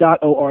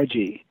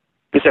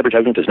 This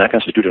advertisement does not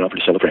constitute an offer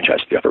to sell a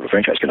franchise. The offer of a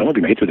franchise can only be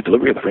made through the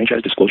delivery of a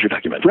franchise disclosure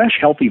document. Fresh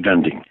Healthy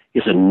Vending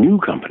is a new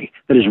company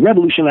that is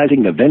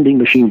revolutionizing the vending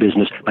machine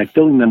business by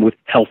filling them with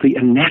healthy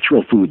and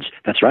natural foods.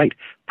 That's right.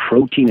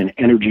 Protein and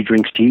energy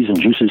drinks, teas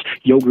and juices,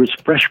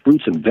 yogurts, fresh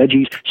fruits and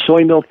veggies,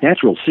 soy milk,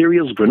 natural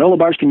cereals, granola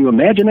bars. Can you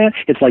imagine that?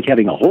 It's like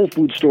having a whole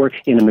food store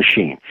in a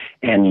machine.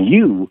 And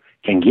you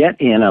can get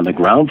in on the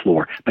ground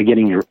floor by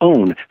getting your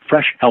own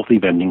Fresh Healthy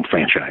Vending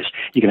franchise.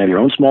 You can have your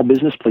own small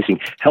business placing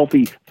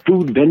healthy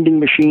food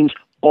vending machines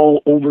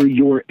all over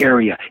your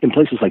area in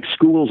places like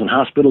schools and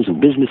hospitals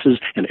and businesses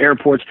and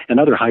airports and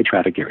other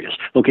high-traffic areas.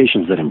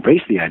 Locations that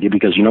embrace the idea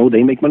because, you know,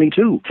 they make money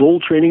too. Full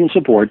training and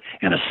support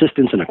and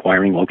assistance in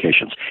acquiring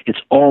locations.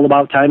 It's all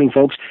about timing,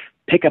 folks.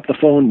 Pick up the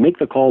phone, make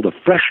the call to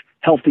Fresh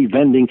Healthy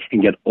Vending,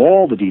 and get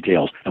all the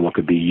details on what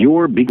could be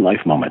your big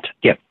life moment.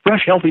 Get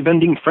Fresh Healthy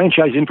Vending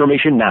franchise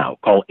information now.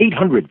 Call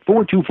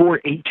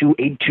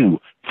 800-424-8282.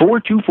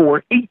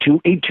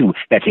 424-8282.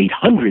 That's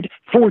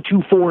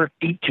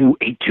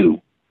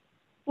 800-424-8282.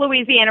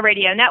 Louisiana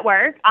Radio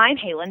Network, I'm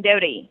Halen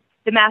Doty.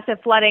 The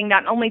massive flooding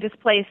not only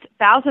displaced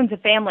thousands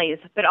of families,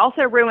 but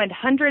also ruined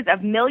hundreds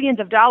of millions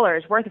of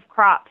dollars worth of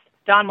crops.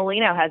 Don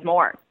Molino has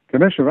more.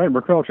 Commissioner of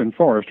Agriculture and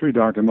Forestry,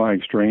 Dr.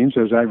 Mike Strain,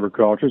 says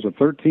agriculture is a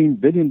 $13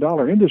 billion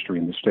industry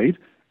in the state,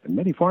 and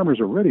many farmers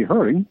are already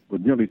hurting,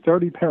 with nearly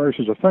 30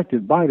 parishes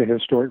affected by the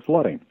historic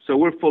flooding. So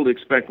we're fully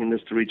expecting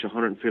this to reach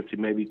 $150,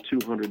 maybe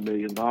 $200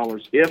 million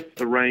if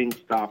the rain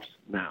stops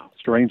now.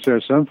 Strain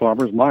says some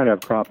farmers might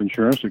have crop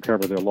insurance to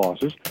cover their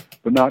losses,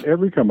 but not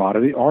every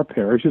commodity or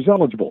parish is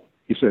eligible.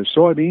 He says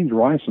soybeans,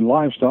 rice, and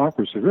livestock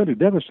were severely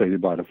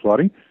devastated by the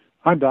flooding.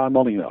 I'm Don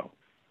Molino.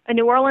 A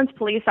New Orleans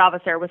police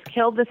officer was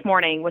killed this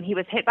morning when he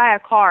was hit by a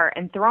car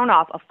and thrown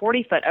off a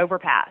 40-foot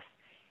overpass.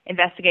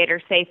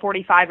 Investigators say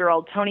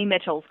 45-year-old Tony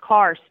Mitchell's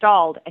car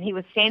stalled and he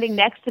was standing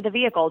next to the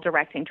vehicle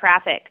directing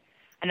traffic.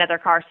 Another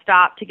car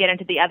stopped to get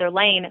into the other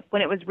lane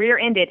when it was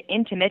rear-ended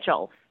into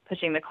Mitchell,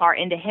 pushing the car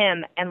into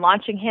him and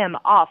launching him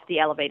off the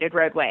elevated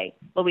roadway.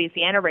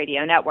 Louisiana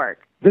Radio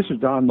Network. This is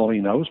Don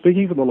Molino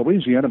speaking for the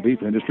Louisiana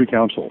Beef Industry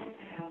Council.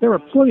 There are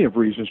plenty of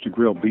reasons to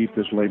grill beef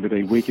this Labor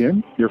Day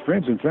weekend. Your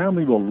friends and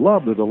family will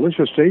love the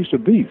delicious taste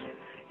of beef.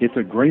 It's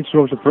a great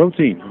source of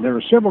protein, and there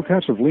are several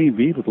cuts of lean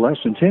beef with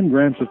less than 10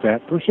 grams of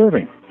fat per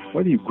serving,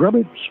 whether you grill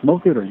it,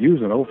 smoke it, or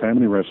use an old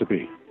family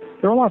recipe.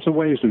 There are lots of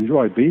ways to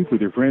enjoy beef with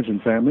your friends and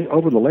family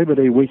over the Labor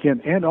Day weekend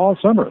and all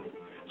summer.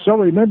 So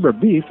remember,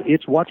 beef,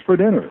 it's what's for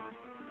dinner.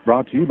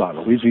 Brought to you by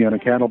Louisiana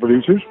cattle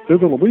producers through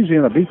the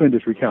Louisiana Beef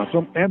Industry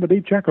Council and the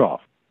Beef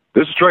Checkoff.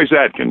 This is Trace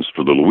Atkins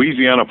for the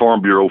Louisiana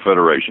Farm Bureau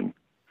Federation.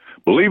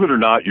 Believe it or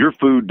not, your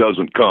food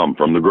doesn't come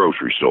from the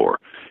grocery store.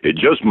 It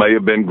just may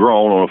have been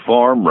grown on a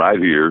farm right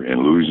here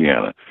in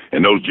Louisiana.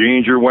 And those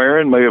jeans you're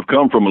wearing may have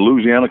come from a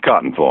Louisiana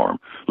cotton farm.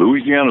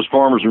 Louisiana's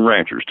farmers and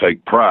ranchers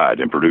take pride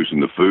in producing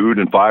the food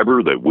and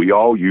fiber that we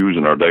all use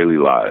in our daily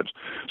lives.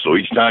 So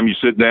each time you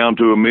sit down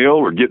to a meal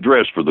or get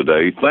dressed for the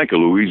day, thank a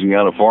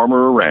Louisiana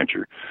farmer or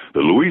rancher. The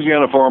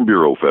Louisiana Farm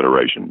Bureau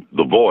Federation,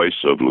 the voice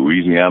of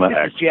Louisiana This is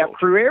agriculture. Jeff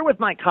Cruier with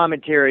my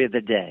commentary of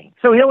the day.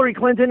 So Hillary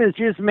Clinton has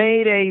just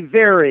made a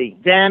very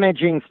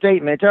damaging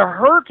statement to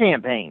her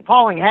campaign,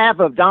 calling half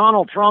of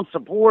Donald Trump's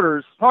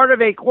supporters part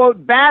of a,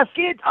 quote,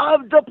 basket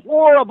of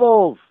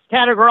deplorables,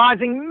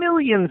 categorizing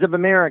millions of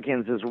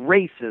Americans as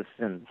racists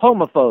and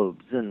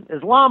homophobes and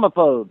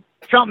Islamophobes.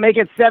 Trump may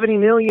get 70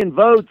 million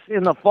votes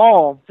in the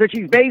fall, so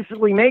she's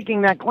basically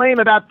making that claim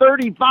about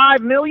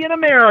 35 million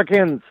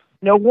Americans.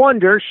 No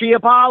wonder she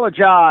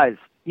apologized.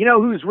 You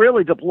know who's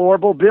really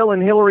deplorable? Bill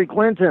and Hillary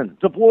Clinton.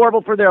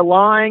 Deplorable for their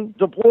lying,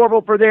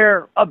 deplorable for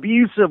their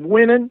abuse of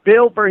women,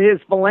 Bill for his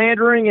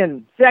philandering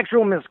and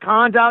sexual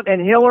misconduct, and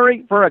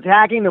Hillary for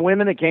attacking the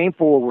women that came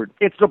forward.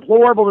 It's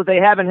deplorable that they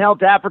haven't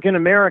helped African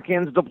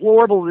Americans,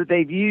 deplorable that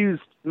they've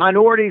used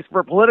minorities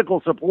for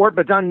political support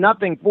but done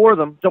nothing for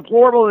them,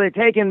 deplorable that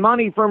they've taken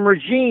money from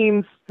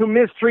regimes who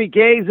mistreat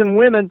gays and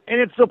women, and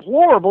it's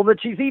deplorable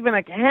that she's even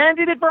a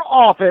candidate for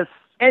office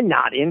and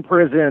not in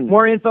prison.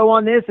 More info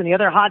on this and the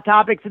other hot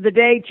topics of the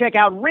day, check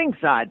out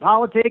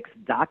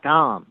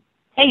ringsidepolitics.com.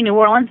 Hey, New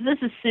Orleans, this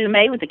is Sue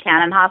May with the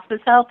Cannon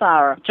Hospice Health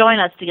Hour. Join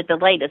us to get the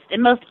latest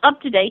and most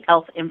up-to-date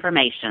health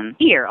information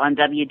here on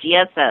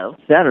WGSO.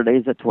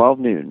 Saturdays at 12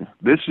 noon.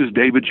 This is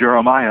David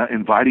Jeremiah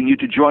inviting you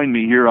to join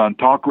me here on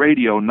Talk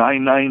Radio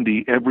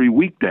 990 every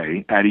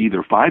weekday at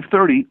either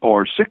 5:30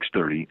 or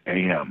 6:30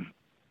 a.m.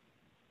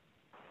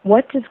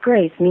 What does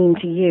grace mean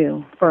to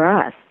you? For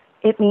us,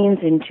 it means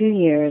in 2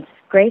 years,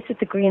 Grace at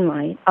the Green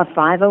Light, a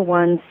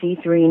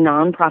 501c3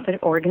 nonprofit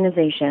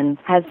organization,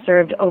 has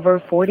served over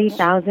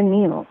 40,000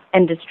 meals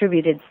and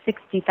distributed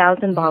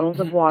 60,000 bottles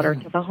of water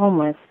to the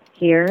homeless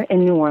here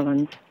in New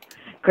Orleans.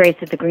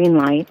 Grace at the Green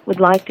Light would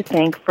like to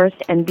thank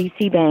First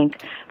NBC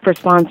Bank for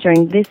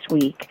sponsoring this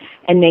week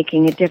and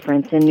making a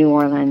difference in New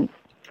Orleans.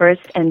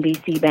 First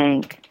NBC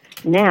Bank,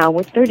 now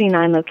with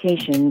 39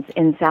 locations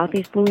in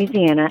Southeast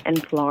Louisiana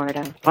and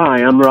Florida.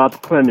 Hi, I'm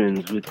Rob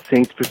Clemens with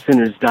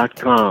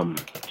saintsforsinners.com.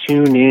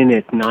 Tune in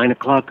at 9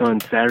 o'clock on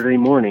Saturday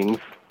mornings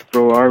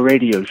for our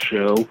radio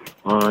show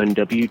on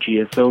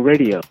WGSO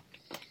Radio.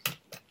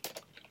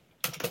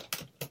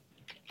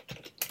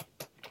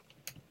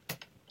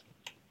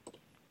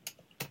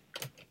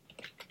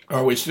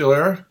 Are we still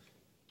there?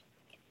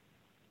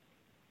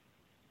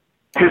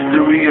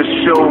 History has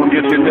shown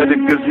your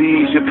genetic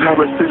disease, your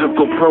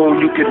parasitical prone,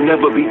 you can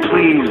never be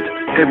pleased.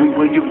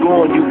 Everywhere you're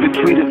going, you've been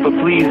treated for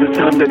fleas. It's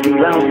time that you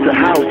rouse the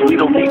house, we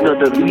don't need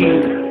none of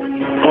these.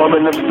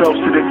 Arming themselves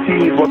to the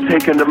teeth while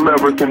taking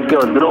American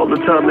guns. And all the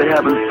time they're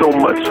having so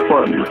much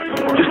fun.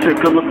 Just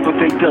take a look what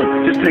they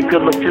done. Just take a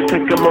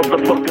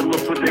motherfucking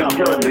look what they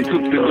done. They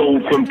took the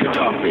gold from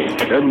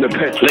Gaddafi and the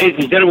petrol. Ladies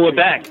and gentlemen, we're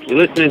back. You're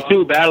listening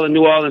to Battle of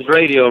New Orleans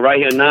Radio right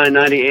here,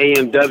 990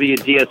 AM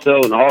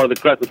WGSO in the heart of the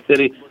Crescent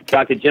City.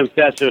 Dr. Jim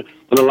Fetzer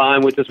on the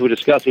line with us. We're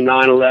discussing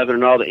 9/11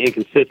 and all the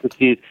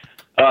inconsistencies.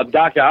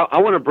 Doctor, I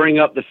want to bring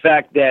up the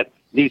fact that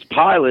these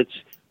pilots,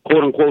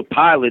 quote-unquote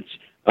pilots,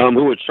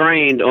 who were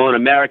trained on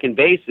American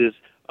bases,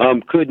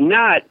 could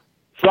not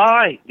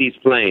fly these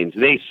planes.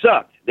 They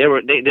sucked. They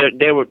were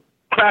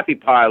crappy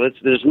pilots.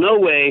 There's no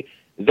way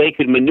they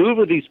could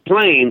maneuver these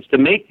planes to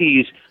make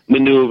these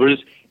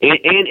maneuvers.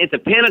 And at the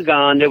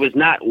Pentagon, there was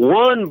not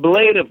one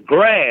blade of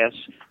grass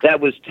that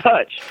was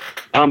touched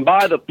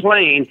by the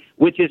plane,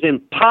 which is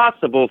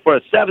impossible for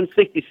a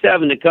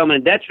 767 to come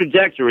in that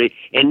trajectory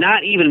and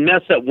not even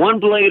mess up one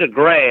blade of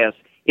grass.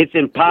 It's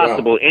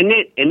impossible. Wow.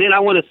 And then I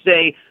want to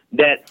say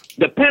that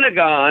the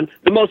Pentagon,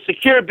 the most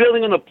secure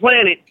building on the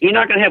planet, you're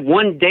not going to have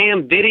one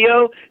damn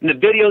video. And the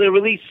video they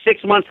released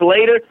 6 months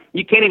later,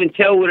 you can't even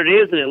tell what it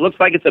is, and it looks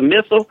like it's a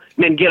missile.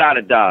 Man, get out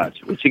of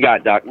Dodge. What you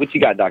got, Doc? What you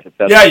got, Dr.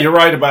 Fetzer? Yeah, you're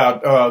right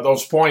about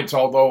those points,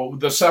 although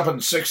the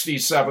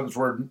 767s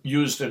were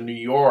used in New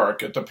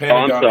York at the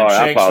Pentagon in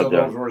Shanksville.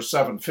 Those were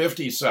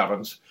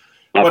 757s.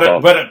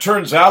 But it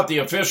turns out the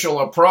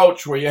official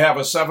approach where you have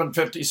a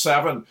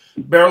 757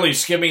 barely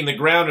skimming the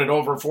ground at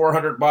over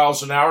 400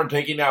 miles an hour and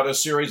taking out a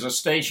series of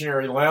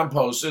stationary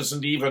lampposts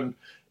isn't even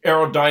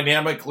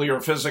aerodynamically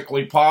or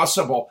physically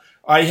possible.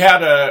 I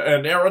had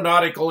an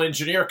aeronautical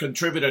engineer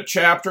contribute a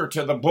chapter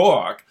to the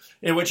book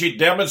in which he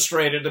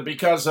demonstrated that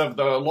because of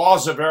the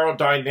laws of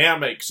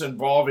aerodynamics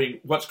involving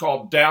what's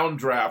called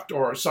downdraft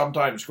or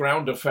sometimes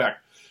ground effect,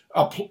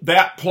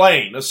 that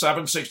plane, a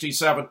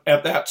 767,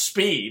 at that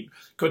speed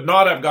could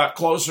not have got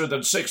closer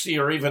than 60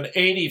 or even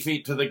 80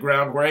 feet to the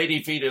ground, where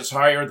 80 feet is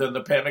higher than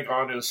the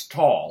Pentagon is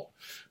tall.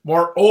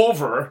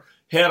 Moreover,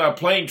 had a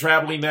plane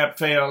traveling that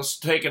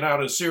fast taken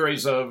out a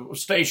series of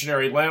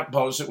stationary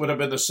lampposts, it would have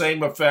been the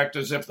same effect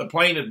as if the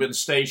plane had been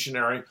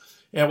stationary.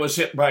 and was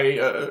hit by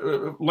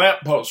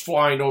lampposts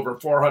flying over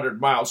 400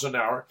 miles an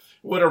hour.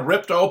 Would have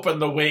ripped open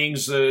the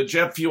wings. The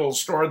jet fuel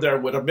stored there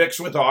would have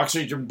mixed with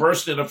oxygen,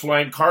 burst into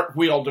flame,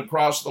 cartwheeled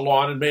across the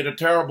lawn, and made a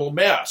terrible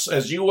mess.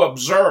 As you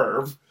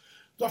observe,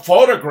 the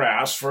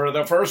photographs for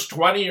the first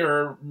 20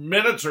 or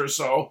minutes or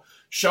so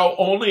show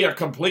only a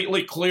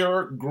completely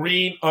clear,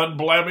 green,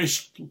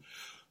 unblemished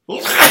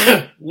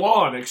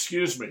lawn.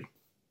 Excuse me.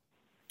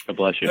 God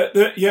bless you.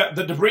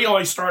 The debris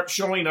only starts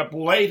showing up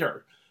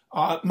later.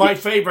 My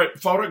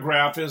favorite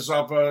photograph is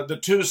of the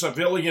two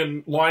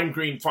civilian lime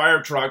green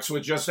fire trucks,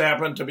 which just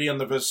happened to be in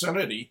the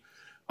vicinity,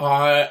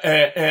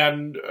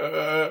 and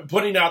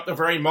putting out the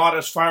very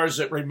modest fires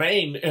that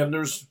remain. And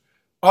there's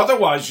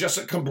otherwise just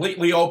a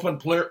completely open,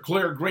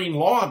 clear green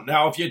lawn.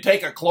 Now, if you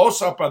take a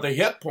close-up of the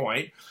hit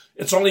point,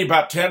 it's only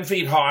about 10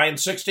 feet high and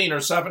 16 or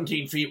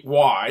 17 feet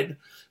wide.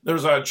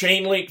 There's a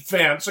chain-link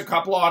fence, a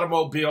couple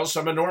automobiles,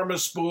 some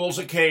enormous spools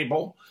of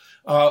cable,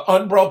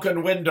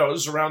 unbroken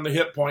windows around the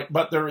hit point,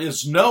 but there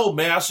is no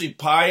massive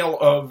pile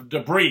of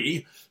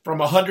debris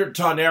from a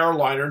 100-ton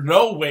airliner,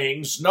 no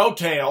wings, no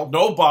tail,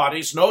 no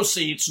bodies, no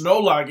seats, no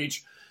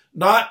luggage.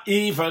 Not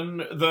even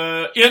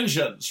the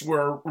engines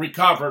were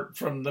recovered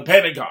from the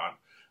Pentagon.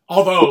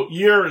 Although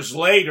years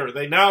later,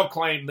 they now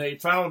claim they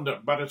found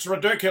them, but it's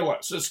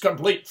ridiculous. It's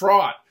complete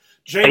fraud.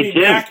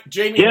 I'm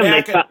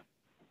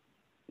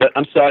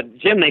sorry,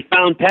 Jim, they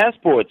found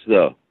passports,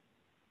 though.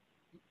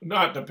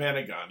 Not the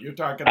Pentagon. You're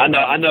talking I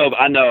about... know.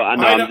 I'm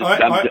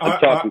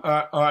talking.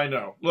 I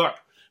know. Look,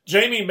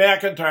 Jamie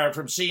McIntyre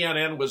from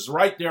CNN was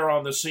right there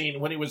on the scene.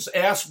 When he was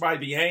asked by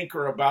the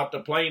anchor about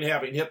the plane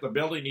having hit the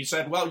building, he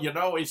said, well,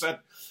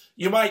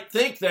 you might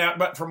think that,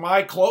 but from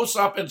my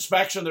close-up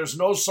inspection, there's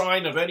no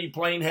sign of any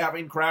plane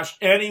having crashed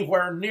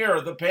anywhere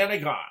near the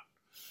Pentagon.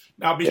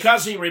 Now,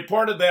 because he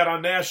reported that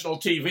on national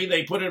TV,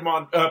 they put him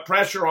on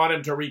pressure on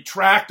him to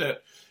retract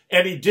it,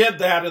 and he did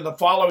that in the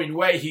following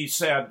way. He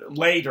said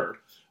later,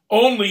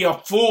 only a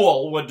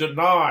fool would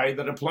deny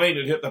that a plane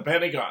had hit the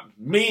Pentagon,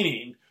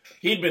 meaning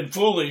he'd been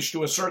foolish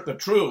to assert the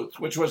truth,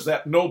 which was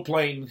that no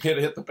plane had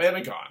hit the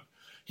Pentagon.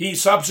 He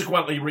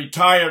subsequently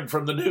retired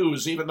from the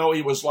news, even though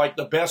he was like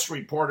the best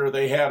reporter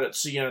they had at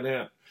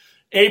CNN.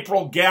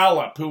 April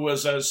Gallup, who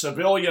was a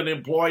civilian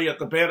employee at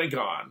the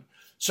Pentagon,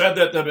 said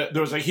that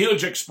there was a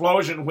huge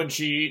explosion when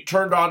she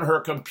turned on her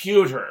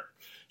computer.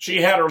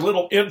 She had her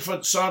little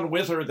infant son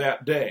with her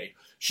that day.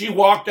 She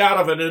walked out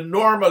of an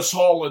enormous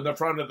hole in the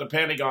front of the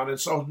Pentagon and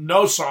saw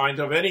no signs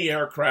of any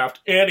aircraft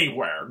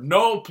anywhere.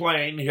 No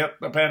plane hit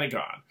the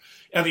Pentagon.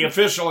 And the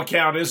official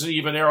account isn't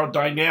even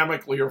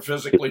aerodynamically or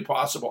physically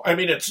possible. I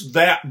mean, it's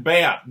that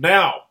bad.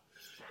 Now,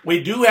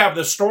 we do have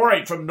the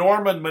story from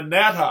Norman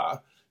Mineta,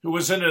 who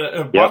was in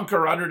a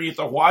bunker underneath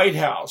the White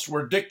House,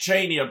 where Dick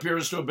Cheney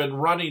appears to have been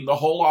running the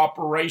whole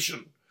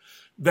operation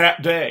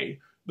that day.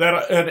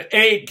 That an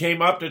aide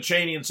came up to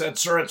Cheney and said,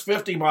 sir, it's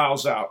 50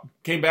 miles out.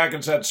 Came back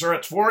and said, sir,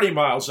 it's 40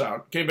 miles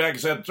out. Came back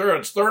and said, sir,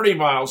 it's 30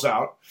 miles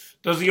out.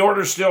 Does the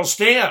order still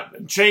stand?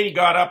 And Cheney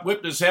got up,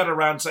 whipped his head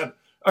around and said,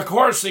 of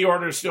course the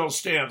order still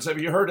stands. Have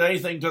you heard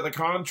anything to the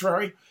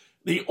contrary?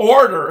 The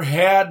order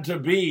had to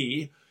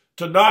be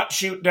to not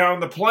shoot down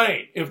the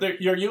plane. If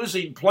you're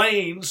using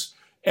planes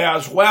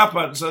as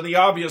weapons, then the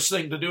obvious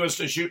thing to do is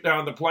to shoot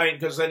down the plane,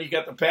 because then you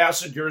get the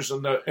passengers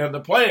and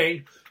the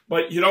plane,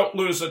 but you don't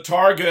lose the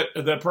target,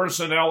 the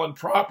personnel and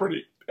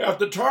property at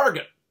the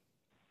target.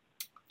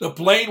 The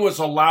plane was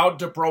allowed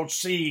to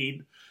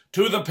proceed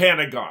to the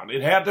Pentagon.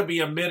 It had to be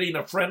emitting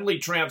a friendly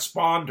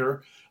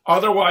transponder,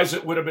 otherwise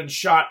it would have been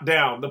shot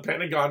down. The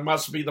Pentagon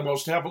must be the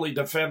most heavily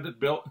defended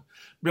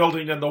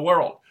building in the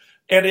world.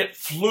 And it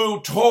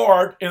flew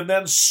toward and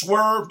then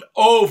swerved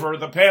over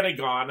the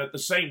Pentagon at the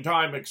same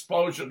time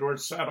explosions were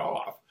set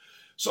off.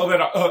 So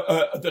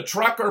that the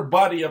trucker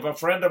buddy of a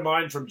friend of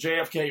mine from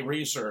JFK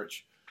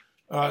Research,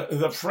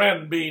 the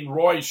friend being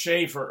Roy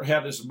Schaefer,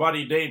 had his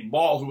buddy Dave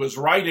Ball, who was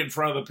right in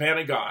front of the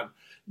Pentagon.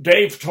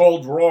 Dave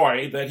told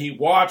Roy that he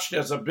watched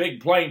as a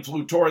big plane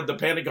flew toward the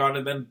Pentagon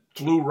and then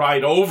flew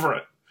right over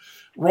it.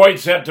 Roy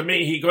said to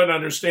me he couldn't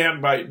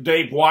understand why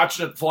Dave watched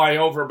it fly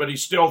over, but he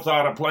still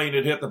thought a plane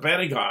had hit the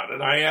Pentagon.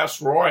 And I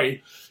asked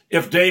Roy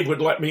if Dave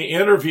would let me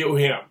interview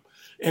him.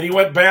 And he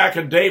went back,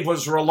 and Dave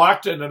was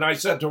reluctant. And I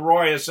said to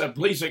Roy, I said,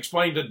 please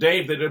explain to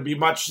Dave that it'd be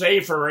much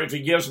safer if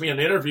he gives me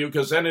an interview,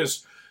 because then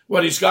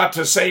what he's got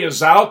to say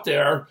is out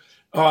there.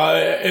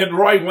 And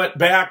Roy went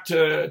back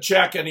to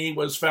check, and he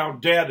was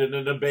found dead in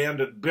an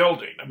abandoned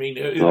building. I mean,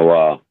 oh,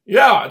 wow.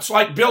 Yeah, it's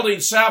like Building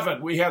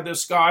 7. We had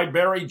this guy,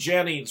 Barry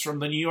Jennings, from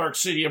the New York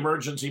City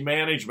Emergency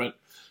Management,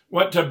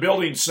 went to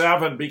Building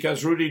 7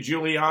 because Rudy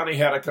Giuliani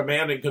had a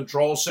command and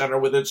control center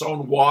with its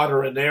own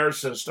water and air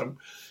system,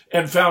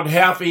 and found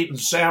half-eaten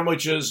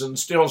sandwiches and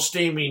still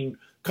steaming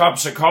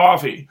cups of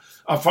coffee.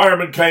 A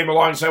fireman came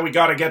along and said, we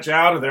got to get you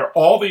out of there.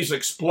 All these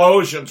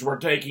explosions were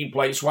taking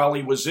place while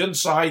he was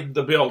inside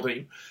the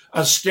building.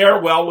 A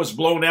stairwell was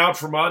blown out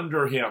from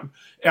under him.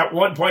 At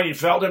one point, he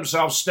felt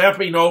himself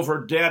stepping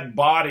over dead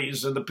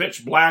bodies. In the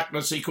pitch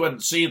blackness, he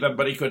couldn't see them,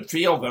 but he could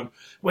feel them.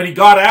 When he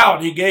got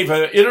out, he gave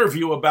an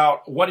interview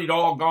about what he'd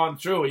all gone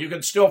through. You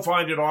can still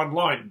find it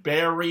online.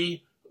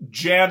 Barry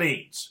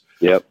Jennings.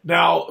 Yep.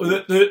 Now,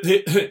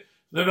 the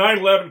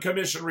 9/11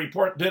 Commission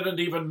report didn't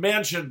even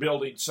mention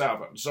Building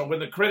 7. So when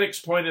the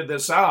critics pointed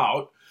this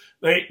out,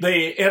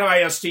 the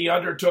NIST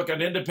undertook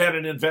an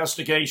independent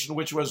investigation,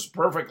 which was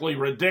perfectly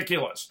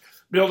ridiculous.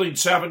 Building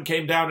 7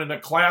 came down in a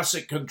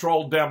classic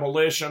controlled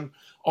demolition.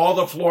 All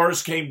the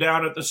floors came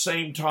down at the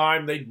same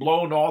time. They'd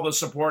blown all the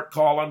support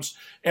columns,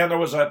 and there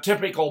was a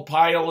typical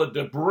pile of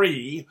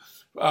debris,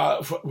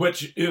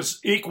 which is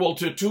equal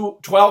to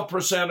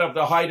 12% of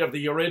the height of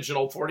the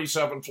original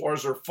 47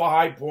 floors, or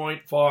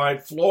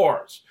 5.5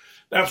 floors.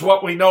 That's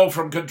what we know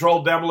from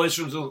controlled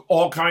demolitions of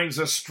all kinds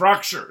of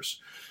structures.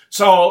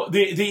 So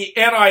the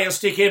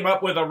NIST came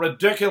up with a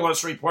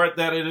ridiculous report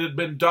that it had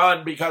been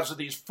done because of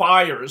these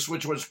fires,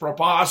 which was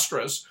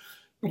preposterous.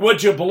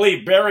 Would you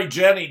believe Barry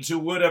Jennings, who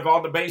would have,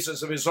 on the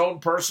basis of his own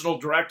personal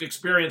direct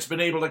experience, been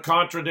able to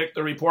contradict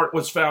the report,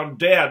 was found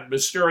dead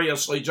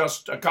mysteriously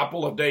just a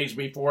couple of days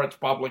before its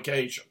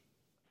publication?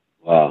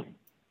 Wow.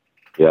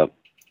 Yeah.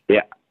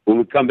 Yeah. When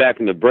we come back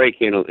in the break,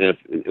 if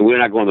we're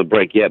not going to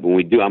break yet, but when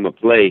we do, I'm gonna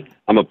play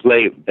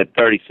that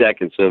 30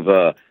 seconds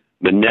of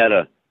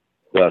Mineta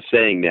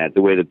saying that,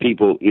 the way the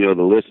people,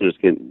 the listeners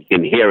can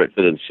hear it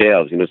for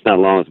themselves. It's not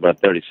long, it's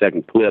about a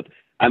 30-second clip.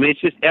 I mean,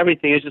 it's just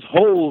everything. It's just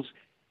holes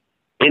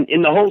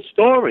in the whole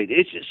story.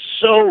 It's just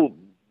so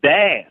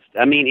vast.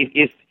 I mean,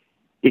 if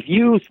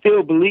you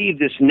still believe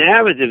this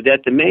narrative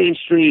that the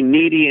mainstream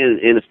media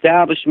and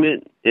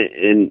establishment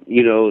and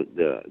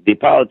the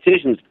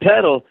politicians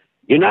peddle,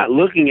 you're not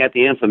looking at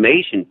the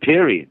information,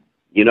 period.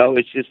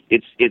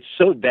 It's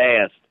so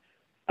vast.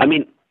 I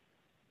mean,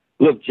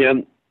 look,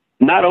 Jim,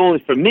 not only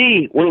for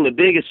me, one of the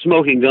biggest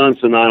smoking guns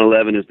for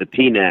 9/11 is the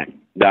PNAC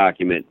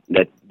document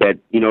that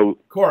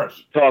of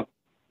course,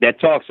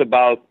 talks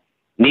about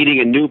needing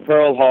a new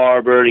Pearl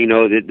Harbor.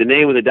 The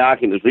name of the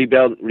document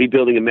was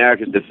Rebuilding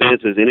America's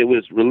Defenses, and it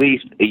was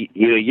released a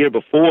year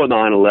before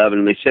 9/11,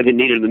 and they said it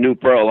needed a new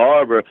Pearl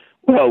Harbor.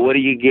 Well, what do?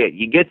 You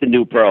get the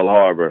new Pearl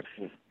Harbor.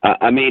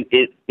 And then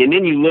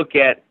you look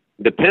at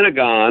the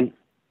Pentagon.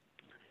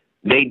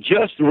 They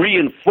just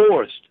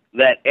reinforced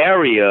that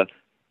area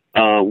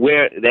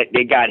where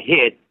they got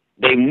hit.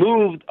 They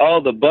moved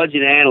all the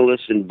budget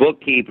analysts and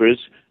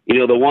bookkeepers,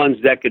 the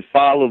ones that could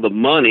follow the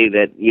money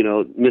that,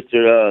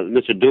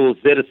 Mr. Dual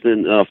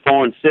Citizen,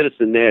 foreign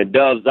citizen there,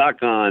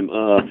 Doves.com,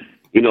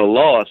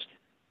 lost.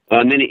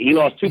 And then he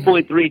lost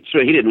 2.3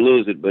 trillion. He didn't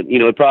lose it, but,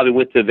 it probably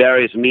went to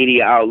various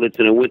media outlets,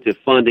 and it went to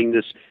funding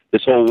this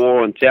whole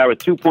war on terror,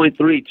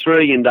 $2.3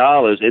 trillion.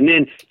 And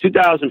then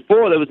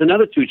 2004, there was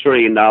another $2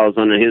 trillion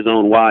under his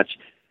own watch.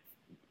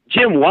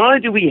 Jim, why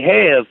do we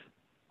have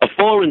a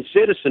foreign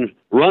citizen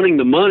running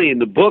the money in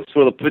the books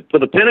for the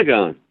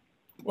Pentagon?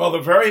 Well, the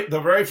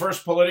very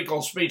first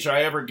political speech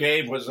I ever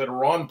gave was at a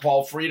Ron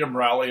Paul Freedom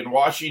Rally in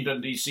Washington,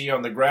 D.C.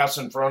 on the grass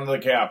in front of the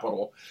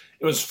Capitol.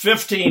 It was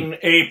 15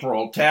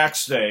 April,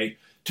 tax day,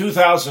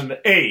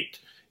 2008,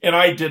 and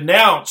I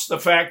denounced the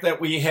fact that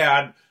we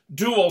had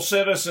dual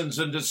citizens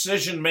in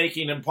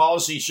decision-making and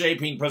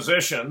policy-shaping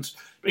positions,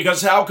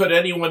 because how could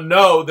anyone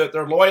know that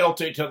their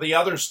loyalty to the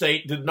other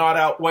state did not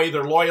outweigh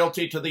their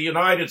loyalty to the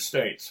United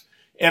States?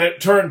 And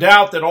it turned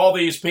out that all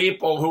these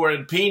people who were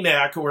in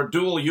PNAC, who were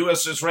dual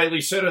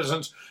U.S.-Israeli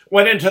citizens,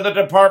 went into the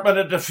Department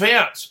of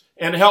Defense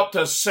and helped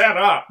us set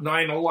up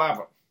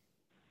 9/11.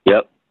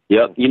 Yep.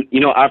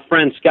 Our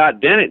friend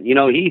Scott Bennett,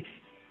 he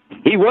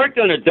worked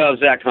under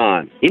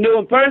Doves.com. He knew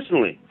him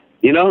personally.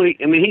 He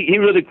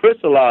really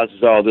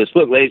crystallizes all this.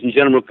 Look, ladies and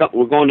gentlemen,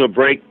 we're going to a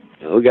break.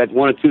 We got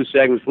 1 or 2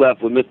 segments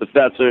left with Mr.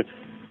 Fetzer.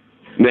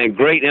 Man,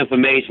 great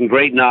information,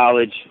 great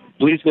knowledge.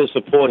 Please go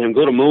support him.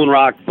 Go to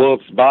Moonrock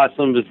Books, buy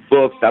some of his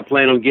books. I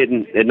plan on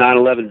getting a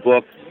 9/11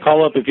 book.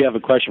 Call up if you have a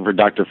question for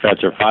Dr.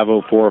 Fetzer,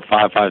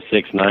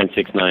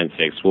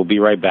 504-556-9696. We'll be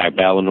right back.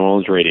 Battle of New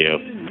Orleans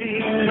Radio.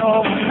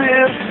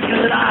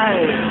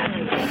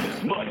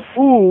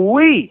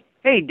 Ooh-wee.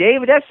 Hey,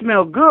 David, that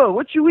smells good.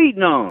 What you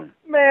eating on?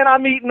 Man,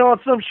 I'm eating on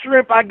some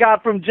shrimp I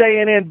got from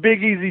J&N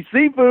Big Easy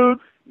Seafood.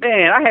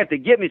 Man, I have to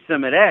get me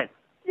some of that.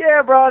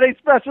 Yeah, bro, they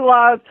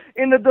specialize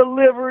in the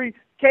delivery,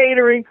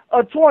 catering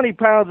of 20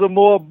 pounds or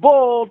more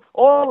boiled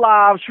or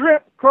live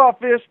shrimp,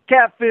 crawfish,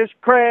 catfish,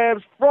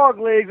 crabs, frog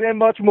legs, and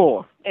much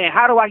more. And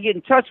how do I get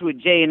in touch with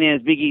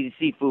J&N's Big Easy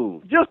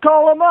Seafood? Just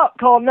call them up.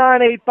 Call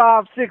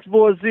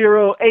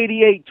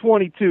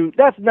 985-640-8822.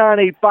 That's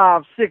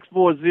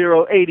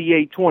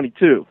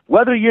 985-640-8822.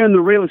 Whether you're in the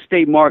real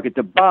estate market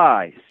to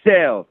buy,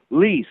 sell,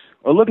 lease,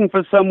 or looking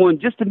for someone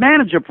just to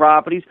manage your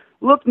properties,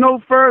 look no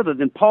further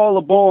than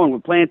Paula Bourne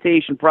with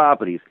Plantation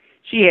Properties.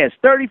 She has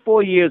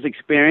 34 years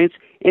experience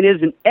and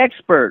is an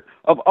expert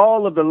of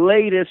all of the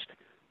latest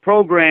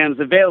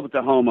programs available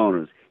to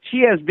homeowners.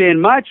 She has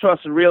been my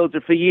trusted realtor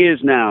for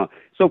years now.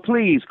 So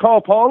please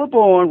call Paula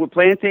Bourne with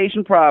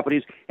Plantation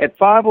Properties at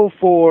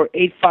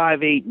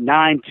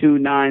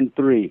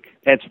 504-858-9293.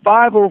 That's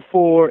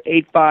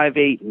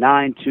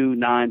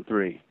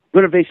 504-858-9293.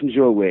 Renovation's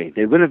your way.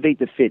 They renovate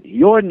to fit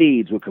your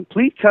needs with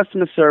complete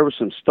customer service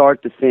from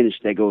start to finish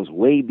that goes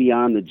way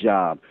beyond the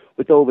job.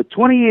 With over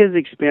 20 years of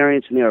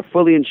experience, and they are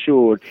fully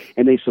insured,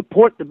 and they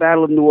support the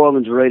Battle of New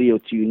Orleans Radio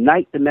to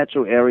unite the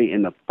metro area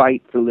in the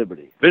fight for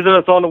liberty. Visit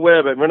us on the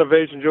web at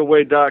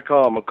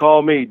renovationsyourway.com or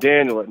call me,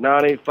 Daniel, at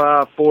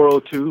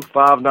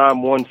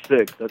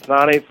 985-402-5916. That's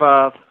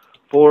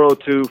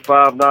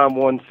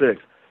 985-402-5916.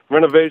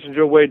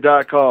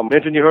 renovationsyourway.com.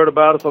 Mention you heard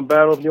about us on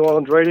Battle of New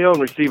Orleans Radio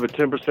and receive a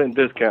 10%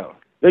 discount.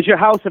 Does your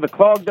house have a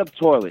clogged-up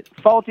toilet,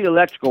 faulty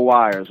electrical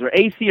wires, or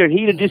AC or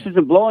heater just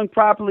isn't blowing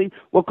properly?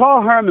 Well,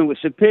 call Herman with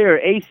Superior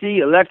AC,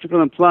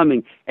 Electrical, and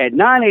Plumbing at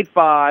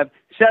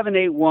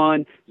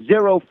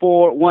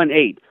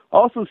 985-781-0418.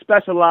 Also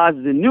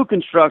specializes in new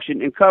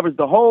construction and covers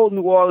the whole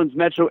New Orleans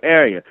metro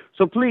area.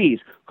 So please,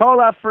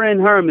 call our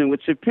friend Herman with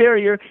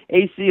Superior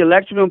AC,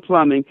 Electrical, and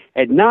Plumbing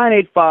at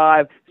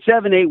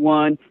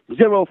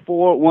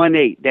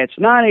 985-781-0418. That's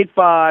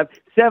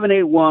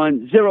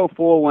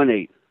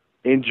 985-781-0418.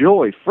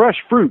 Enjoy fresh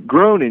fruit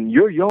grown in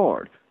your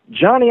yard.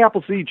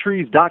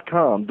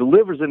 JohnnyAppleseedTrees.com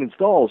delivers and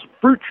installs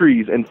fruit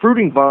trees and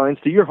fruiting vines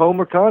to your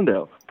home or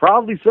condo.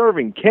 Proudly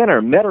serving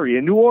Kenner, Metairie,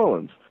 and New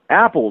Orleans.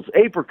 Apples,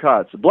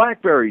 apricots,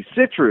 blackberries,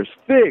 citrus,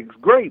 figs,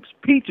 grapes,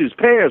 peaches,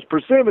 pears,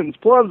 persimmons,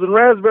 plums, and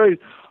raspberries.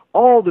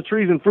 All the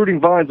trees and fruiting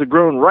vines are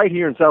grown right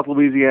here in South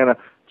Louisiana.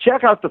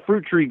 Check out the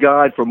Fruit Tree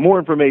Guide for more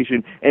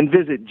information and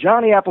visit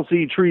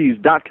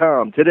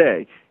JohnnyAppleseedTrees.com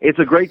today. It's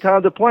a great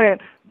time to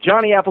plant.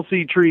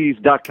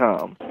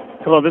 JohnnyAppleseedTrees.com.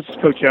 Hello, this is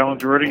Coach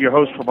Alan Derrida, your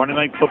host for Monday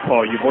Night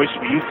Football, your voice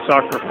for youth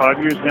soccer,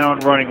 5 years now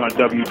and running on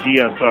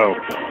WGSO.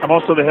 I'm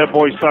also the head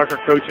boys soccer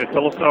coach at De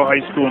La Salle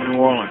High School in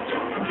New Orleans.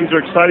 These are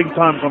exciting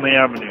times on the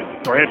avenue.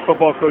 Our head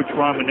football coach,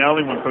 Ron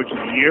Manelli, won Coach of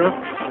the Year.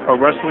 Our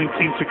wrestling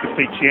team took the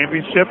state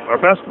championship.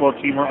 Our basketball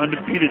team are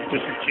undefeated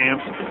district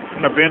champs.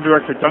 And our band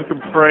director,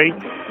 Duncan Frey,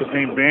 was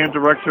named Band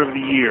Director of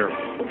the Year.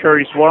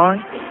 Curious why?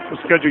 We'll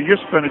schedule your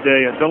spend a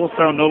day at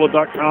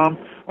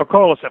DeLaSalleNola.com or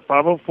call us at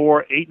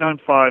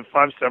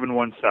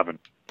 504-895-5717.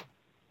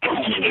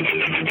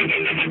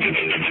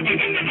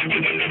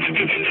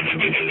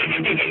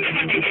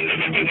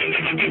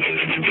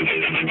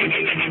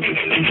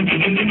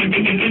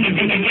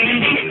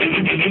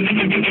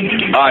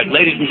 All right,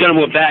 ladies and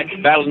gentlemen, we're back.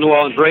 Battle of New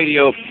Orleans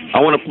Radio.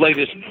 I want to play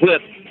this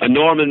clip of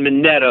Norman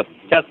Mineta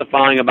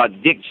testifying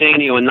about Dick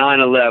Cheney on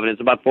 9/11. It's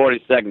about 40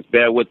 seconds.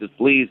 Bear with us,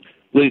 please.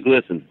 Please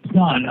listen.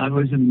 I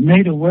was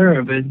made aware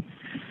of it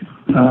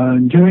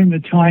during the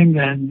time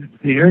that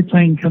the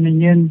airplane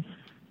coming in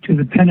to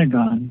the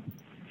Pentagon.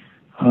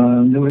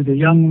 There was a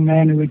young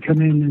man who would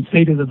come in and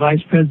say to the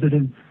vice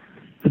president,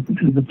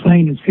 the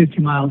plane is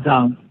 50 miles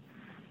out.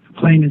 The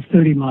plane is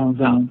 30 miles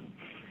out.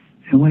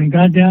 And when it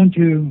got down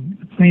to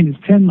the plane is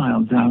 10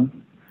 miles out,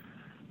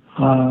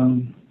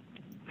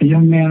 the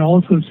young man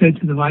also said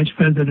to the vice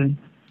president,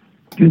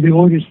 do the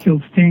orders still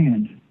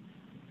stand?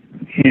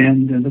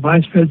 And the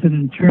vice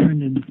president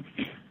turned and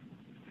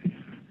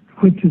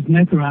whipped his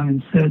neck around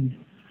and said,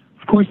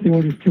 of course the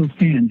orders still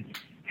stand.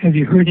 Have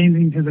you heard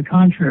anything to the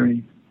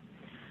contrary?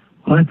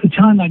 Well, at the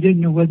time, I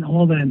didn't know what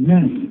all that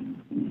meant.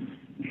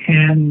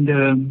 And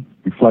the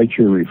flight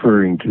you're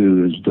referring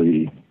to is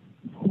the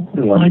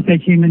flight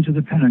that came into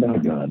the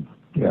Pentagon.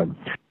 Yeah.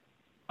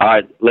 All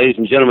right, ladies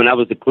and gentlemen, that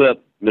was the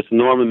clip. Mr.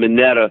 Norman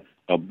Mineta.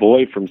 A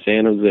boy from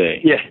San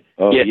Jose. Yeah.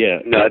 Oh, yeah.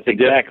 No, that's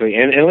exactly.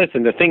 And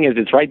listen, the thing is,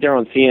 it's right there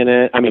on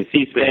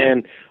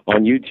C-SPAN,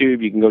 on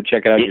YouTube. You can go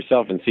check it out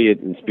yourself and see it.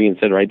 It's being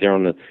said right there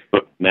on the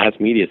mass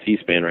media,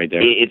 C-SPAN right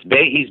there.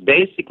 He's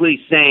basically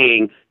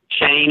saying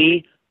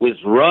Cheney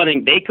was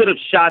running. They could have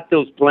shot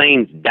those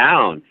planes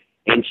down,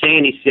 and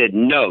Cheney said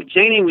no.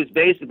 Cheney was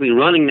basically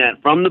running that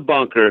from the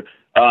bunker,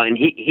 and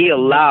he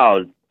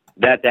allowed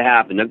that to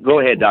happen. Now, go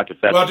ahead, Dr.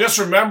 Fetzer. Well, just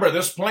remember,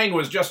 this plane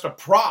was just a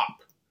prop.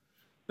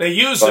 They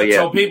used it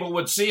so people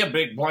would see a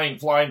big plane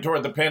flying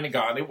toward the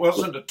Pentagon. It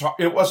wasn't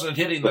it wasn't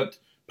hitting the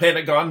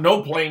Pentagon.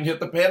 No plane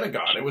hit the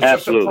Pentagon. It was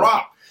just a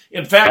prop.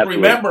 In fact,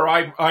 remember,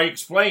 I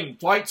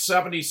explained Flight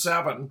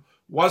 77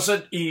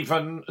 wasn't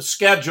even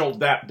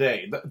scheduled that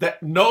day.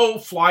 That no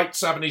Flight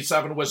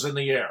 77 was in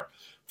the air.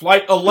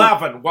 Flight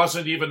 11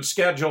 wasn't even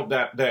scheduled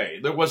that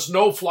day. There was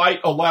no Flight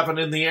 11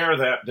 in the air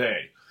that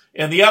day.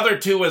 And the other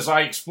two, as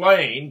I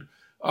explained,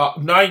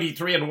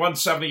 93 and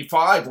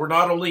 175 were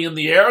not only in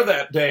the air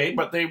that day,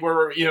 but they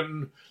were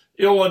in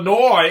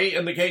Illinois,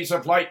 in the case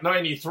of Flight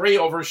 93,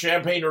 over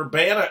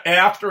Champaign-Urbana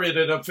after it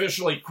had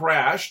officially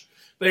crashed.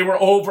 They were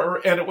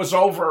over, and it was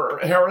over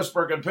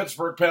Harrisburg and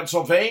Pittsburgh,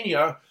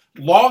 Pennsylvania,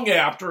 long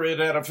after it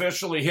had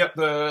officially hit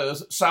the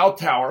South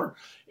Tower.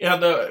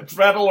 And the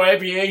Federal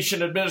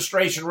Aviation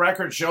Administration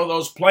records show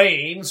those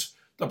planes,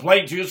 the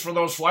planes used for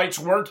those flights,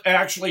 weren't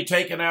actually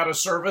taken out of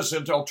service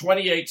until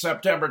 28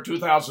 September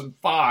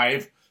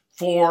 2005,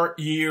 4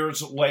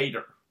 years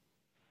later.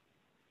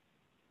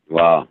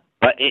 Wow.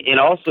 And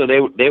also they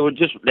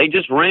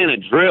just ran a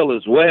drill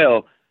as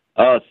well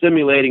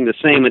simulating the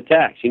same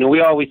attacks. You know,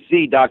 we always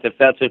see, Dr.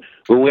 Fetzer,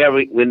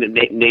 when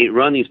they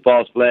run these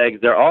false flags,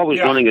 they're always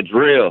running a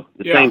drill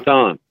at the same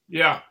time.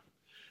 Yeah.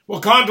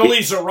 Well,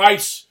 Condoleezza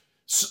Rice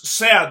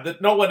said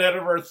that no one had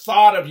ever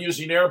thought of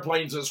using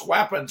airplanes as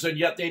weapons, and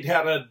yet they'd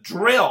had a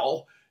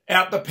drill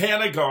at the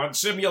Pentagon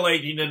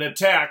simulating an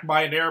attack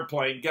by an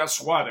airplane.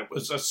 Guess what? It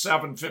was a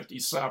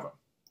 757.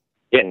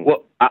 Yeah,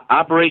 well,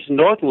 Operation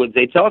Northwoods,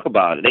 they talk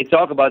about it. They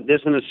talk about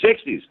this in the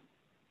 60s.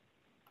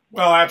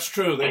 Well, that's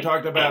true. They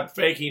talked about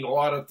faking a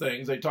lot of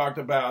things. They talked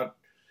about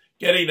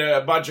getting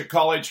a bunch of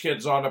college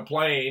kids on a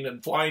plane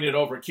and flying it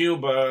over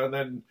Cuba and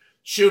then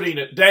shooting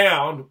it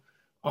down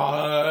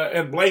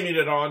and blaming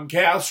it on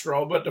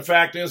Castro. But the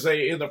fact is,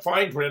 in the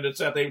fine print, it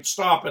said they'd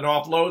stop and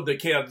offload the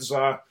kids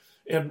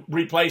and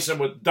replace them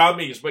with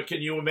dummies. But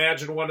can you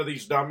imagine one of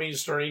these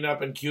dummies turning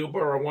up in Cuba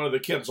or one of the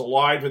kids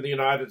alive in the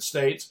United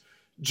States?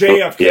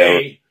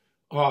 JFK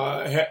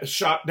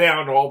shot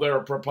down all their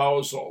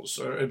proposals.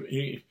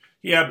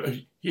 He had,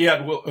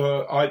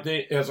 I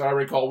think, as I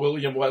recall,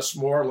 William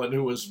Westmoreland,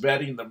 who was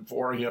vetting them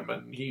for him,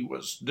 and he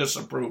was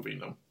disapproving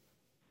them.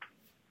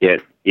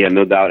 Yeah,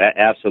 no doubt,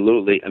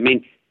 absolutely. I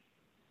mean,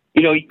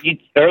 you know,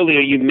 earlier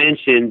you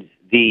mentioned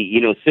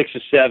the 6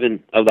 or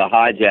 7 of the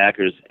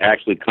hijackers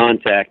actually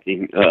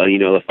contacting,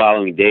 the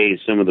following days,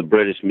 some of the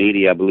British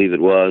media, I believe it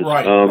was.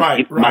 Right.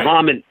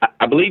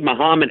 I believe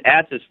Muhammad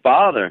Atta's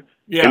father,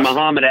 and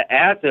Muhammad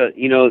Atta,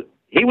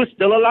 he was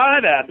still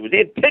alive afterwards. They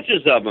had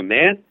pictures of him,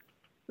 man.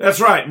 That's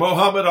right.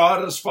 Muhammad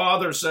Atta's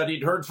father said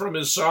he'd heard from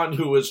his son,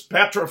 who was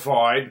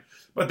petrified,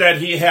 but that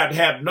he had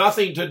had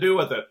nothing to do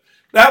with it.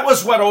 That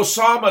was what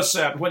Osama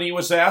said when he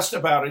was asked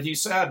about it. He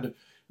said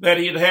that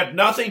he had had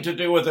nothing to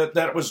do with it,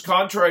 that it was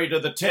contrary to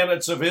the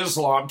tenets of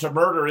Islam to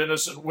murder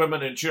innocent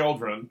women and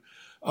children,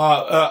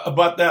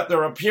 but that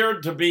there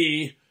appeared to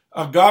be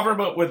a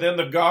government within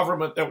the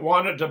government that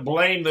wanted to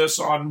blame this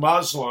on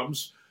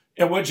Muslims,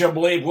 in which I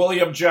believe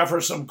William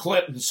Jefferson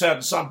Clinton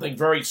said something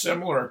very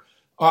similar.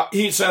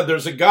 He said,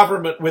 there's a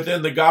government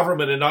within the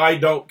government and I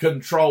don't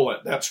control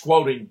it. That's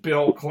quoting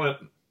Bill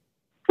Clinton.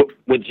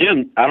 Well,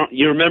 Jim,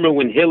 you remember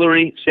when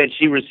Hillary said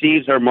she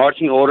receives her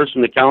marching orders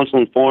from the Council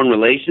on Foreign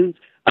Relations?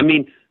 I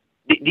mean,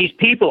 these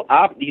people,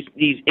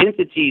 these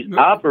entities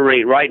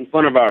operate right in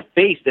front of our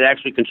face that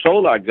actually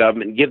control our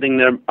government and giving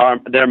them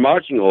their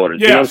marching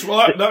orders. Yes,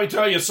 well, let me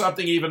tell you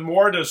something even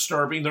more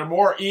disturbing. There are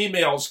more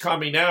emails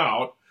coming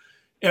out.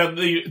 And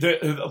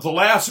the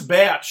last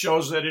batch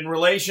shows that in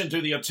relation to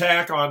the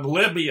attack on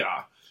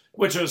Libya,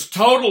 which is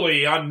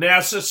totally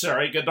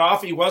unnecessary,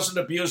 Gaddafi wasn't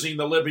abusing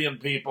the Libyan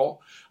people.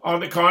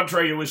 On the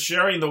contrary, he was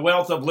sharing the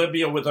wealth of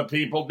Libya with the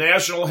people,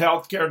 national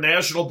health care,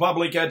 national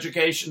public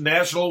education,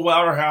 national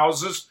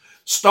warehouses,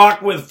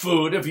 stocked with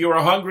food. If you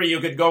were hungry, you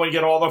could go and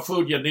get all the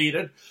food you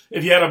needed.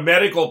 If you had a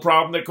medical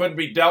problem that couldn't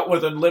be dealt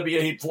with in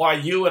Libya, he'd fly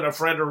you and a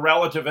friend or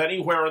relative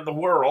anywhere in the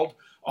world,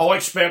 all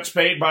expense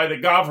paid by the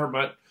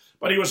government.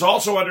 But he was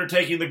also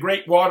undertaking the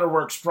Great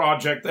Waterworks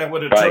project that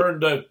would have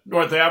turned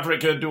North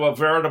Africa into a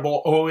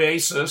veritable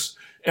oasis,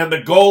 and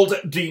the gold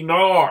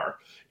dinar.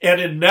 And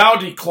in now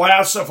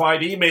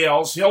declassified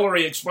emails,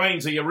 Hillary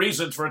explains the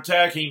reasons for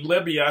attacking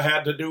Libya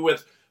had to do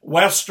with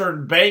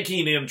Western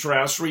banking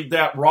interests, read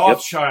that,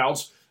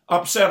 Rothschilds,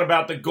 upset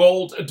about the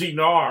gold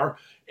dinar,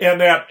 and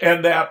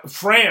that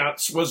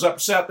France was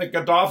upset that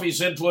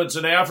Gaddafi's influence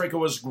in Africa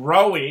was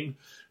growing,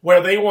 where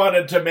they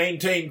wanted to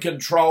maintain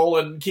control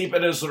and keep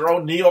it as their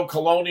own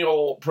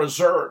neo-colonial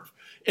preserve.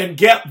 And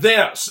get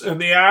this, in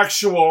the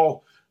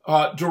actual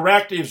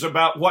directives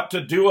about what to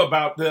do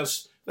about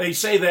this, they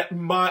say that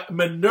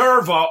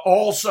Minerva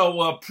also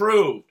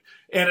approved.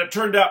 And it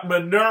turned out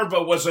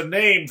Minerva was a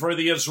name for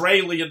the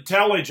Israeli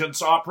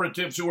intelligence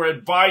operatives who were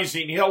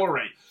advising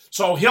Hillary.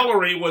 So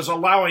Hillary was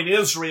allowing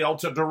Israel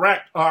to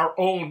direct our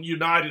own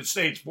United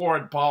States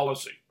foreign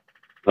policy.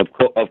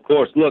 Of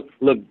course. Look,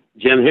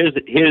 Jim.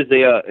 Here's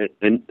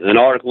an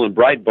article in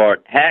Breitbart.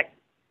 Hack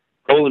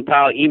Colin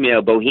Powell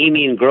email: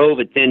 Bohemian Grove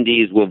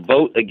attendees will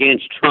vote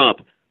against Trump.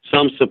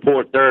 Some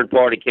support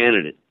third-party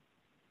candidate.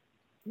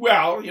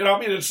 Well,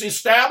 it's the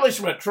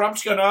establishment.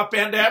 Trump's going to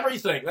upend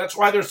everything. That's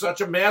why there's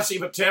such a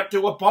massive attempt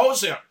to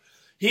oppose him.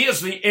 He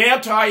is the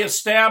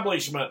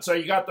anti-establishment. So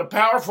you got the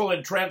powerful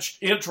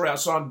entrenched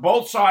interests on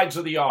both sides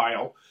of the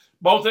aisle,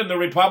 both in the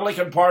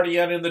Republican Party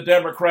and in the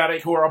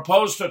Democratic, who are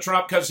opposed to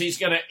Trump because he's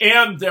going to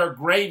end their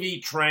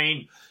gravy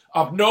train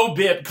of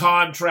no-bid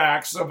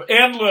contracts, of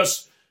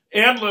endless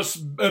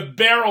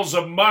barrels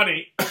of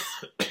money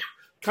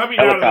coming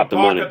out of the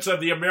pockets of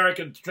the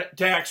American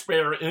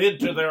taxpayer and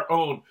into their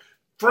own.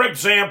 For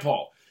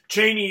example,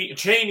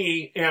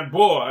 Cheney and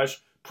Bush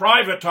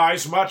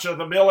privatized much of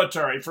the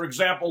military. For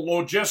example,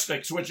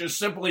 logistics, which is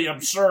simply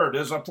absurd.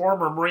 As a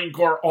former Marine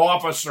Corps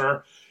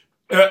officer,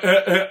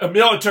 a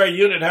military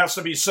unit has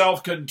to be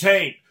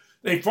self-contained.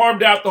 They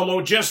farmed out the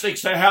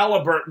logistics to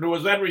Halliburton, who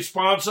was then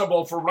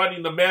responsible for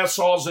running the mess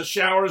halls, the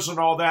showers, and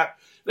all that.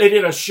 They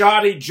did a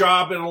shoddy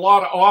job, and a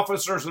lot of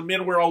officers and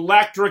men were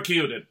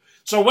electrocuted.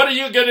 So what are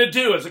you going to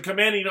do? As a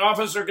commanding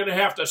officer, going to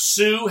have to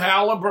sue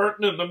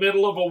Halliburton in the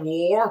middle of a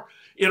war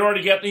in order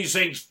to get these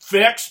things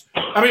fixed?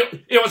 I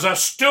mean, it was a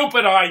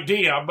stupid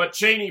idea, but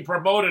Cheney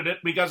promoted it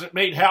because it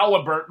made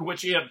Halliburton,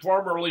 which he had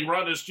formerly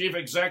run as chief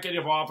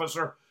executive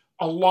officer,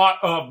 a lot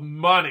of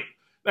money.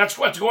 That's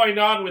what's going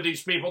on with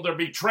these people. They're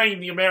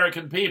betraying the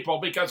American people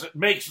because it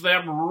makes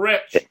them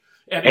rich.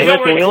 And hey,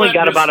 listen, we only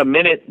got about a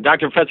minute.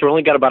 Dr. Fetzer,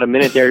 only got about a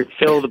minute there.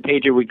 Phil, the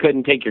pager, we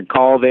couldn't take your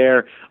call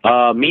there.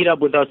 Meet up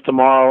with us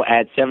tomorrow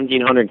at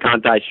 1700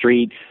 Conti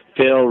Street.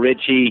 Phil,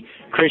 Richie,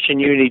 Christian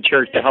Unity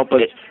Church to help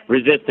us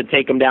resist the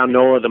Take 'em Down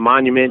NOAA, the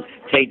monument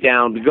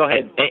takedown. Go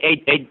ahead.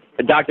 Hey,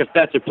 Dr.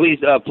 Fetzer, please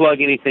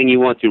plug anything you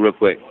want to real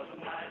quick.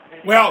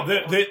 Well,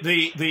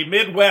 the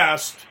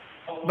Midwest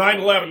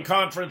 9/11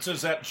 conference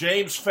is at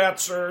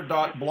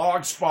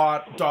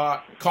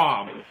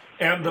jamesfetzer.blogspot.com.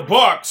 And the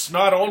books,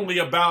 not only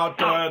about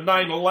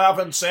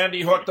 9/11,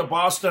 Sandy Hook, the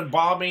Boston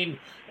bombing,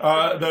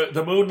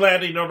 the moon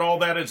landing and all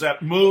that, is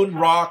at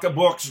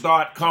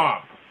moonrockbooks.com.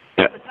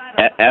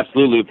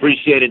 Absolutely.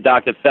 Appreciate it,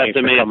 Dr.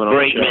 Fetzer,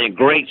 man.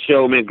 Great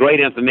show, man. Great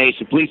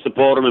information. Please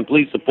support them and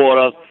please support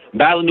us.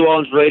 Battle New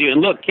Orleans Radio.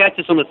 And look, catch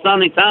us on the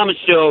Sunday Thomas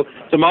Show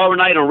tomorrow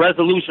night on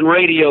Resolution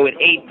Radio at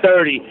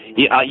 8:30.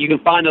 You can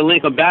find the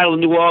link on Battle of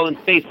New Orleans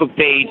Facebook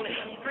page.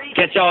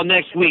 Catch y'all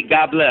next week.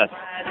 God bless.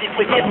 If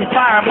we didn't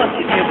fire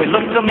muskets till we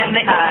looked them in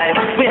the eye,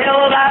 we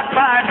held out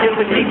fire till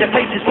we see their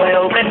faces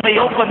well. Then we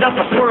opened up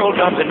our squirrel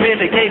guns and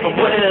really gave them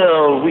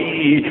well.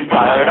 We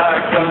fired our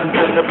guns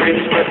and the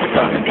British kept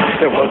coming.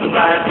 There wasn't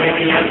as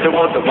many as there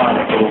was a while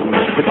ago.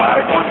 We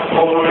fired once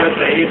more as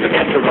they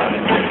began to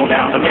run.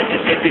 Down the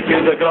Mississippi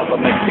to the Gulf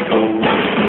of Mexico.